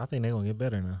built. I think they're going to get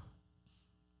better now.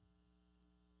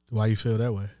 Why you feel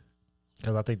that way?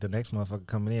 Because I think the next motherfucker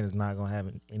coming in is not going to have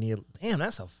any. Damn,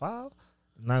 that's a foul.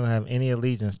 Not going to have any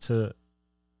allegiance to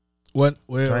what?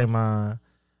 Well, Draymond,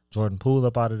 Jordan Poole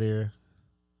up out of there.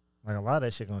 Like, a lot of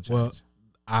that shit going to change. Well,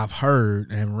 I've heard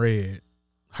and read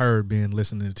heard being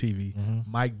listening to TV.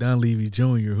 Mike Dunleavy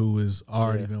Jr., who has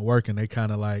already been working, they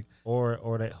kind of like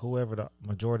or that whoever the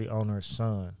majority owner's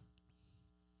son.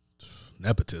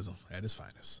 Nepotism at its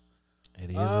finest. It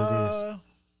is what it is.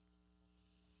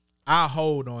 I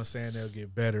hold on saying they'll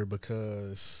get better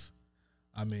because,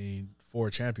 4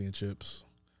 championships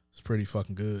is pretty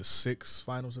fucking good. 6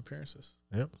 finals appearances.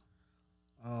 Yep.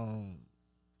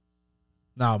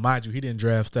 Now, mind you, he didn't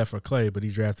draft Steph or Clay, but he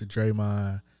drafted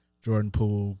Draymond, Jordan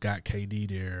Poole, got KD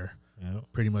there. Yep.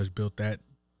 Pretty much built that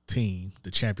team,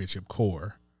 the championship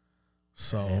core.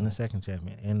 So and the second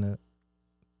champion in the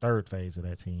third phase of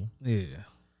that team. Yeah.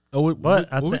 Oh, we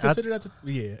consider that?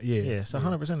 Yeah. It's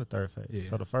 100% the third phase. Yeah.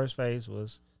 So the first phase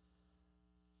was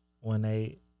when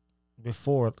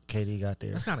before KD got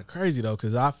there. That's kind of crazy though,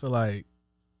 because I feel like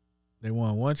they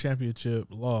won 1 championship,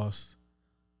 lost.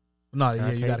 No,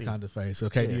 you got to count the phase. So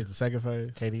KD is the second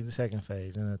phase. KD the second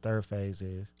phase, and the third phase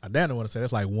is. I damn want to say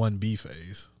that's like 1B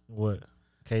phase. What?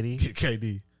 KD.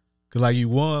 KD, because like you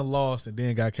won, lost, and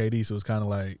then got KD, so it's kind of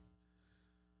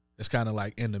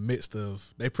like in the midst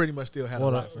of they pretty much still had a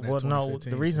lot for that. Well, no,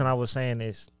 the reason I was saying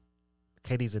is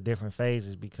KD's a different phase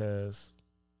is because,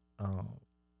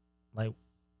 like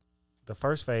the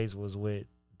first phase was with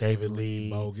David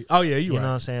Lee, Bogut. Oh yeah, you know what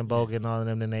I'm saying, Bogut and all of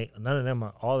them. Then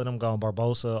all of them gone.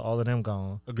 Barbosa, all of them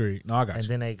gone. Agreed. No, I got you. And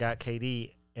then they got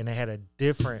KD, and they had a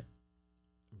different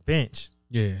bench.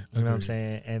 Yeah, you know what I'm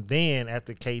saying. And then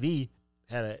after KD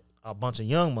had a bunch of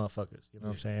young motherfuckers. You know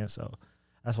what I'm saying. So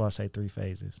that's why I say 3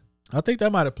 phases. I think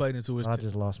that might have played into his. I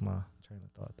just lost my train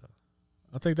of thought though.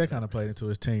 I think that kind of played into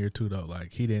his tenure too, though.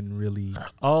 Like he didn't really.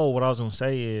 Oh, what I was gonna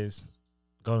say is,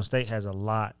 Golden State has a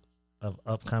lot of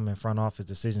upcoming front office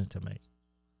decisions to make.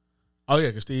 Oh yeah,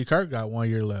 because Steve Kerr got 1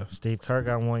 year left.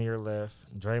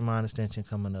 Draymond extension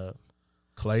coming up.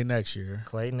 Clay next year.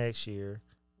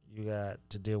 You got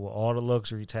to deal with all the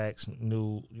luxury tax.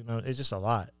 It's just a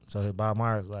lot. So Bob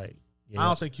Myers like. I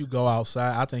don't think you go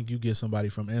outside. I think you get somebody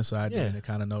from inside there to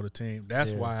kind of know the team.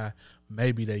 That's why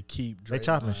maybe they keep Draymond. They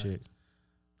chopping shit.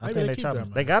 I think they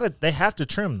chopping. They have to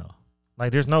trim though.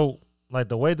 Like there's no like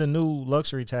the way the new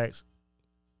luxury tax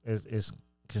is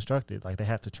constructed. Like they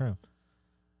have to trim,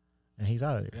 and he's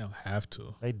out of there. They don't have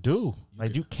to. They do.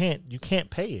 You can't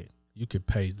pay it. You could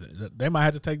pay. They might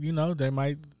have to take. The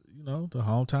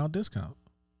hometown discount.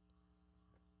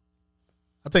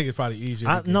 I think it's probably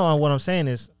easier. No, what I'm saying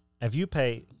is. If you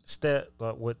pay Steph,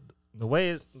 with the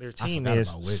way their team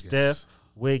is, Steph,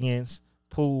 Wiggins,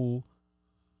 Poole,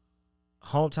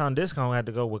 hometown discount had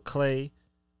to go with Clay,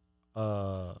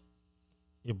 your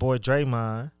boy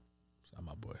Draymond. That's not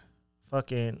my boy.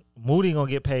 Fucking Moody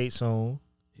gonna get paid soon.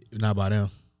 Not by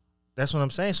them. That's what I'm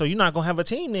saying. So you're not gonna have a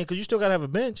team then because you still gotta have a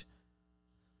bench.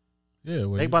 Yeah,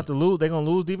 they about to lose. They gonna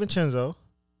lose DiVincenzo,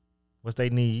 which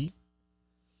they need.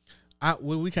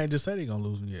 We can't just say they gonna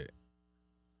lose him yet.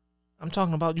 I'm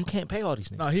talking about you can't pay all these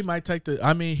niggas. No, he might take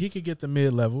he could get the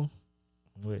mid-level.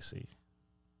 We'll see.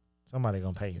 Somebody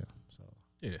going to pay him. So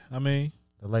yeah, the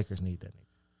Lakers need that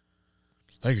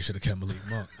nigga. Lakers should have kept Malik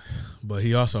Monk. But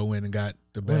he also went and got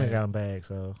the bag. Got him bag,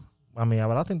 so. But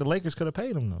I think the Lakers could have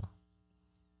paid him, though.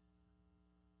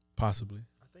 Possibly.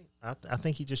 I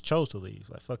think he just chose to leave.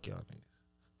 Like, fuck y'all niggas.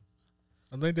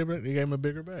 I think they gave him a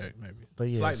bigger bag, maybe. But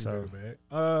yeah, slightly bigger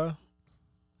bag.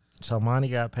 So Monty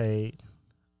got paid.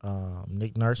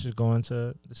 Nick Nurse is going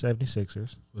to the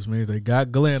 76ers. Which means they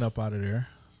got Glenn up out of there.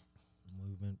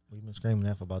 We've been screaming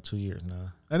that for about 2 years now.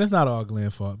 And it's not all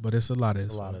Glenn's fault, but it's a lot of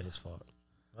his fault. A lot of his fault.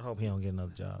 I hope he don't get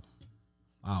another job.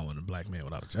 I don't want a black man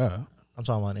without a job. I'm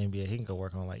talking about the NBA. He can go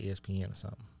work on like ESPN or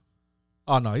something.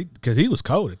 Oh, no, because he was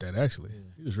cold at that, actually. Yeah.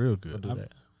 He was real good. He'll do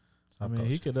that.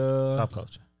 He could... Stop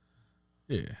coaching.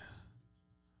 Yeah.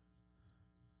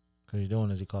 Because he's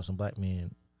doing is he cost some black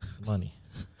men money.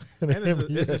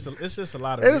 It's just a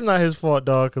lot of... It is not his fault,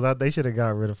 dog, because they should have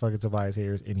got rid of fucking Tobias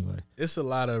Harris anyway. It's a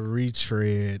lot of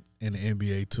retread in the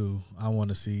NBA, too. I want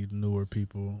to see newer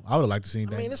people. I would like to see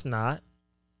that. It's not.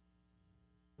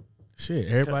 Shit,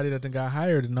 everybody that got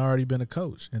hired and already been a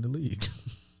coach in the league.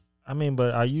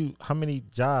 But how many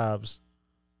jobs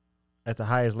at the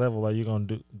highest level are you going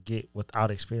to get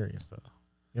without experience, though?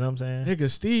 You know what I'm saying? Nigga,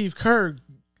 Steve Kerr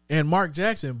and Mark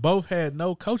Jackson both had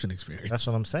no coaching experience. That's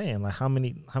what I'm saying. Like, how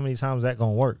many times that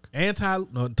gonna work? And Ty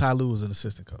Lue was an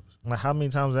assistant coach. Like, how many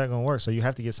times that gonna work? So you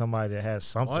have to get somebody that has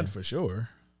something. One for sure.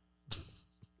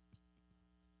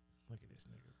 Look at this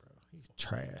nigga, bro. He's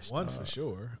trash. One for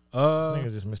sure. This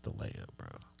nigga just missed a layup, bro.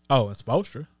 Oh, it's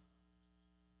Spoelstra.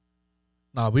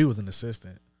 We was an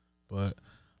assistant, but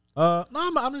no,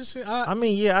 I'm just saying. I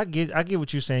get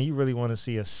what you're saying. You really want to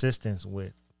see assistants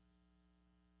with.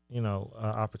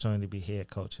 Opportunity to be head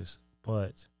coaches.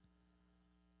 But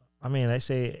I mean, they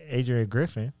say Adrian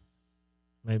Griffin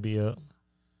may be up.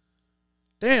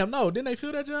 Damn, no, didn't they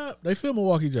fill that job? They filled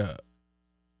Milwaukee job.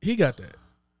 He got that.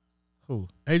 Who?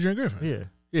 Adrian Griffin. Yeah.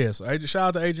 Yeah, so shout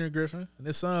out to Adrian Griffin. And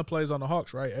his son plays on the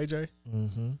Hawks, right, AJ?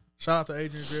 Mm-hmm. Shout out to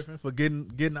Adrian Griffin for getting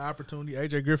the opportunity.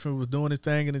 AJ Griffin was doing his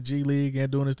thing in the G League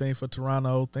and doing his thing for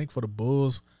Toronto. Think for the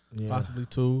Bulls, possibly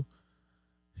too.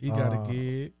 He got a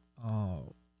gig.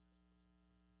 Damn,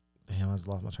 I just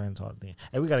lost my train of thought then.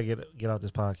 Hey, we got to get off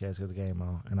this podcast because the game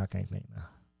on, and I can't think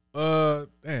now.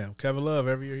 Damn, Kevin Love,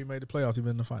 every year he made the playoffs, he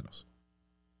been in the finals.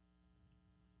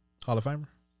 Hall of Famer?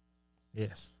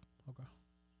 Yes. Okay.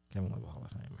 Kevin Love, Hall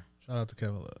of Famer. Shout out to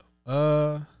Kevin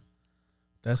Love.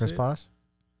 That's Chris it. Bosh?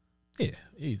 Yeah,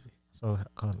 easy. So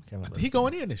call him Kevin Love. He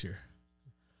going in this year.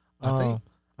 I think.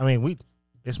 I mean,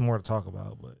 it's more to talk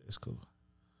about, but it's cool.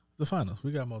 The finals.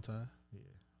 We got more time.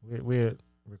 Yeah. We'll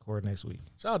record next week.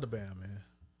 Shout out to Bam, man.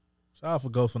 Shout out for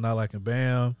Ghost for not liking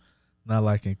Bam, not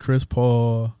liking Chris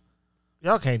Paul.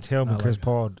 Y'all can't tell me Chris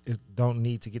Paul don't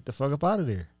need to get the fuck up out of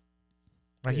there.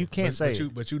 Like, you can't say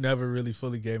it. But you never really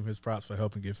fully gave him his props for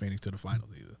helping get Phoenix to the finals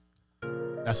either.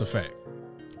 That's a fact.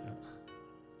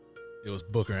 It was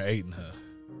Booker and Ayton, huh?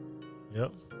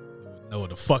 Yep. No,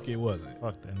 the fuck it wasn't.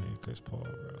 Fuck that nigga Chris Paul,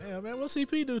 bro. Yeah, man, what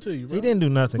CP do to you, bro? He didn't do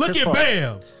nothing. Look at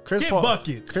Bam. Get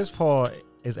buckets. Chris Paul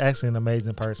is actually an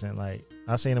amazing person. Like,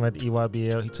 I seen him at the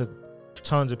EYBL. He took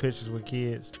tons of pictures with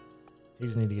kids. He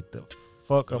just need to get the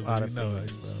fuck up out of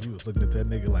Phoenix, bro. You was looking at that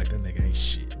nigga like that nigga ain't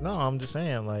shit. No, I'm just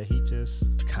saying, like, he just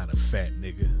kind of fat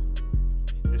nigga.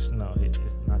 It's not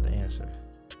the answer.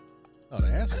 Oh, the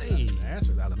answer is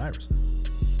Allen Iverson.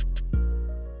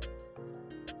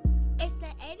 It's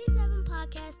the 87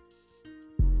 podcast.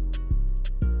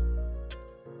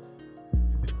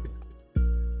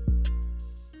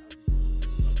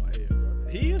 Oh, my head, bro.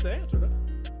 He is the answer, though.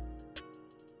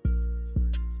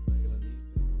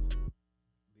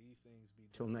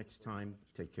 Till next time,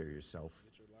 take care of yourself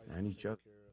and each other.